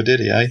well, though, did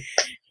he, eh?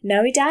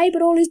 No, he died,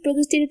 but all his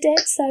brothers did it dead,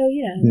 so,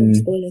 no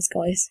spoilers,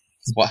 guys.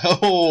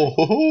 Wow.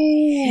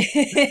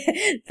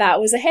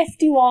 That was a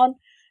hefty one.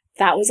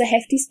 That was a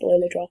hefty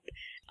spoiler drop.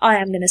 I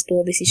am going to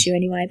spoil this issue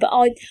anyway, but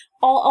I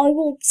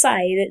will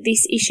say that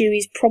this issue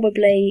is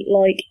probably,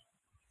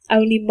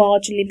 only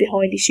marginally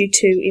behind issue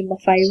 2 in my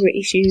favourite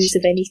issues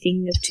of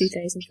anything of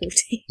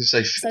 2014.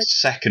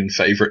 Second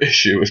favourite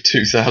issue of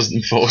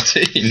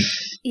 2014.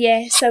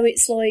 Yeah, so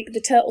it's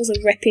the Turtles are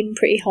repping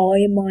pretty high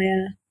in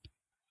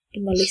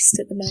my list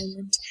at the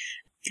moment.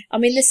 I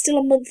mean, there's still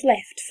a month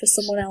left for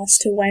someone else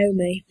to wow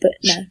me, but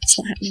no, it's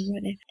not happening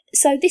right now.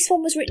 So this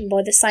one was written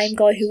by the same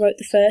guy who wrote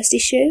the first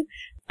issue,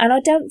 and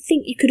I don't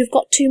think you could have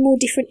got 2 more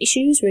different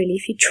issues, really,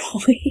 if you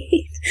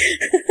tried.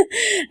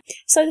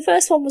 So the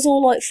first one was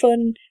all,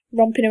 fun,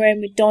 romping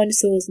around with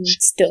dinosaurs and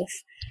stuff.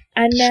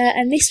 And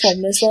this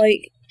one was,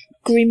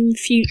 grim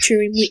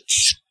future in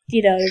which,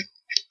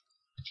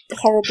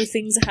 horrible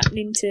things are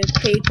happening to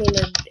people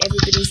and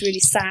everybody's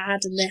really sad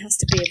and there has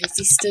to be a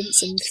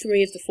resistance and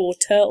 3 of the 4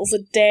 turtles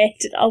are dead.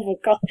 And, oh my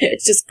god,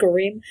 it's just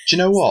grim. Do you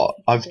know what?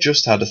 I've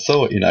just had a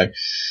thought,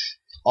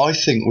 I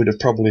think we'd have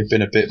probably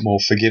been a bit more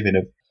forgiving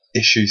of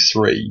issue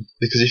 3,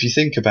 because if you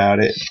think about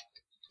it,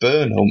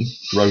 Burnham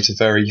wrote a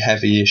very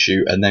heavy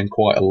issue and then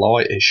quite a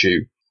light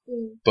issue,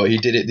 but he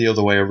did it the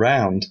other way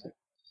around.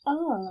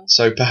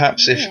 So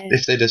perhaps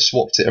if they'd have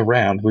swapped it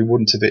around, we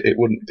wouldn't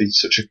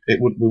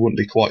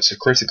be quite so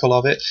critical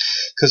of it.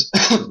 Because,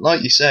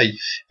 like you say,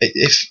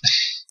 if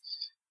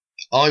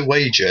I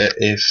wager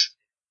if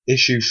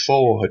issue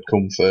 4 had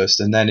come first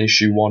and then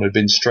issue 1 had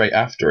been straight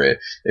after it,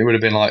 it would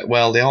have been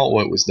well, the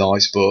artwork was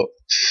nice, but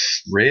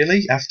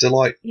really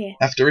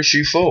after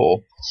issue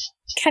 4.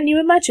 Can you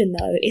imagine,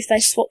 though, if they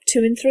swapped 2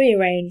 and 3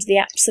 around, the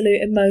absolute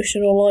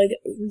emotional,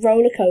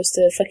 roller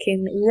coaster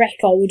fucking wreck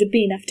I would have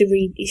been after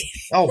reading?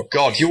 Oh,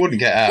 God, you wouldn't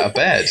get out of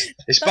bed.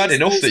 It's bad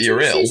enough that you're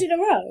ill. In a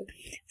row.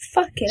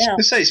 Fucking hell.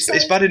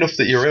 It's bad enough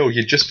that you're ill,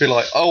 you'd just be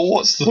like, oh,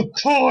 what's the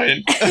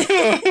point?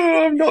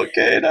 I'm not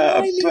getting out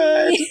of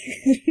bed.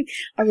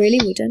 I really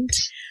wouldn't.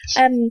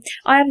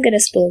 I am going to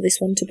spoil this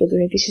one to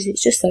buggery because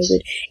it's just so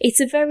good. It's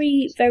a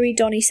very, very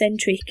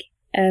Donnie-centric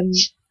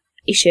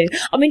issue.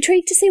 I'm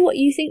intrigued to see what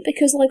you think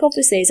because,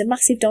 obviously, as a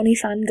massive Donnie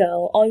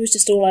fangirl, I was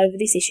just all over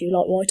this issue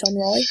like white on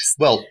rice.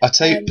 Well, I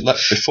tell you,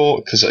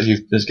 before, because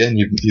you've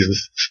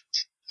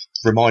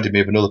reminded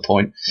me of another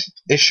point.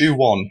 Issue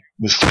 1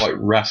 was quite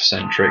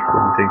Raph-centric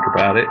when you think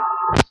about it.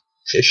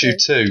 Issue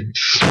 2,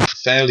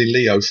 fairly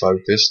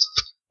Leo-focused,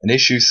 and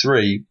issue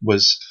 3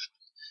 was,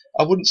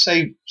 I wouldn't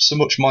say so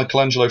much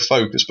Michelangelo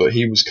focused, but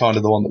he was kind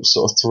of the one that was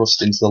sort of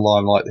thrust into the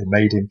limelight. They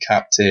made him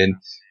captain.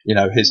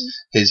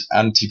 His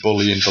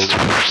anti-bullying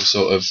beliefs were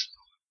sort of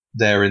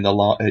there in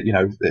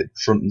the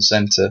front and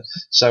centre.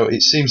 So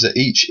it seems that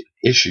each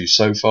issue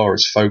so far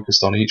is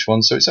focused on each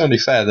one. So it's only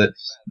fair that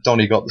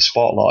Donnie got the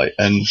spotlight.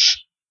 And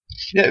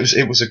yeah,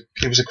 it was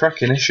a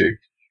cracking issue.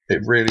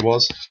 It really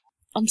was.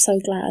 I'm so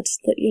glad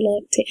that you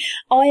liked it.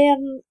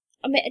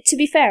 I mean, to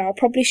be fair, I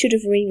probably should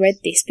have reread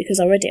this because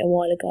I read it a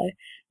while ago.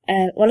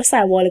 Well, I say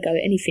a while ago.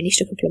 It only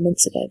finished a couple of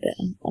months ago, but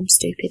I'm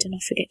stupid and I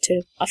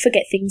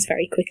forget things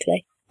very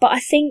quickly. But I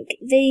think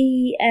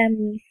the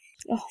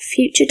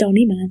future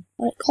Donnie, man,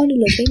 I kind of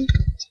love him.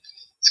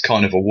 It's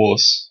kind of a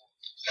wuss.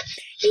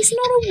 He's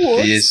not a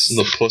wuss. He is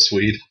the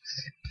pussweed.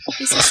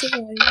 He's a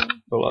survivor.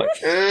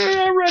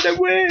 I ran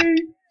away.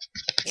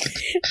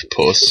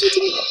 Puss. He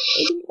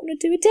didn't want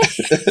to do a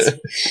dead.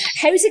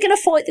 How is he going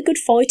to fight the good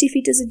fight if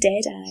he does a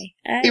dead,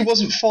 eh? He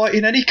wasn't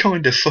fighting any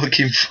kind of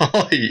fucking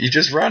fight. He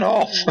just ran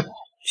off.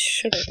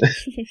 Shut up.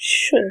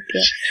 Shut up,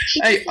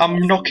 yeah. Hey, I'm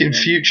knocking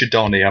future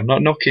Donnie. I'm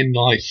not knocking,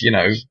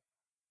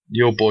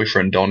 your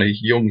boyfriend Donnie,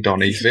 young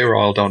Donnie,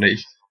 virile Donnie,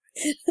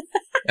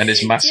 and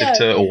his massive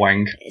turtle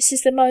wang. This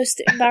is the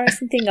most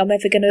embarrassing thing I'm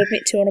ever going to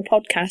admit to on a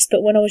podcast,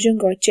 but when I was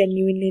younger, I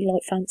genuinely,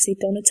 fancied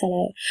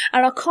Donatello.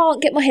 And I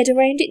can't get my head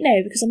around it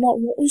now, because I'm like,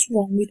 what was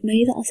wrong with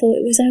me that I thought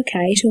it was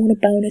okay to want to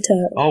bone a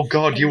turtle? Oh,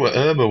 God, you were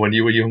Irma when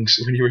you were a young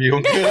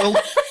girl.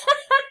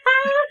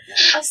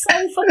 I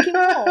so fucking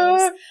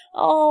was.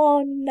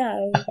 Oh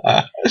no.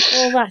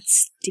 Well,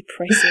 that's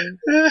depressing.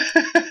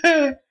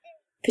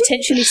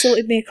 Potentially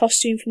sorted me a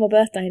costume for my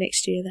birthday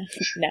next year then.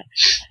 No.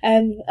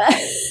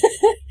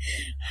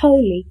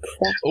 Holy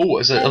crap. Oh,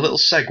 as a little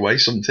segue,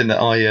 something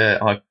that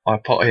I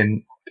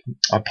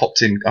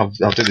popped in.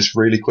 I'll do this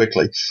really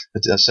quickly.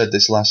 I said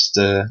this last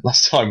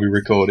time we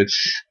recorded.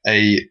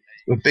 A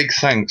big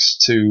thanks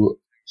to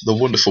the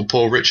wonderful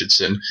Paul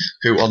Richardson,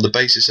 who, on the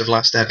basis of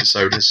last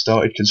episode, has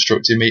started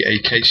constructing me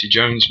a Casey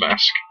Jones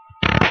mask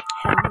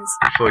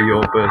for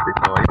your birthday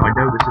party. I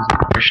know this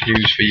isn't fresh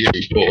news for you,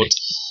 but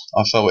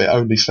I felt it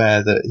only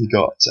fair that he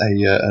got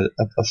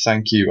a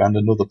thank you and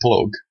another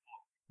plug.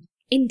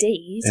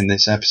 Indeed. In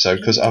this episode,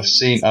 because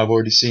I've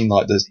already seen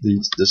like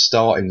the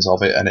startings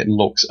of it, and it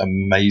looks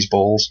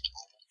amazeballs.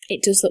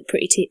 It does look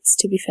pretty tits,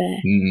 to be fair.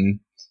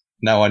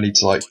 Now I need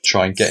to like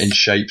try and get in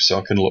shape so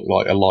I can look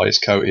like Elias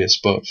Cotius.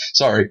 But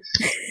sorry,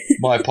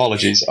 my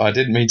apologies. I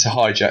didn't mean to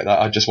hijack that.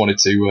 I just wanted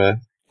to.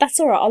 That's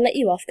all right. I'll let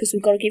you off because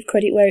we've got to give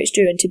credit where it's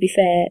due. And to be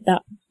fair,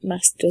 that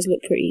mask does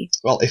look pretty.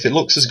 Well, if it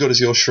looks as good as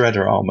your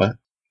Shredder armor,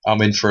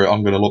 I'm in for it.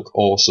 I'm going to look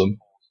awesome.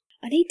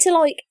 I need to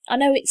I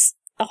know it's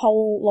a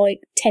whole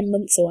 10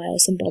 months away or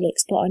some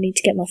bollocks, but I need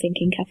to get my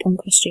thinking cap on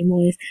costume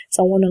wise.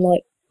 So I want to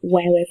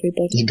wow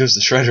everybody. He goes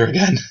the Shredder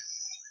again.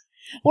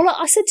 Well,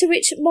 I said to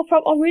Rich,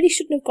 I really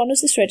shouldn't have gone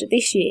as the Shredder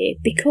this year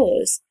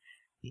because,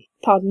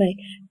 pardon me,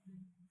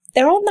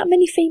 there aren't that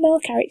many female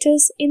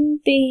characters in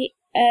the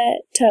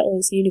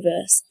Turtles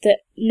universe that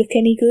look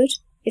any good,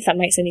 if that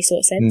makes any sort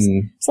of sense.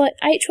 It's like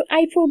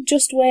April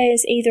just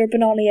wears either a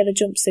banana yellow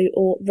jumpsuit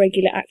or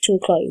regular actual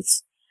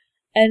clothes.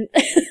 And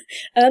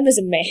Irma's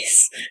a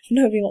mess.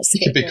 Nobody wants to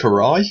get her. It could be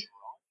Karai.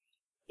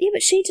 Yeah,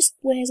 but she just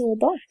wears all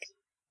black.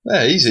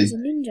 Yeah, easy. She's a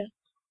ninja.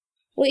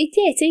 Well,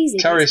 it's easy.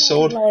 Carry a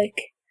sword.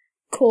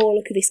 Cool,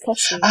 look at this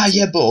costume.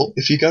 Yeah, but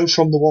if you go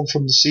from the one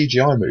from the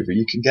CGI movie,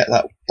 you can get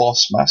that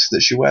boss mask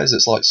that she wears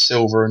that's like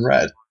silver and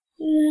red.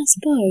 I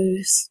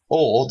suppose.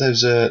 Or there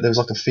was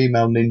a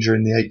female ninja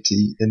in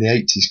the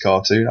 80s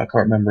cartoon. I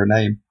can't remember her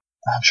name.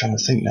 I'm trying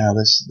to think now.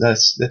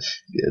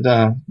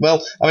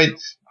 Well, I mean,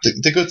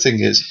 the good thing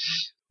is,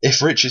 if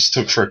Richards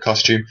took for a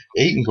costume,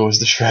 he can go as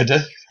the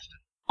Shredder.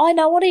 I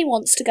know what he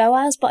wants to go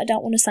as, but I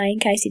don't want to say in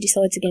case he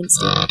decides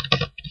against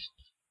it.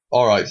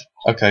 All right.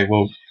 Okay.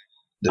 Well.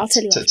 I'll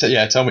tell you.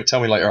 Tell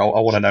me later. I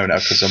want to know now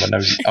because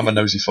I'm a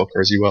nosy fucker,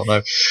 as you well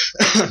know.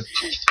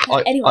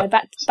 Anyway,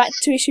 back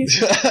to issues.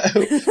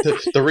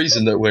 the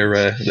reason that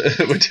we're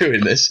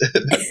doing this.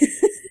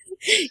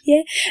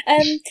 Yeah.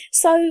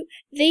 So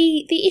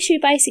the issue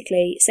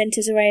basically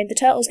centres around the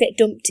Turtles get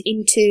dumped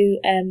into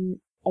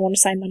I want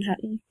to say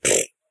Manhattan.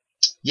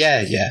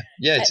 Yeah.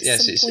 Yes,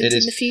 it is. In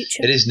the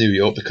future. It is New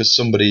York because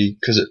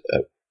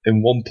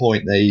in one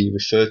point they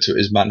refer to it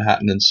as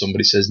Manhattan, and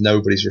somebody says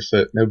nobody's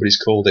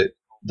called it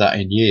that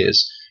in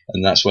years,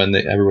 and that's when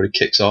everybody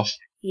kicks off.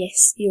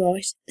 Yes, you're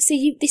right. So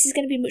this is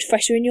going to be much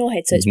fresher in your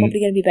head, so it's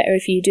probably going to be better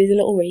if you do the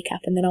little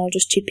recap, and then I'll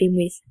just chip in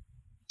with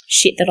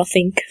shit that I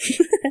think.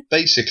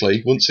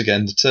 Basically, once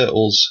again, the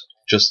Turtles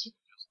just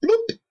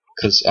bloop,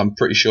 because I'm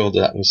pretty sure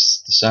that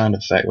was the sound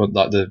effect,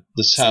 like the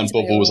sound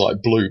bubble was like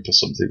bloop or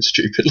something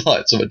stupid,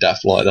 like something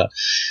daft like that.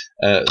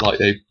 Like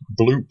they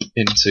bloop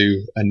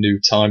into a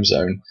new time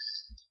zone.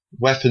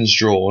 Weapons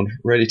drawn,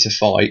 ready to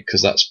fight,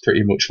 because that's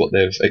pretty much what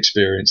they've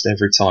experienced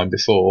every time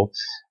before.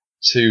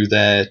 To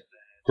their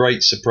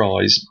great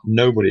surprise,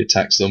 nobody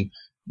attacks them,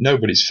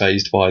 nobody's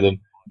fazed by them,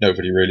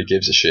 nobody really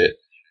gives a shit.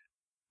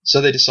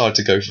 So they decide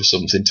to go for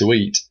something to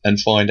eat, and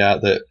find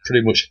out that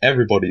pretty much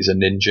everybody's a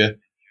ninja,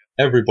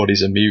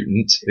 everybody's a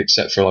mutant,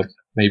 except for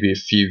maybe a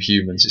few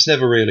humans. It's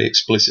never really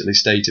explicitly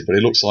stated, but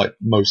it looks like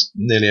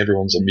nearly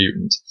everyone's a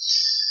mutant.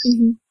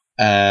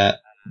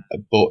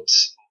 But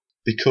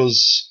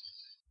because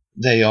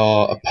they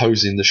are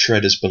opposing the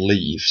Shredder's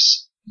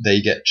beliefs,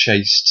 they get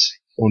chased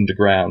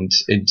underground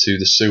into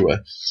the sewer,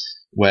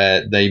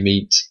 where they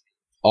meet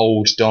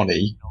old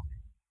Donnie,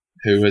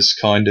 who has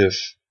kind of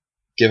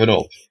given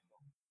up.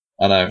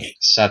 I know,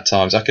 sad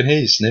times. I can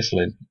hear you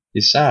sniffling.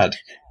 You're sad.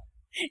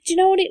 Do you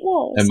know what it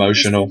was?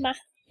 Emotional.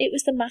 It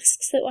was the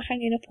masks that were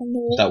hanging up on the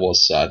wall. That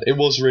was sad. It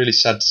was really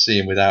sad to see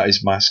him without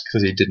his mask,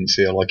 because he didn't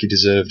feel like he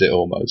deserved it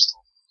almost.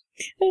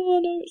 Oh,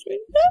 no, it's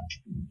really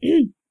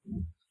bad.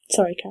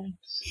 Sorry, Karen.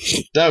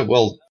 No,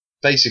 well,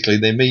 basically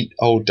they meet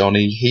old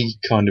Donnie. He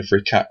kind of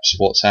recaps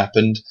what's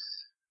happened,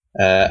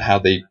 how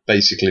they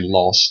basically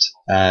lost,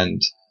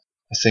 and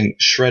I think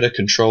Shredder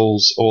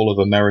controls all of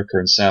America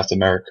and South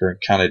America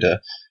and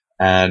Canada,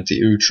 and the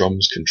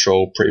Utroms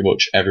control pretty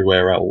much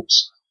everywhere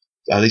else.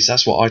 At least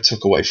that's what I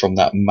took away from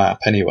that map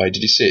anyway.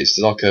 Did you see it? It's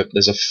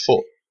there's a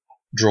foot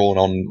drawn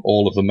on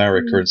all of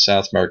America and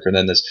South America, and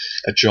then there's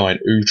a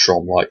giant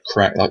Utrom,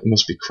 it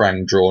must be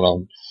Krang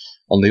drawn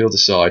on the other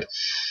side.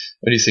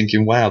 And you're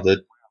thinking, wow,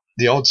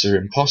 the odds are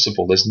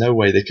impossible. There's no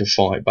way they can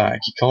fight back.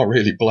 You can't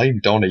really blame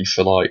Donnie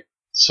for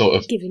sort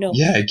of giving up.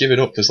 Yeah,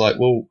 giving up, because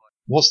well,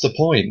 what's the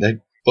point?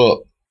 But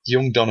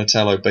young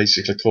Donatello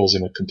basically calls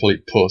him a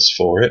complete puss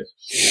for it.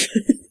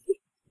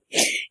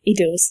 He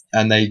does.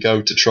 And they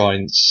go to try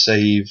and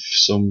save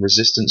some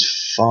resistance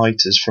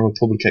fighters from a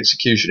public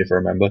execution, if I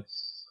remember.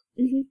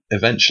 Mm-hmm.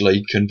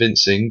 Eventually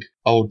convincing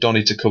old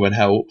Donnie to come and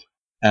help,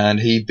 and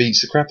he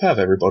beats the crap out of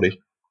everybody.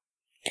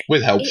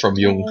 With help from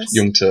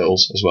young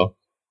turtles as well.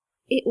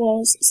 It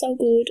was so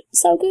good.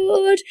 So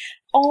good.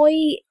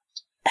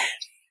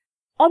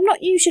 I'm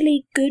not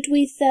usually good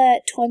with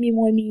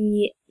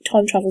timey-wimey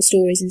time travel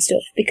stories and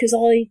stuff, because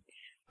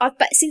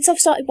since I've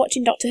started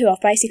watching Doctor Who,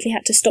 I've basically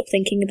had to stop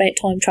thinking about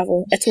time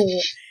travel at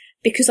all,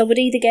 because I would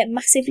either get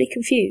massively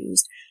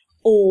confused,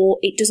 or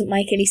it doesn't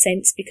make any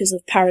sense because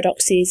of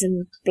paradoxes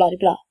and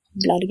blah-de-blah,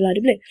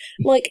 blah-de-blah-de-blah.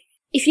 Like,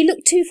 if you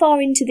look too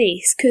far into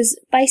this, because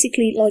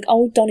basically, like,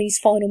 old Donnie's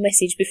final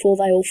message before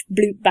they all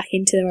bloop back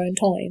into their own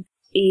time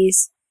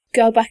is,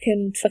 go back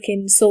and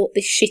fucking sort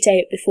this shit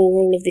out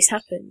before all of this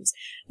happens.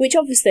 Which,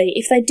 obviously,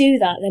 if they do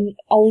that, then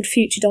old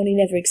future Donnie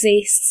never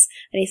exists,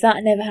 and if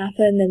that never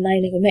happened, then they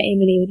never met him,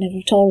 and he would never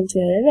have told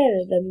them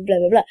to, blah, blah, blah,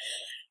 blah, blah.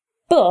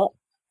 But,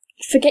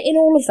 forgetting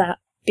all of that,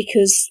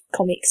 because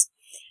comics.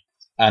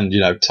 And,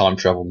 time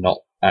travel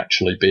not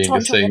actually being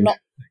a thing. Time travel not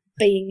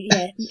being,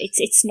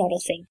 it's not a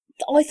thing.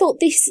 I thought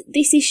this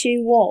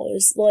issue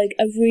was, like,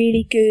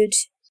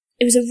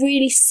 it was a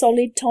really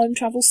solid time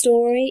travel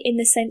story, in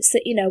the sense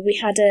that, we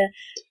had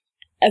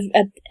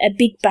a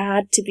big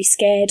bad to be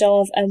scared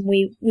of, and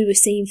we were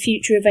seeing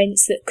future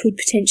events that could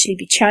potentially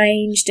be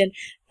changed, and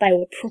they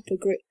were proper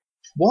grip.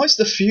 Why is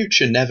the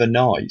future never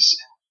nice?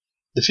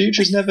 The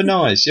future's never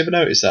nice. You ever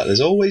notice that? There's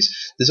always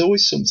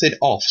something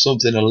off,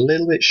 something a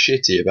little bit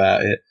shitty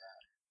about it.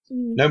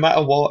 No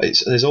matter what,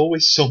 there's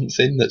always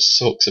something that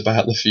sucks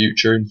about the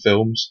future in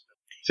films.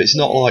 If it's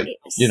not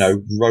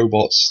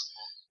robots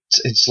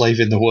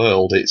enslaving the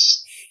world,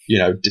 it's,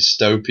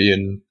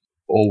 dystopian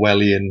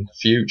Orwellian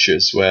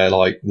futures where,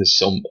 like, there's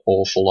some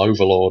awful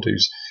overlord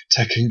who's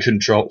taking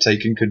control.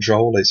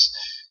 It's,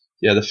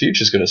 the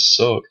future's going to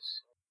suck.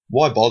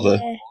 Why bother?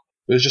 Yeah.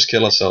 We'll just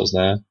kill ourselves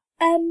now.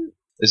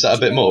 Is that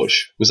a bit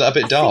much? Was that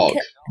a bit dark?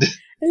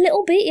 A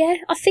little bit, yeah.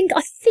 I think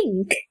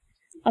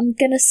I'm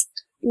gonna,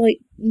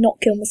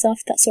 not kill myself,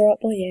 if that's alright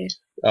by you.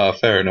 Oh,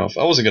 fair enough.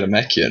 I wasn't going to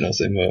mech you or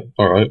nothing,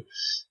 but alright.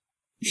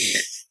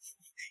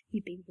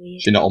 You'd be weird.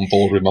 If you're not on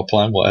board with my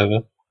plan,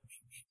 whatever.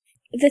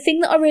 The thing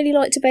that I really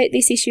liked about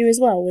this issue as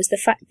well was the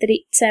fact that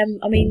it,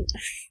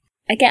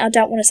 again, I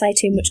don't want to say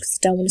too much because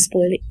I don't want to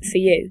spoil it for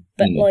you,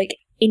 but,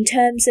 in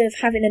terms of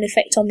having an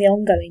effect on the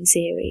ongoing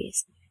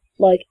series,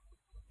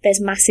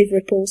 there's massive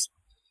ripples.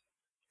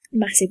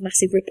 Massive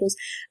ripples.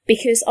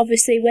 Because,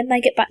 obviously, when they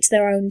get back to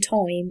their own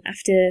time,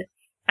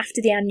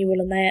 after the annual,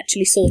 and they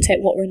actually sort out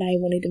what Renee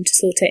wanted them to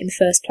sort out in the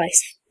first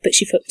place, but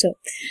she fucked up.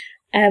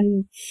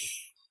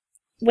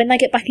 When they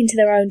get back into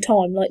their own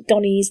time,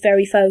 Donnie is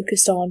very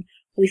focused on,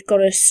 we've got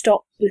to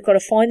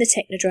find the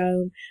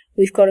Technodrome,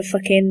 we've got to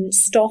fucking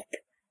stop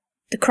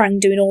the Krang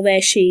doing all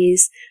their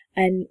shears,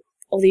 and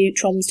all the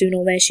Utroms doing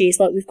all their shears,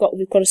 we've got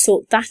to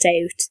sort that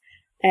out,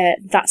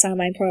 that's our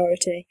main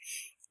priority.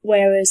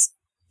 Whereas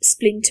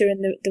Splinter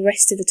and the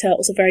rest of the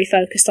Turtles are very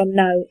focused on,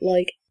 no,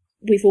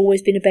 we've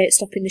always been about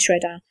stopping the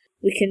Shredder.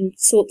 We can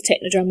sort the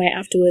Technodrome out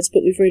afterwards,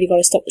 but we've really got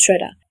to stop the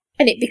Shredder.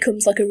 And it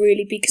becomes a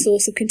really big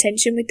source of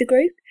contention with the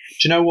group.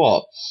 Do you know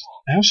what?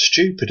 How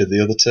stupid are the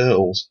other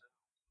Turtles?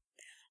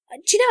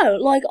 Do you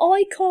know,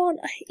 I can't,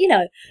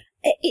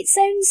 it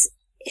sounds...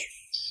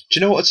 Do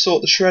you know what would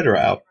sort the Shredder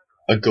out?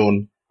 A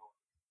gun.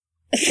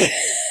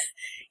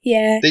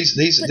 Yeah.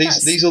 These are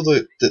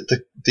the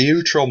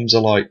Utroms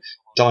are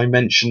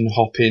dimension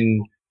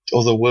hopping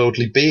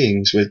otherworldly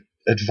beings with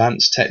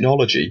advanced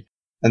technology,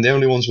 and the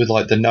only ones with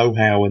the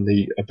know-how and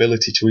the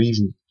ability to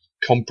even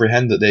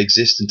comprehend that they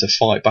exist and to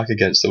fight back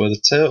against them are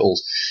the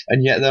Turtles,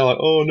 and yet they're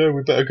oh no,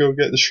 we better go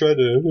get the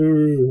Shredder.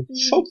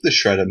 Fuck the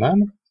Shredder,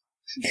 man.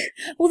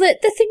 Well,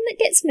 the thing that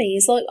gets me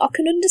is I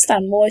can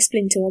understand why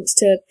Splinter wants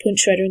to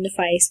punch Shredder in the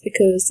face,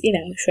 because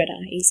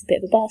Shredder, he's a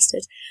bit of a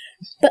bastard,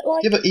 but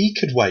yeah, but he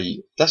could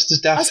wait. That's the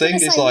daft thing.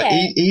 It's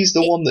he's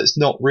the one that's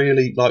not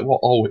really what.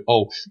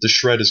 Oh, the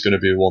Shredder's going to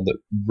be the one that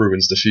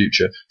ruins the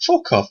future.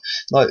 Fuck off.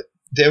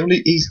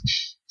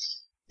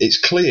 It's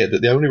clear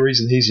that the only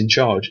reason he's in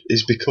charge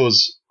is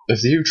because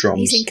of the Utroms.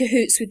 He's in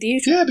cahoots with the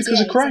Utroms. Yeah,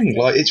 because of Krang.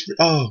 Exactly.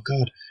 Oh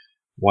god,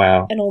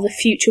 wow. And all the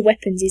future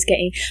weapons he's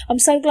getting. I'm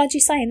so glad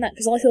you're saying that,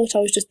 because I thought I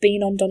was just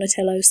being on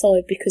Donatello's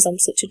side because I'm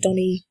such a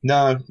Donnie.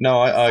 No,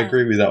 I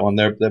agree with that one.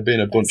 They're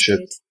being a bunch of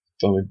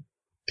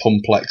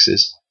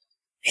pumplexes.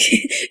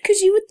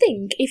 Because you would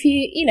think, if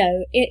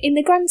in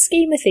the grand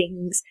scheme of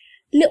things,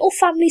 little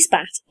family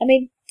spat. I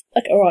mean,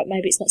 alright,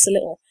 maybe it's not so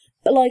little.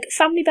 But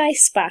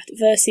family-based spat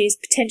versus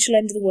potential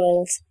end of the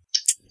world.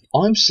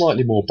 I'm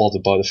slightly more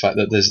bothered by the fact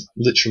that there's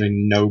literally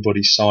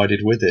nobody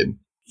sided with him.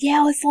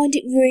 Yeah, I find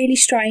it really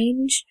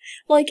strange.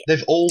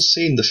 They've all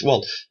seen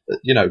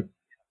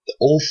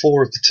all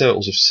four of the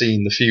Turtles have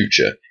seen the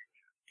future.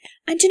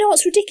 And do you know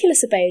what's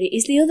ridiculous about it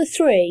is the other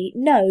three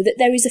know that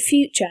there is a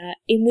future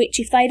in which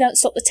if they don't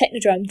stop the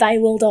Technodrome, they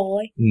will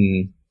die.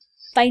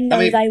 They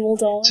know they will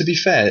die. To be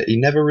fair, he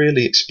never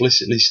really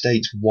explicitly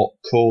states what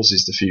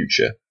causes the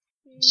future.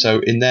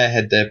 So in their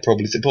head, they're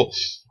probably but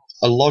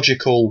a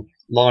logical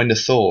line of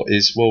thought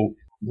is, well,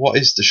 what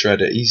is the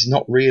Shredder? He's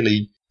not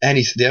really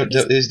anything.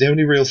 The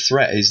only real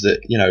threat is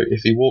that, you know,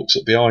 if he walks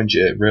up behind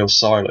you, real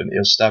silent,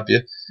 he'll stab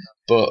you.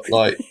 But,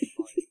 like,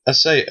 I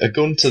say, a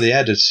gun to the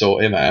head would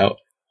sort him out.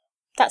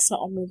 That's not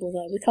honourable,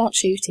 though. We can't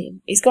shoot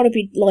him. He's got to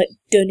be, like,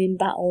 done in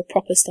battle,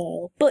 proper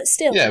style. But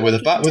still, yeah, with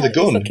a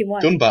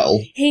gun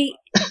battle. He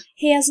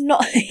has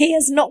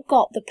not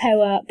got the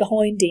power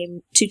behind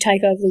him to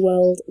take over the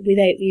world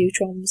without the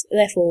Utroms.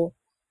 Therefore,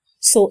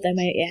 sort them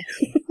out, yeah.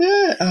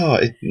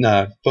 Yeah.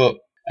 No. But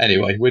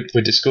anyway,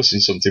 we're discussing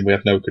something we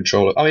have no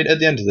control of. I mean, at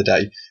the end of the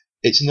day,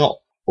 it's not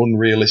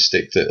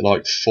unrealistic that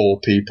like 4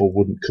 people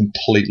wouldn't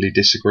completely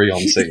disagree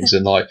on things,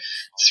 and like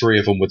 3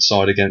 of them would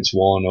side against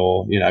one,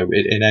 or you know,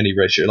 in any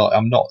ratio. Like,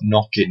 I'm not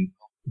knocking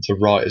the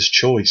writer's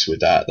choice with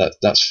that.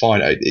 That's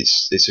fine.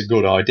 It's a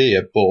good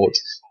idea, but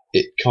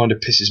it kind of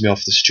pisses me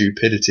off the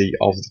stupidity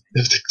of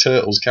the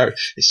Turtles character.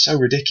 It's so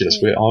ridiculous.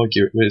 We're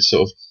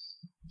sort of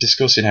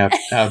discussing how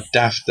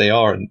daft they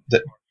are, and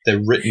that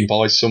they're written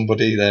by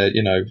somebody. They're,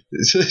 you know,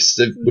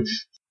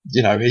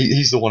 you know,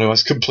 he's the one who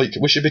has complete.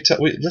 We should be.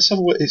 Let's have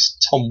a word. It's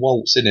Tom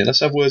Waltz, isn't it?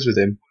 Let's have words with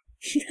him.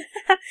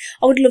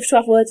 I would love to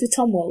have words with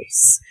Tom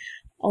Waltz.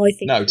 I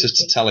think. No, just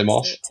to tell him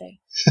off.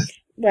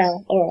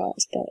 Well, all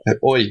right, but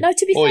oi, no.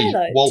 To be fair,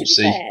 though,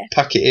 Waltzy,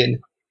 pack it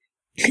in.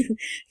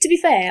 To be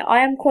fair, I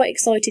am quite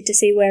excited to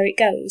see where it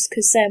goes,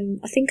 because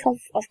I think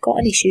I've got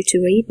an issue to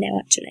read now,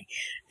 actually.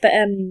 But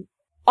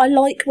I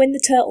like when the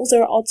Turtles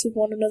are at odds with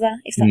one another,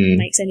 if that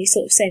makes any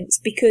sort of sense,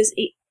 because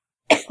it.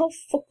 Oh,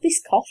 fuck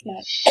this cough,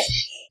 man.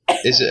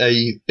 Is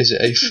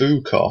it a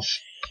foo cough?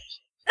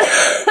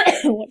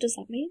 What does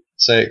that mean?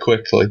 Say it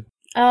quickly.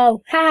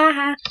 Oh, ha ha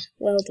ha.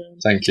 Well done.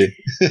 Thank you.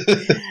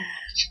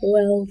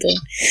 Well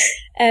done.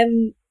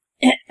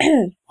 I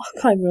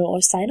can't remember what I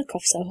was saying. I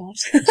cough so hard.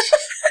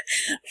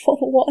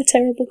 What a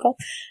terrible cough.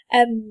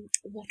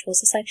 What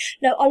was I saying?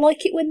 No, I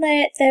like it when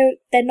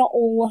they're not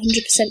all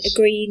 100%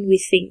 agreeing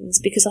with things,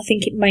 because I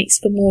think it makes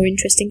for more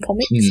interesting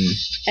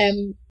comics.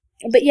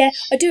 But yeah,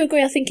 I do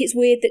agree. I think it's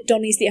weird that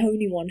Donnie's the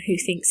only one who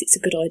thinks it's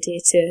a good idea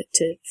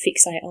to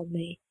fixate on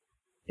the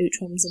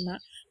Utroms and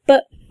that.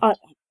 But I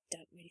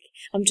don't really.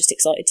 I'm just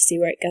excited to see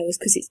where it goes,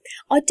 because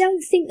I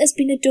don't think there's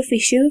been a duff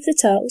issue of the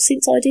Turtles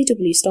since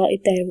IDW started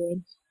their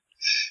run.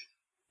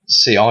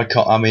 See, I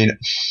can't. I mean,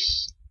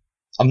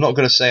 I'm not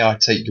going to say I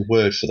take your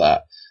word for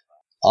that.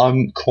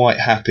 I'm quite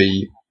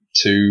happy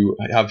to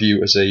have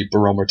you as a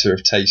barometer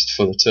of taste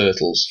for the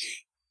Turtles.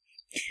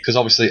 Because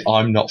obviously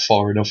I'm not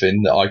far enough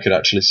in that I could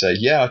actually say,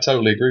 yeah, I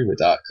totally agree with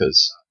that,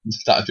 because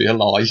that'd be a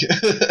lie.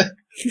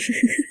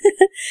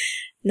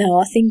 No,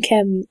 I think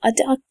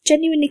I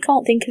genuinely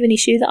can't think of an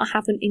issue that I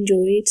haven't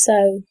enjoyed,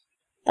 so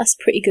that's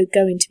pretty good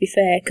going, to be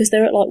fair, because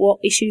they're at, like, what,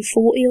 issue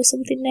 40 or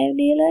something now,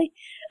 nearly?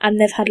 And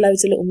they've had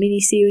loads of little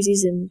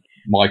mini-series and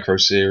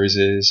micro-series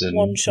and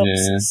one-shots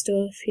and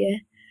stuff, yeah.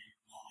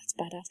 Oh, it's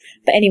badass.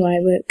 But anyway,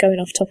 we're going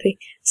off topic.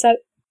 So,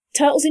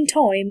 Turtles in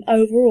Time,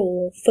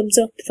 overall, thumbs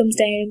up, thumbs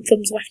down,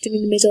 thumbs wafted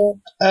in the middle?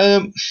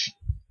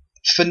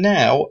 For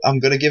now, I'm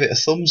going to give it a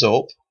thumbs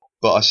up,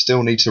 but I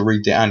still need to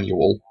read the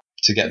annual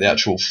to get the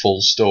actual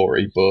full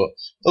story. But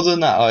other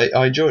than that,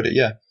 I enjoyed it,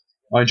 yeah.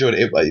 I enjoyed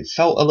it. It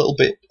felt a little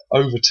bit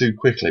over too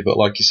quickly, but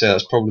like you say,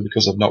 that's probably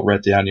because I've not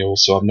read the annual,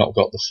 so I've not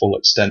got the full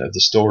extent of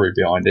the story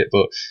behind it.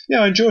 But yeah,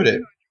 I enjoyed it.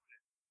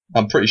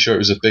 I'm pretty sure it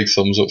was a big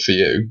thumbs up for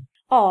you.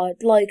 Oh,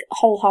 like,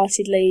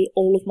 wholeheartedly,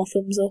 all of my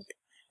thumbs up.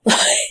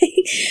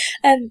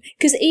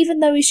 Because even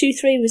though issue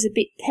 3 was a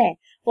bit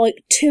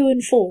like 2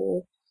 and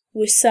 4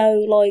 were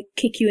so, like,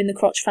 kick you in the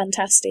crotch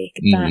fantastic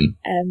that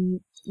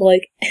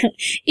like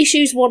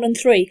issues 1 and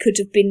 3 could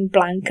have been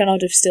blank and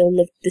I'd have still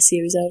loved the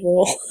series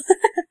overall.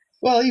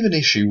 Well, even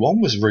issue 1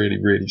 was really,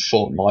 really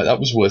fun. Like, that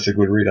was worth a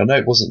good read. I know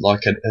it wasn't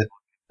like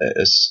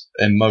as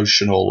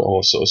emotional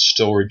or sort of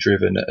story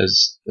driven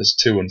as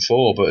 2 and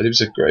 4, but it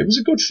was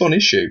a good fun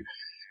issue.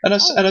 And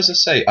as I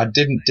say, I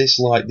didn't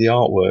dislike the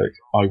artwork.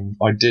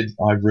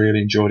 I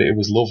really enjoyed it. It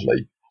was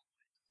lovely.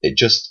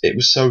 It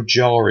was so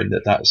jarring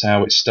that that's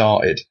how it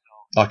started.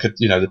 Like,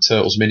 the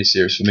Turtles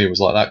miniseries for me was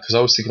like that, because I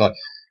was thinking like,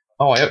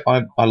 oh,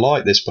 I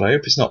like this, but I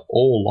hope it's not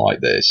all like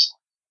this.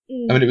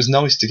 I mean, it was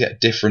nice to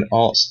get different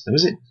arts.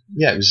 Was it?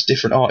 Yeah, it was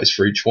different artists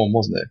for each one,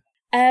 wasn't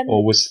it?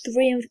 Or was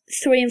 3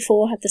 and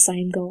 4 had the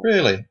same goal?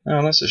 Really?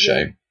 Oh, that's a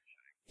shame.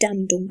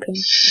 Dan Duncan.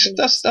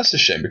 That's a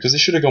shame, because they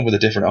should have gone with a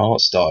different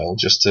art style,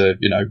 just to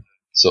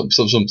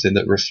something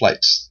that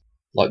reflects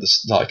like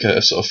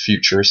a sort of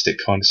futuristic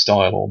kind of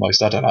style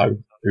almost. I don't know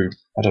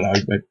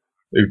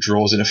who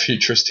draws in a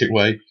futuristic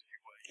way.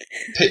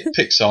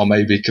 Pixar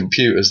may be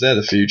computers; they're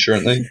the future,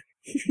 aren't they?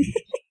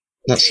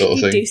 That sort of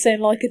thing. You do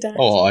sound like a dad.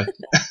 Oh, I.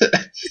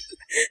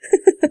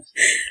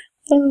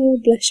 Oh,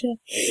 bless you.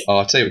 Oh,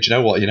 I'll tell you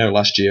what. You know what?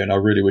 Last year, and I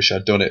really wish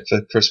I'd done it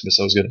for Christmas.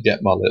 I was going to get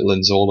my little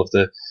ones all of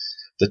the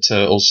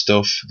Turtles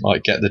stuff,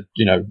 like get the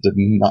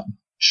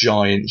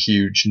giant,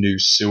 huge new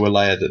sewer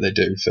layer that they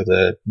do for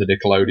the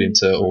Nickelodeon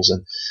Turtles,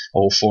 and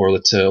all 4 of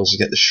the Turtles. You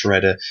get the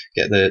Shredder,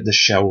 get the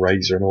Shell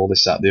Razor, and all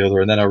this, that, the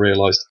other. And then I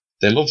realised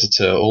They love the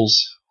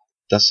Turtles.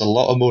 That's a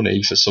lot of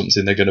money for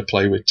something they're going to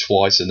play with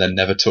twice and then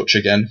never touch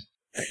again.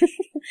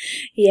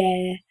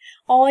 Yeah.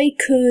 I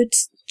could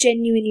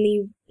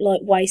genuinely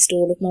waste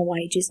all of my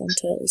wages on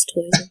Turtles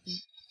toys.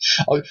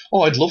 I think.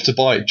 I'd love to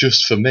buy it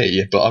just for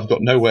me, but I've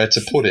got nowhere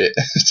to put it.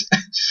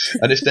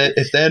 And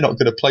if they're not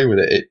going to play with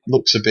it, it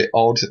looks a bit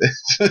odd.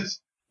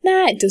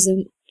 Nah, it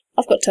doesn't.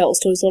 I've got Turtles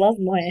toys all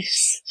over my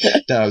ass.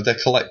 No, they're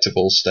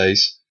collectibles,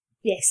 Stace.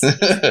 Yes.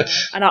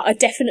 And I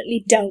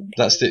definitely don't.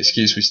 That's the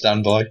excuse we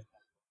stand by.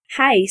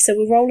 Hey, so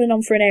we're rolling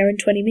on for an hour and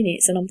 20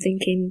 minutes, and I'm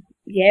thinking,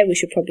 yeah, we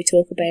should probably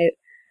talk about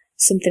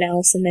something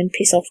else and then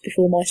piss off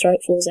before my throat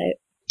falls out.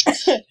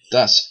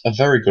 That's a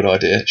very good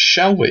idea.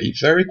 Shall we,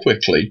 very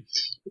quickly,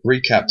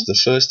 recap the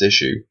first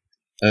issue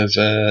of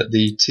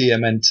the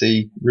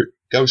TMNT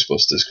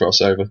Ghostbusters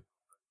crossover?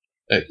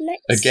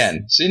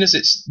 Again, seeing as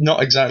it's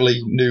not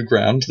exactly new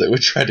ground that we're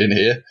treading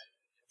here.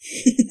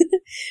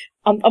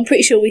 I'm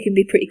pretty sure we can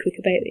be pretty quick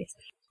about this.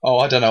 Oh,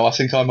 I don't know. I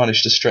think I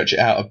managed to stretch it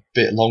out a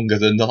bit longer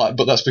than that,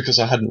 but that's because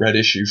I hadn't read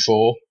issue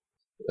 4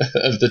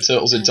 of the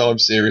Turtles in Time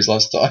series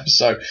last time.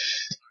 So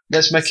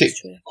let's make it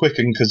quick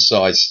and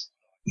concise.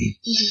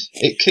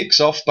 It kicks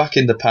off back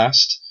in the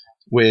past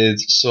with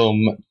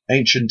some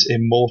ancient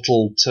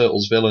immortal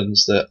Turtles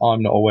villains that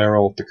I'm not aware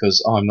of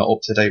because I'm not up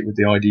to date with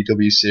the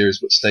IDW series,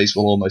 but Stace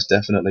will almost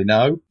definitely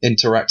know,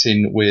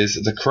 interacting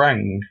with the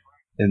Krang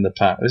in the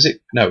past. Is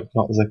it? No,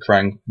 not the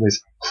Krang, with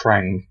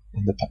Krang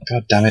in the past.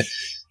 God damn it.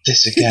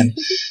 This again.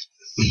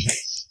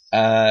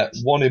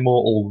 One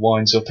immortal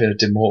winds up in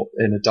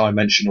a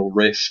dimensional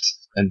rift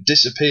and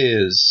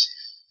disappears.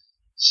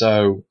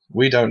 So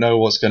we don't know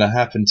what's going to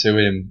happen to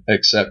him,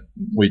 except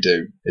we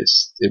do.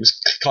 It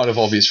was kind of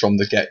obvious from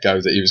the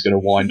get-go that he was going to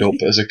wind up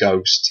as a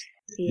ghost,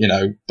 you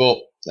know. But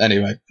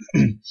anyway,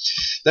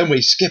 then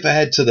we skip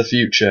ahead to the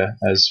future,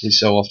 as we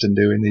so often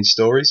do in these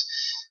stories,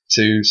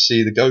 to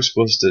see the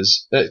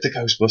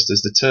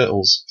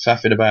Turtles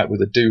faffing about with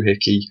a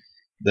doohickey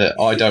that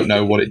I don't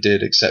know what it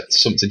did, except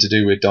something to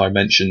do with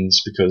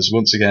dimensions, because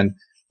once again,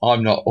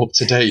 I'm not up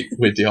to date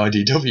with the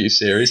IDW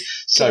series.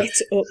 So Get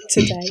up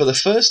to date. For the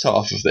first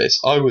half of this,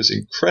 I was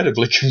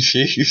incredibly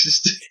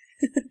confused.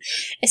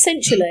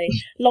 Essentially,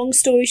 long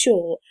story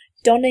short,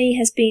 Donnie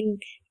has been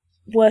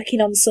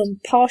working on some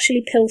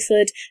partially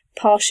pilfered,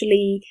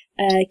 partially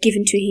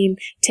given to him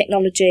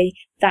technology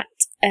that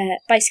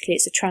basically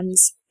it's a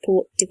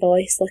transport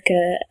device, like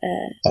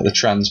the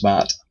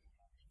Transmat.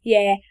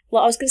 Yeah,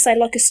 well, I was going to say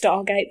like a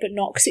Stargate, but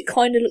not, because it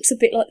kind of looks a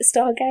bit like the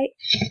Stargate,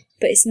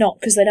 but it's not,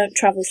 because they don't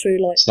travel through,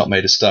 like... It's not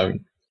made of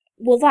stone.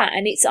 Well, that,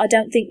 and I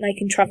don't think they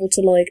can travel to,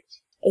 like,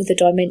 other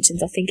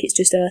dimensions. I think it's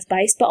just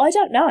Earth-based, but I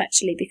don't know,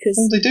 actually, because...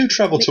 Well, they do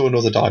travel to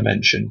another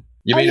dimension.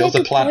 You mean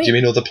other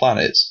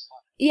planets?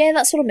 Yeah,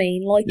 that's what I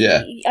mean. Like,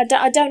 yeah.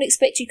 I don't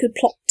expect you could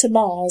plot to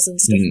Mars and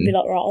stuff and be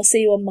like, right, I'll see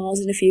you on Mars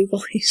in a few,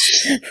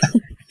 guys.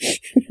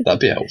 That'd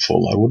be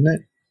helpful, though,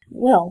 wouldn't it?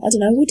 Well, I don't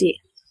know, would it?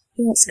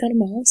 Who wants to go to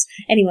Mars?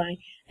 Anyway,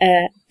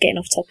 getting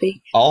off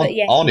topic.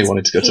 Arnie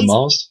wanted to go to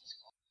Mars.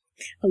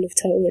 I love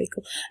Total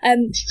Recall.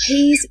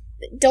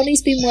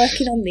 Donnie's been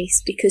working on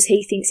this because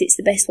he thinks it's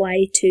the best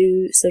way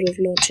to sort of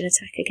launch an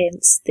attack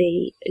against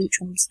the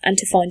Utroms and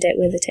to find out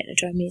where the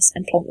Technodrome is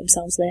and plant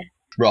themselves there.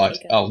 Right.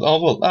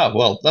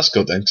 Well, that's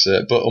good then.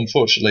 But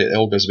unfortunately, it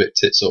all goes a bit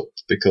tits up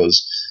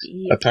because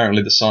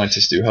apparently the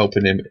scientist who's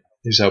helping him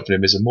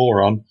is a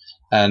moron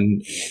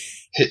and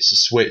hits a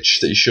switch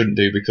that he shouldn't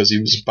do because he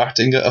was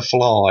batting at a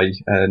fly,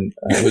 and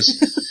it was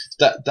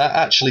that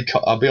actually.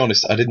 I'll be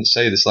honest, I didn't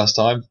say this last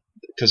time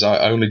because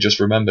I only just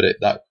remembered it.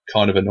 That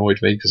kind of annoyed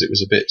me because it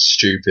was a bit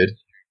stupid.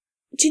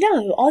 Do you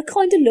know? I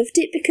kind of loved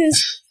it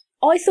because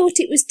I thought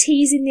it was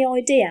teasing the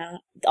idea.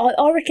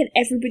 I reckon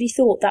everybody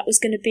thought that was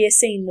going to be a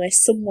scene where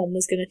someone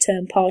was going to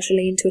turn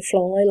partially into a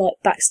fly, like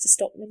Baxter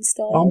Stockman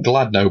style. I'm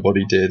glad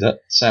nobody did. That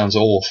sounds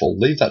awful.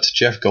 Leave that to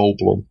Jeff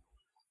Goldblum.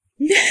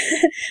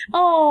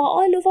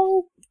 Oh, I love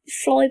old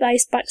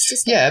fly-based Baxter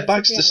Stockman. Yeah,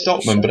 Baxter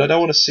Stockman, but I don't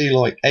want to see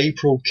like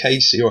April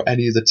Casey or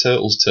any of the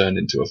Turtles turned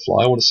into a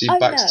fly. I want to see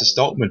Baxter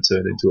Stockman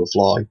turn into a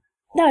fly.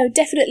 No,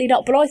 definitely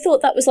not. But I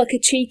thought that was like a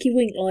cheeky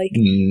wink, like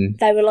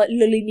they were like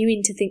lulling you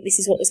in to think this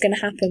is what was going to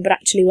happen, but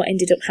actually what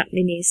ended up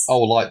happening is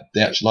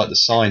the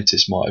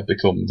scientist might have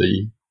become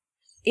the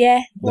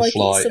like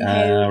fly.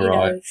 Somehow,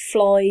 Right.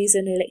 flies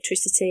and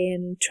electricity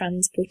and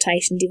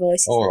transportation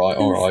devices. All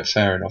right,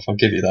 fair enough. I'll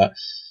give you that.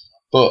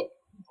 But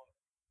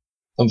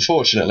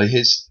unfortunately,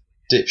 his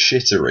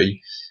dipshittery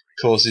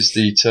causes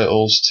the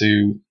Turtles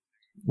to...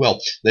 Well,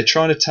 they're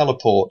trying to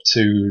teleport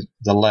to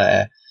the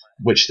lair,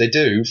 which they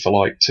do for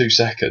like 2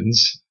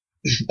 seconds,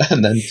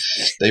 and then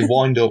they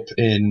wind up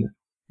in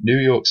New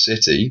York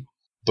City,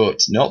 but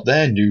not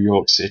their New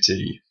York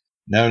City.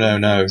 No.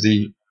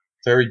 The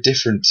very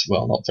different...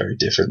 Well, not very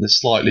different. The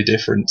slightly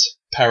different,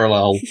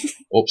 parallel,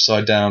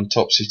 upside-down,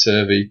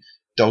 topsy-turvy,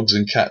 dogs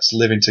and cats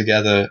living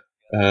together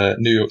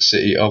New York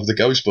City of the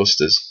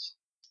Ghostbusters.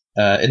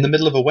 In the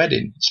middle of a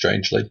wedding,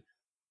 strangely,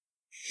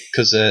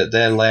 because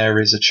their lair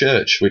is a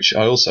church, which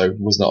I also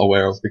was not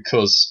aware of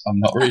because I'm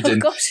not reading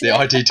the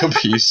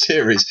IDW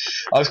series.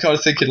 I was kind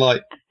of thinking,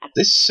 like,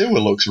 this sewer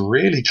looks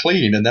really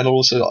clean, and then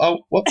also, oh,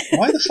 what?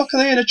 Why the fuck are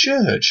they in a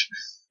church?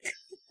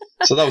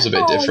 So that was a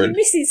bit You're different.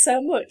 missing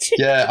so much.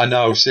 Yeah, I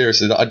know,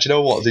 seriously. Do you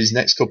know what? These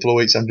next couple of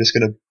weeks, I'm just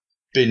going to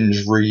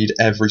binge read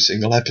every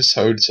single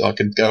episode so I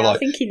can go I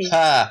think you need.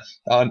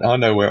 I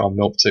know where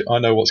I'm up to. I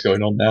know what's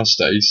going on now,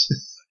 Stace.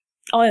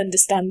 I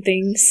understand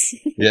things.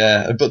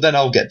 Yeah, but then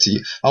I'll get to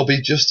you. I'll be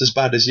just as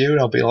bad as you,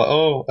 and I'll be like,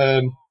 oh,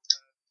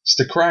 it's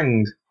the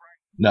Krang.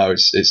 No,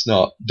 it's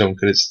not,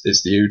 Duncan.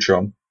 It's the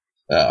Utrom.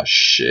 Ah,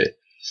 shit.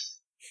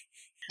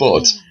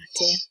 But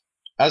dear.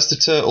 as the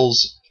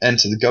Turtles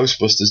enter the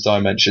Ghostbusters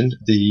dimension,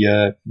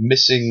 the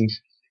missing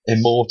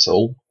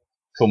Immortal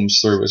comes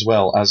through as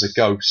well as a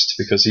ghost,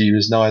 because he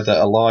was neither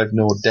alive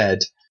nor dead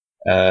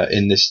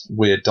in this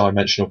weird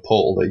dimensional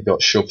portal that he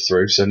got shoved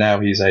through. So now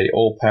he's a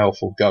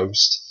all-powerful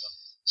ghost.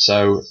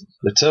 So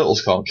the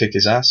Turtles can't kick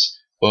his ass,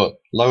 but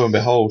lo and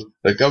behold,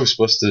 the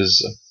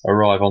Ghostbusters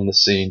arrive on the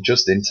scene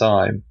just in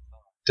time.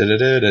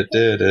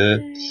 Da-da-da-da-da-da.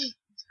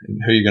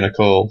 Who are you going to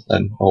call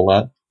and all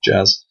that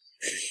jazz?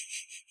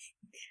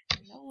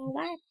 All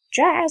that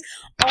jazz.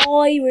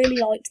 I really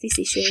liked this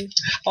issue.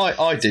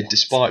 I did,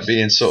 despite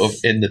being sort of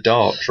in the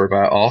dark for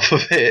about half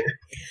of it.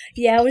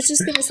 Yeah, I was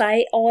just going to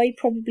say, I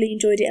probably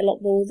enjoyed it a lot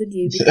more than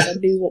you because I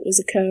knew what was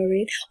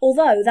occurring.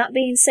 Although, that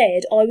being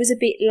said, I was a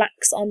bit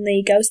lax on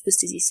the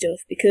Ghostbusters-y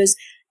stuff because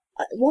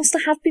whilst I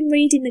have been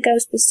reading the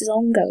Ghostbusters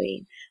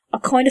ongoing, I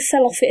kind of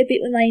fell off it a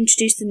bit when they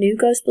introduced the new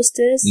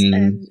Ghostbusters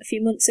a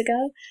few months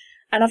ago.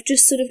 And I've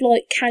just sort of,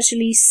 like,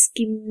 casually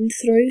skimmed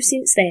through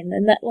since then.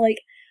 And that,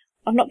 like,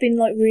 I've not been,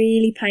 like,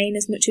 really paying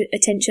as much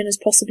attention as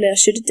possibly I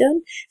should have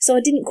done. So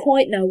I didn't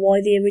quite know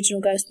why the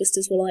original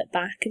Ghostbusters were, like,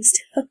 back and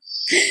stuff.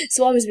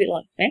 So I was a bit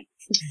like, eh?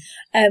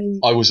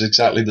 I was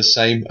exactly the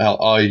same.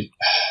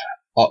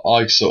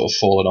 I've sort of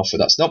fallen off with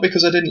that. It's not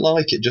because I didn't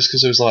like it, just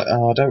because it was like,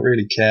 oh, I don't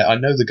really care. I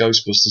know the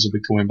Ghostbusters will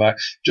be coming back.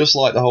 Just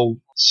like the whole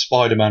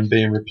Spider-Man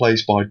being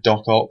replaced by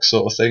Doc Ock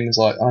sort of thing. It's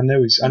like, I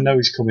know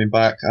he's coming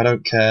back. I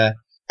don't care.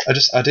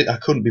 I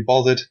couldn't be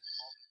bothered.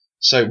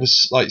 So it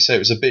was, like you say, it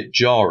was a bit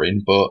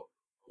jarring, but,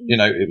 you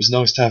know, it was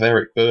nice to have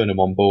Eric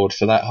Burnham on board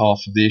for that half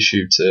of the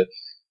issue to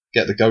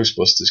get the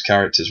Ghostbusters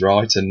characters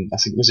right. And I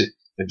think, it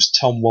was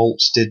Tom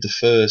Waltz did the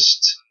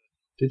first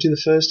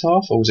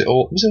half, or was it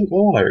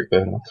all Eric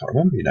Burnham? I can't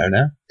remember,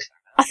 now.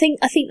 I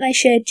think they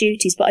shared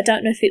duties, but I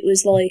don't know if it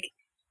was, like,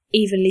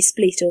 evenly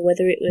split or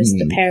whether it was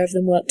the pair of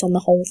them worked on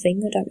the whole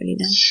thing. I don't really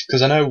know.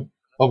 Because I know,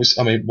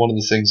 obviously, I mean, one of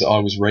the things that I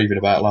was raving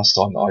about last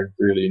time that I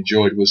really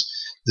enjoyed was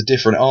the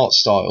different art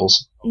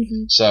styles.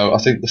 Mm-hmm. So I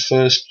think the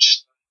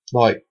first,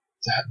 like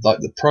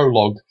the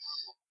prologue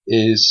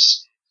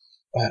is.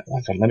 Hang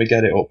on, let me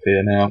get it up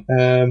here now.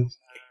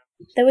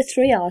 There were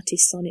 3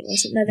 artists on it,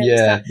 wasn't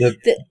there?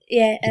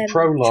 The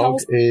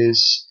prologue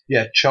is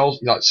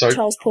Charles.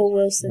 Charles Paul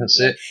Wilson. That's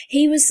it.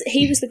 He was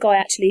the guy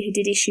actually who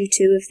did issue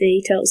 2 of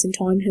the Turtles in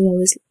Time, who I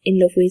was in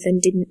love with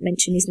and didn't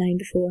mention his name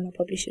before, and I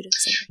probably should have.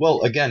 So.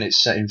 Well, again,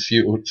 it's set in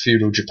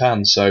feudal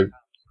Japan, so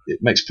it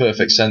makes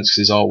perfect sense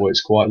because his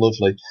artwork's quite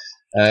lovely.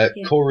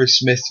 Corey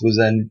Smith was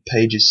then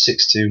pages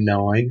 6 to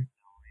 9.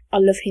 I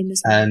love him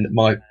as well. And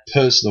my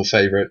personal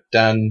favourite,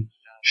 Dan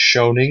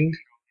Schoening.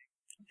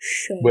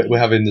 We're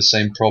having the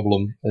same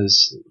problem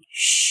as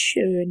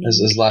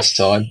last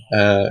time,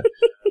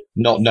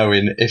 not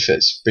knowing if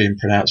it's being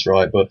pronounced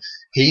right, but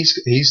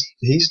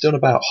he's done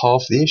about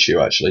half the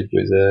issue actually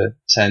with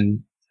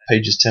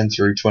pages 10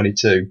 through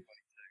 22.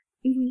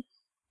 Mm-hmm.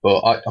 But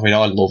I mean,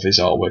 I love his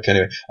artwork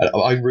anyway.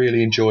 I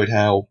really enjoyed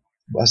how,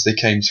 as they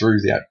came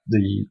through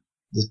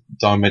the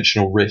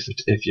dimensional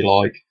rift, if you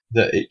like,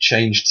 that it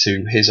changed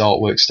to his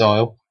artwork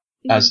style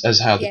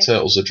as how the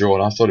turtles are drawn.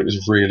 I thought it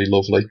was really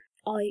lovely.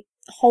 I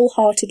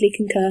wholeheartedly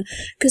concur,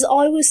 because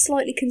I was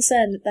slightly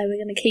concerned that they were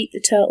going to keep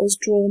the turtles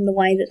drawn the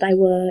way that they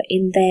were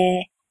in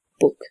their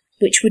book,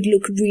 which would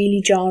look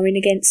really jarring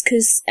against,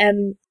 because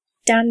Dan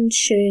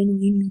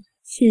Schoening,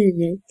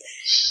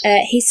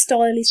 his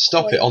style is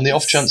Stop it. On the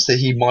off chance that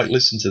he might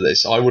listen to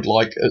this, I would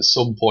like at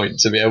some point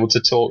to be able to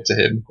talk to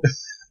him.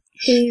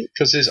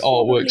 Because his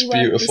artwork's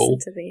beautiful.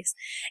 To this.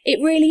 It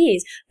really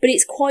is, but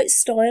it's quite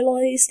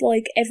stylized.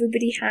 Like,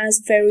 everybody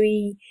has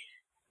very,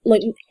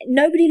 like,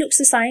 nobody looks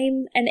the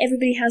same, and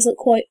everybody has, like,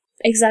 quite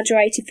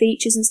exaggerated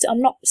features and stuff.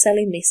 I'm not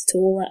selling this at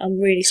all. I'm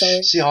really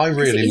sorry. See, I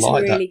really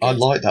like that. I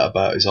like that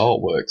about his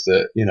artwork,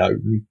 that,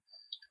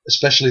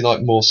 especially,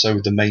 like, more so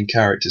with the main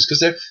characters,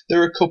 because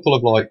there are a couple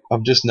of, like,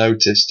 I've just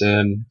noticed,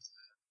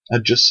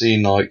 I've just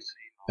seen, like,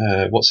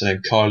 what's her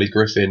name, Kylie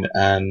Griffin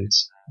and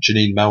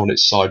Janine Melnitz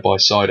side by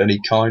side, and he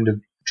kind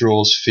of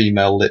draws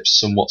female lips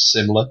somewhat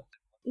similar.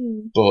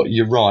 But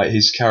you're right,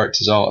 his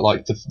characters are,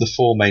 like, the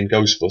 4 main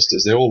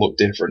Ghostbusters, they all look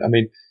different. I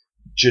mean,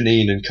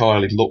 Janine and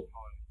Kylie look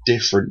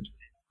different.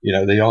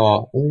 They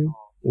are. Oh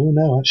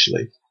no,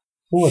 actually.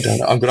 Oh, I don't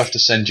know. I'm gonna have to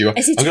send you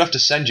this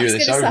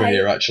over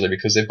here, actually,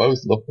 because they both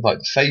look like,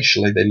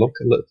 facially,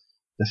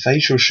 the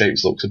facial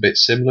shapes look a bit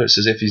similar. It's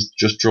as if he's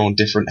just drawn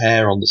different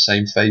hair on the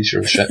same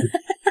facial shape.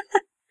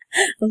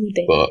 Oh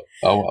dear. But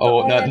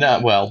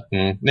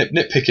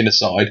nitpicking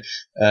aside,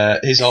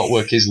 his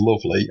artwork is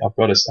lovely.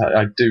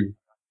 I do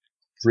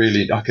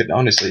really, I could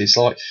honestly,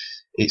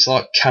 it's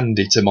like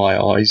candy to my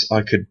eyes.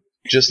 I could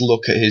just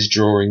look at his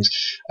drawings.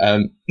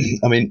 I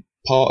mean,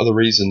 part of the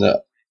reason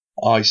that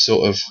I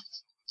sort of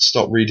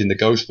stopped reading the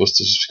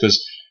Ghostbusters is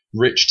because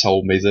Rich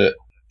told me that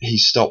he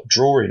stopped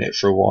drawing it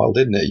for a while,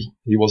 didn't he?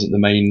 He wasn't the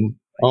main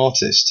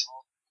artist.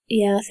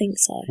 Yeah, I think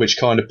so. Which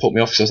kind of put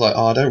me off, because I was like,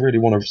 I don't really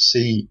want to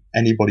see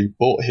anybody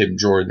but him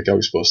drawing the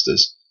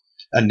Ghostbusters.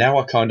 And now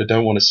I kind of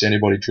don't want to see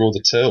anybody draw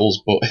the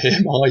Turtles but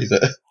him either.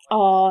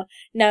 Oh,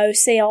 no,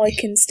 see, I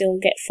can still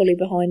get fully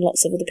behind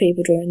lots of other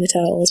people drawing the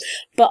Turtles.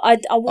 But I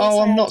will say...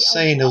 I'm not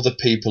saying other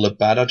people are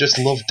bad. I just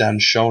love Dan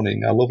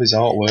Schoening. I love his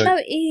artwork. No,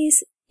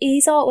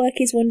 his artwork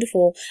is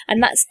wonderful.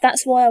 And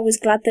that's why I was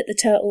glad that the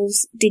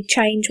Turtles did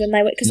change when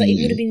they were... Because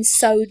it would have been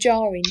so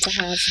jarring to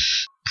have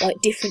like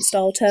different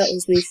style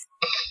Turtles with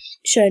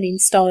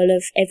Schoening's style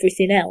of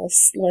everything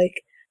else.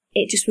 Like,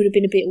 it just would have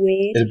been a bit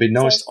weird. It'd be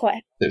nice.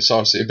 So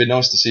it'd be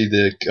nice to see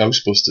the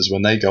Ghostbusters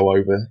when they go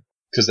over,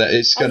 because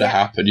it's going to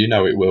happen. You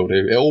know it will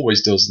do. It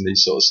always does in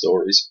these sort of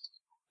stories.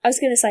 I was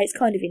going to say it's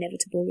kind of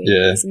inevitable,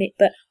 really, isn't it?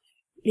 But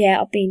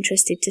yeah, I'd be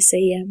interested to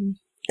see.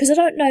 Because I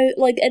don't know,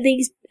 like, are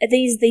these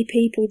the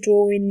people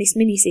drawing this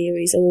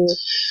miniseries, or?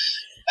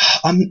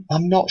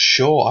 I'm not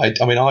sure.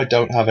 I mean, I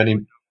don't have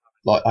any.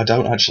 Like, I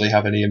don't actually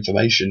have any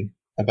information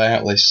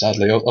about this,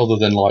 sadly, other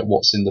than like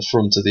what's in the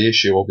front of the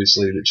issue,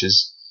 obviously, which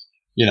is,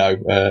 you know,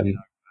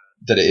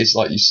 that it is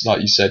like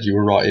you said, you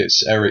were right.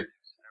 It's Eric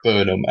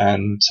Burnham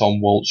and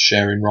Tom Waltz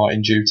sharing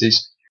writing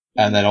duties,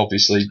 and then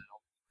obviously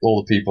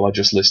all the people I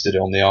just listed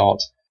on the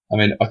art. I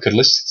mean, I could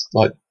list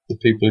like the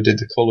people who did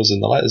the colours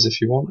and the letters if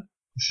you want.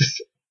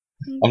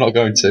 I'm not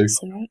going to.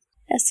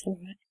 That's all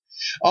right.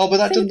 Oh, but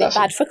that doesn't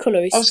bad for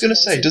colorists. I was going to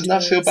say, doesn't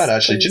that feel bad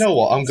actually? Do you know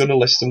what? I'm going to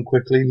list them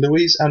quickly.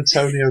 Luis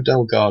Antonio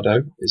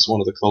Delgado is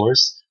one of the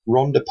colorists.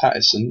 Rhonda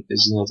Pattison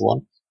is another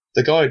one.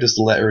 The guy who does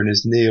the lettering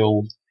is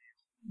Neil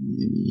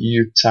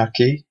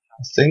Utaki,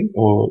 I think.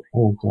 Or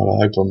oh god,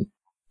 I hope I'm.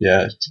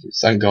 Yeah,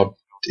 thank God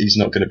he's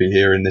not going to be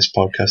here in this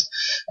podcast,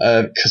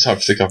 because I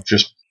think I've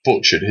just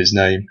butchered his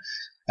name.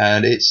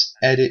 And it's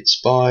edits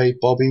by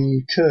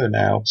Bobby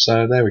Curnow.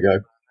 So there we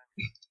go.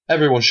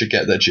 Everyone should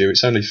get their due.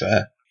 It's only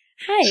fair.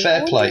 Hey,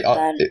 fair play.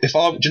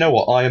 Do you know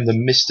what? I am the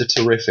Mr.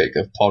 Terrific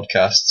of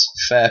podcasts.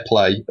 Fair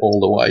play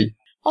all the way.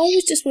 I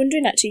was just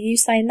wondering, actually, you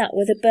saying that,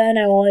 whether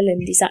Burnow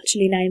Island is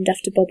actually named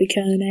after Bobby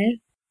Curnow.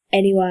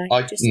 Anyway,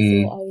 I just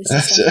thought I was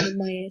just saying in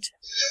my head.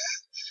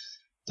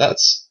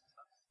 That's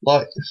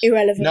like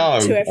irrelevant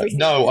to everything.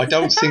 No, I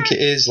don't think it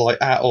is,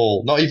 like, at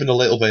all. Not even a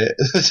little bit.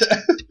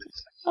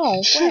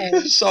 Oh,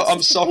 well. So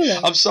I'm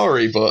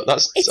sorry, but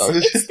that's it's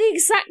the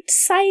exact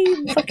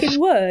same fucking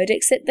word,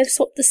 except they've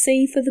swapped the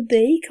C for the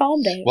B.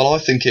 Calm down. Well, I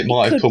think it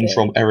might have come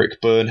from Eric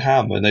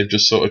Burnham, and they've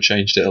just sort of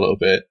changed it a little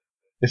bit.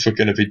 If we're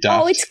going to be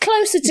daft. Oh, it's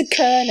closer to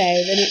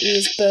Curnow than it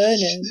is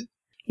Burnham.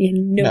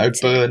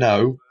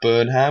 No,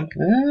 Burnham.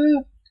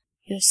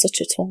 You're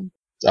such a twat.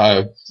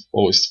 I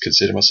always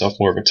consider myself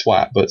more of a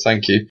twat, but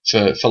thank you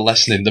for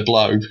lessening the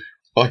blow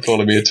by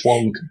calling me a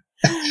twonk.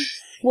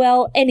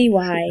 Well,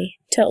 anyway,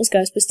 Turtles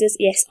Ghostbusters.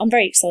 Yes, I'm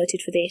very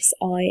excited for this.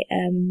 I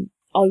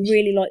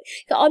really like.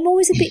 I'm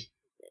always a bit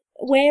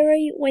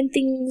wary when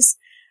things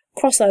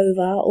cross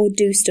over or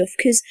do stuff,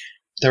 because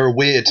they're a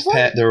weird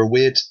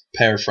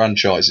pair of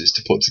franchises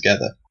to put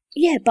together.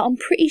 Yeah, but I'm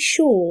pretty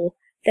sure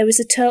there was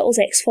a Turtles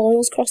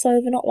X-Files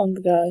crossover not long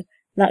ago.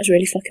 And that was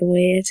really fucking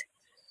weird.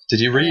 Did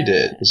you read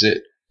it? Was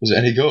it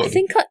any good?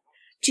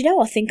 Do you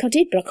know? I think I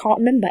did, but I can't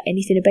remember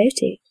anything about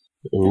it.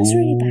 That's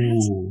really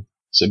bad.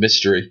 It's a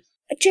mystery.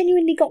 I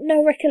genuinely got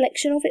no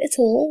recollection of it at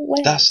all.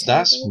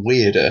 That's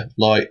weirder.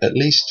 Like, at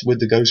least with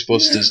the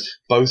Ghostbusters,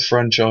 both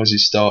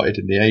franchises started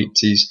in the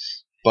 80s.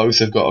 Both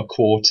have got a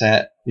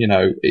quartet. You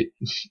know,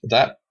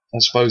 I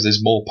suppose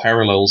there's more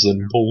parallels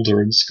than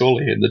Mulder and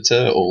Scully in the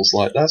Turtles.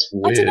 Like, that's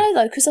weird. I don't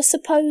know, though, because I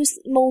suppose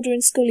Mulder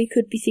and Scully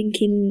could be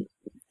thinking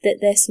that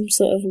there's some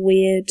sort of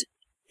weird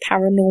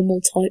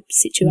paranormal type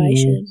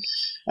situation.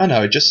 I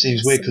know, it just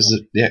seems weird,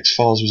 because the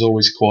X-Files was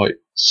always quite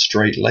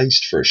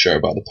straight-laced for a show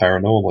about the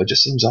paranormal. It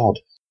just seems odd.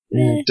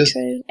 Yeah,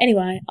 true.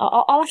 Anyway,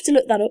 I'll have to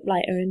look that up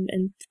later,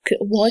 and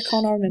why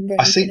can't I remember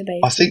anything about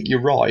it? I think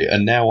you're right,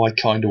 and now I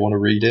kind of want to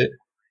read it.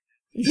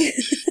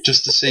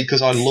 Just to see,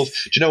 because I love...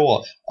 Do you know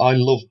what? I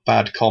love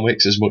bad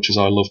comics as much as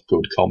I love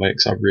good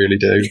comics. I really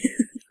do.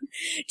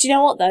 Do you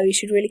know what, though? You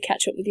should really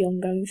catch up with the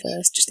ongoing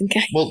first, just in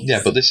case. Well,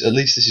 yeah, but at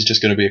least this is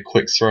just going to be a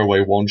quick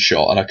throwaway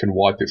one-shot, and I can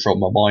wipe it from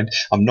my mind.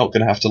 I'm not going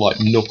to have to, like,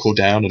 knuckle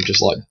down and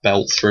just, like,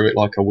 belt through it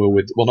like I will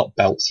with... Well, not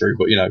belt through,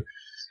 but, you know,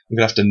 I'm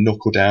going to have to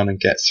knuckle down and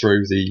get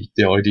through the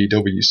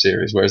IDW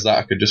series, whereas that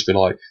I could just be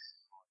like,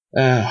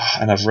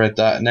 and I've read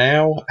that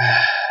now.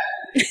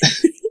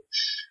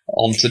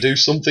 On to do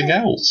something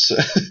else.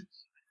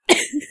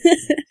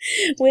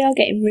 We are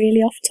getting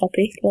really off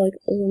topic, like,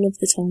 all of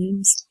the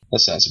times. That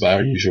sounds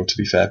about usual, to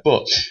be fair.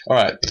 But,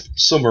 alright,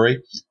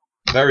 summary.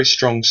 Very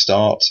strong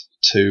start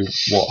to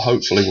what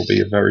hopefully will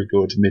be a very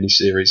good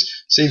miniseries.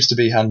 Seems to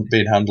be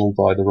being handled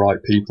by the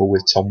right people,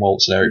 with Tom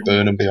Waltz and Eric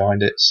Burnham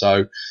behind it.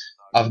 So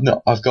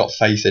I've got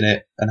faith in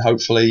it, and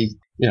hopefully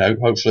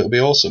it'll be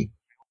awesome.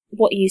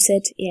 What you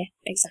said, yeah,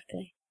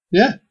 exactly.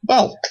 Yeah,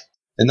 well,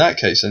 in that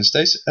case then,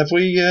 Stace, have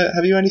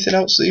you anything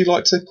else that you'd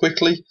like to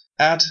quickly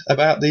add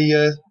about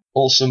the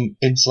awesome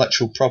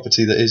intellectual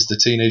property that is the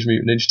Teenage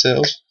Mutant Ninja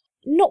Turtles?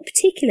 Not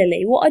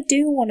particularly. What I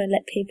do want to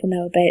let people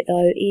know about,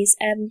 though, is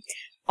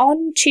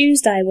on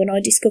Tuesday, when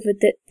I discovered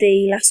that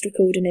the last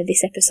recording of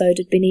this episode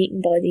had been eaten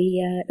by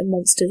the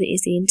monster that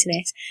is the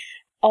internet,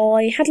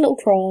 I had a little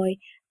cry,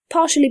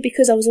 partially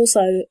because I was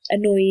also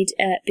annoyed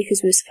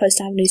because we were supposed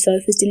to have new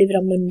sofas delivered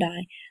on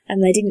Monday,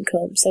 and they didn't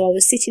come, so I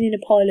was sitting in a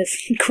pile of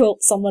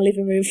quilts on my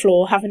living room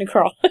floor having a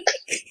cry.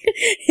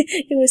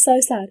 It was so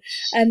sad.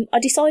 I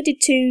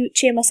decided to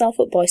cheer myself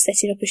up by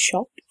setting up a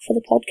shop for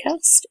the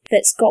podcast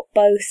that's got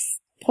both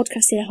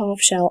Podcast in a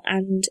Half Shell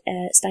and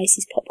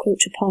Stacey's Pop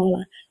Culture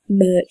Parlour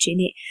merch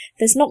in it.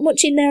 There's not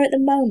much in there at the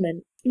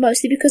moment,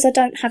 mostly because I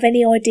don't have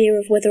any idea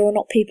of whether or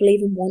not people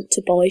even want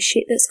to buy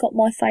shit that's got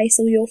my face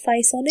or your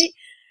face on it.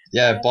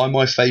 Yeah, buy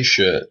my face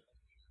shirt.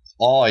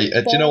 Do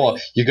you know what?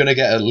 You're going to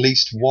get at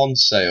least one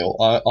sale.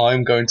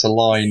 I'm going to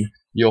line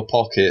your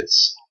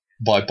pockets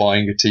by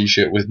buying a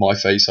T-shirt with my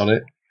face on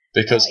it,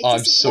 because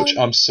I'm such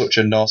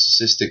a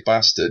narcissistic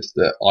bastard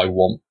that I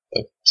want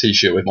a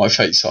T-shirt with my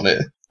face on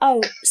it. Oh,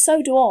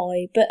 so do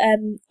I, but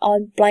I'm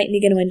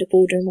blatantly going to end up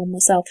ordering one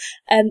myself.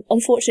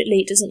 Unfortunately,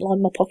 it doesn't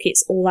line my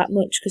pockets all that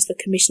much because the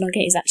commission I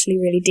get is actually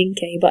really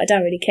dinky, but I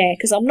don't really care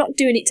because I'm not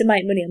doing it to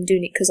make money. I'm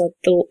doing it because I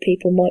thought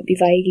people might be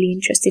vaguely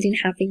interested in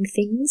having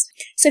things.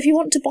 So if you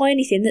want to buy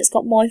anything that's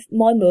got my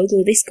mug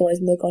or this guy's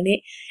mug on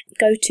it,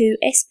 go to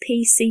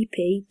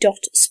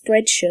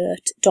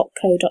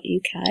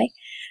spcp.spreadshirt.co.uk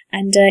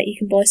and you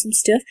can buy some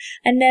stuff.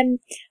 And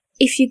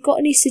if you've got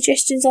any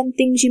suggestions on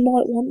things you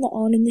might want that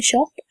aren't in the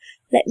shop,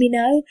 let me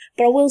know.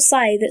 But I will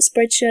say that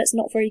Spreadshirt's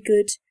not very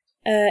good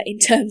in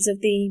terms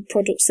of the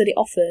products that it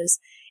offers,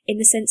 in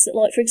the sense that,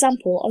 like, for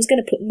example, I was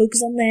going to put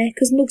mugs on there,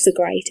 because mugs are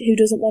great. Who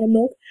doesn't want a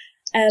mug?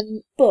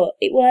 But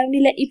it will only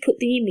let you put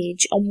the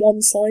image on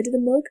one side of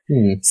the mug.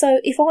 So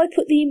if I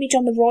put the image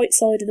on the right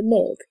side of the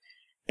mug,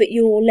 but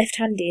you're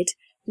left-handed,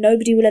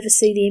 nobody will ever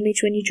see the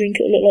image when you drink.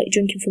 It will look like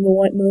you're drinking from a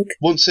white mug.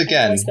 Once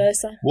again,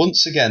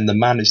 the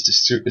man is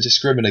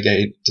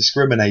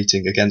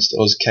discriminating against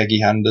us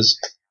keggy handers.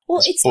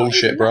 Well, it's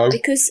bullshit, bro.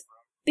 Because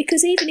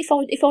even if I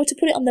were to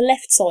put it on the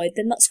left side,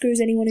 then that screws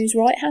anyone who's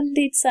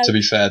right-handed. So to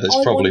be fair, there's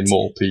probably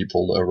more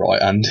people that are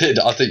right-handed.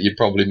 I think you'd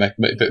probably make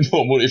a bit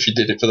more money if you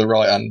did it for the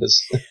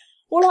right-handers.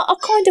 Well, I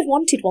kind of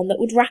wanted one that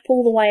would wrap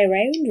all the way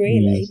around,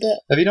 really. But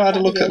have you not had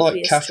a look at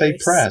like Cafe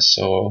Press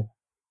or?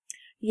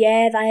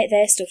 Yeah,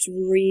 their stuff's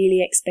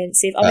really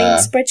expensive. I mean,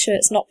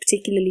 Spreadshirt's not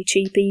particularly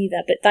cheap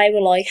either, but they were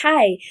like,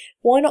 hey,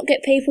 why not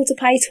get people to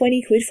pay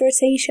 20 quid for a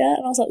T-shirt?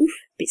 And I was like, oof,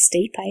 a bit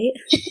steep, eh?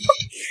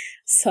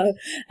 So,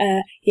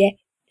 yeah,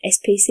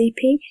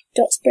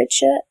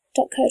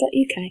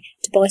 spcp.spreadshirt.co.uk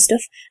to buy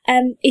stuff.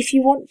 If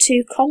you want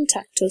to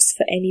contact us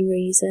for any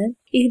reason,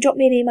 you can drop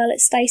me an email at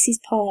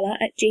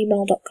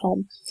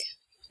stacysparlour@gmail.com.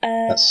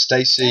 That's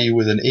Stacey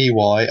with an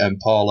EY and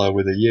Parlour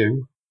with a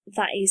U.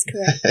 That is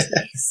correct,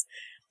 yes.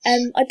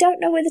 I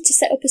don't know whether to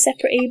set up a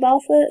separate email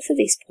for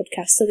this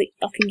podcast so that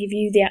I can give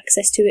you the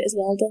access to it as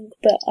well, Dunk,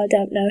 but I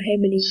don't know how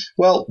many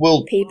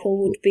people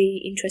would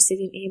be interested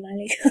in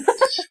emailing.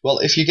 Well,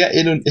 if you get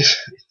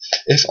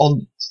if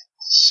on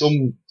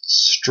some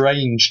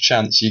strange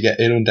chance you get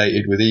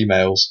inundated with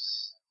emails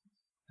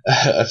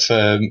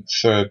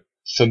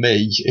for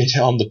me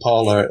on the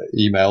Parlour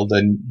email,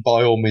 then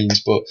by all means.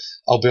 But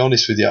I'll be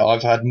honest with you,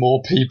 I've had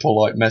more people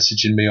like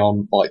messaging me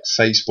on like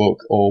Facebook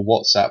or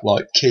WhatsApp,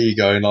 like Key,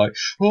 going like,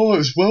 "Oh, it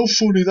was well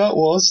funny that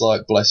was."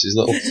 Like, bless his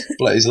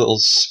little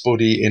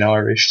spuddy in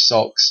Irish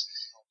socks.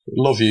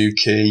 Love you,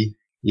 Key,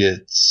 you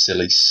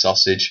silly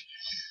sausage.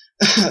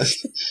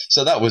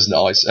 So that was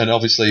nice, and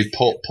obviously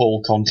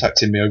Paul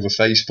contacted me over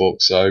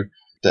Facebook, so.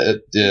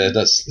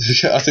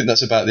 That's. I think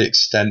that's about the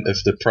extent of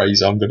the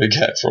praise I'm going to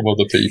get from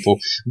other people.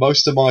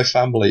 Most of my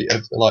family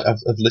have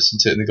listened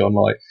to it and they've gone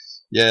like,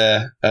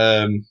 "Yeah,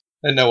 I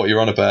don't know what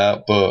you're on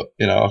about, but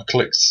I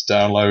clicked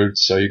download,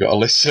 so you got to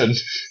listen."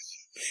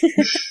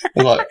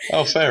 I'm like,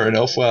 "Oh, fair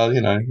enough. Well,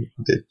 it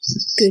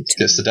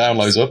gets the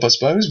downloads up, I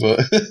suppose."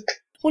 But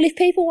well, if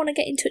people want to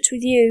get in touch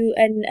with you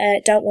and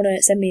don't want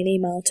to send me an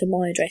email to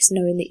my address,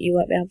 knowing that you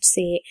won't be able to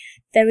see it,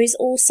 there is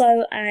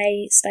also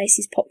a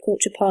Stacey's Pop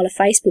Culture Parlour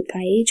Facebook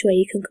page where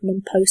you can come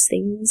and post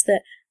things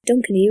that...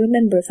 Duncan, are you a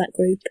member of that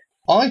group?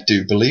 I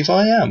do believe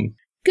I am.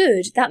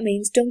 Good. That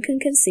means Duncan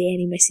can see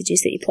any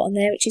messages that you put on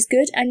there, which is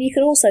good. And you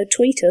can also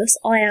tweet us.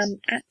 I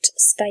am at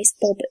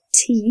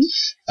StaceBobT.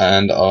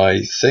 And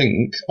I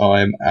think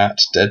I'm at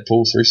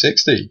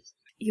Deadpool360.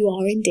 You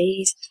are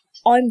indeed.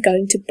 I'm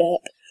going to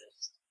burp.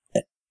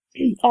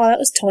 Oh, that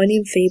was tiny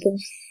and feeble.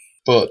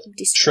 But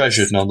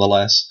treasured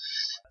nonetheless.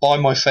 Buy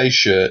my face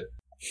shirt.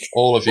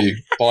 All of you,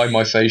 buy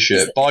my face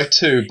shirt. Buy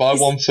two. Buy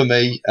one for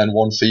me and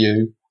one for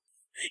you.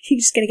 You're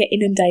just going to get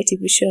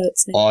inundated with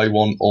shirts now. I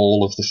want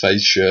all of the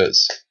face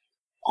shirts.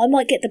 I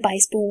might get the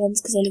baseball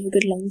ones because I love a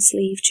good long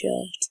sleeve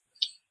shirt.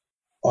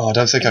 Oh, I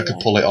don't think I could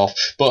pull it off.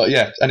 But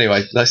yeah,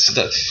 anyway, this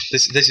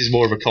is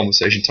more of a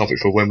conversation topic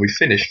for when we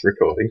finish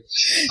recording.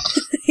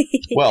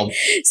 Well,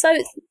 So,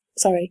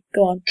 sorry,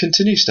 go on.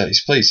 continue,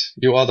 Stace, please.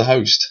 You are the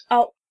host.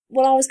 Oh,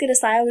 well, I was going to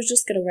say, I was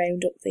just going to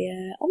round up the...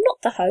 I'm not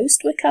the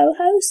host, we're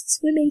co-hosts,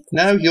 we're equal.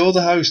 No, you're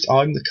the host.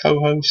 I'm the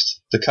co-host.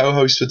 The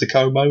co-host with the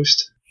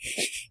co-most.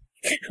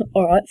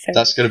 All right, fair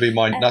That's going to be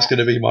my that's going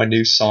to be my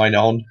new sign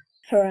on.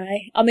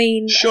 Hooray. I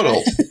mean... Shut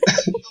up.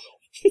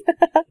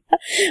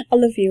 I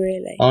love you,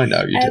 really. I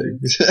know you do.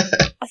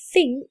 I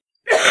think...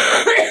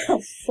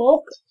 Oh,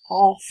 fuck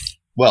off.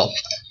 Well,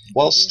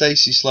 while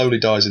Stacey slowly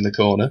dies in the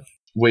corner,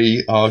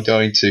 we are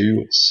going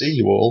to see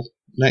you all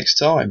next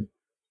time.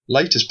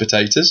 Latest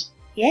potatoes.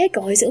 Yeah,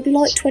 guys, it'll be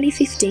like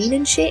 2015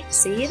 and shit.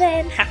 See you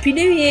then. Happy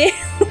New Year.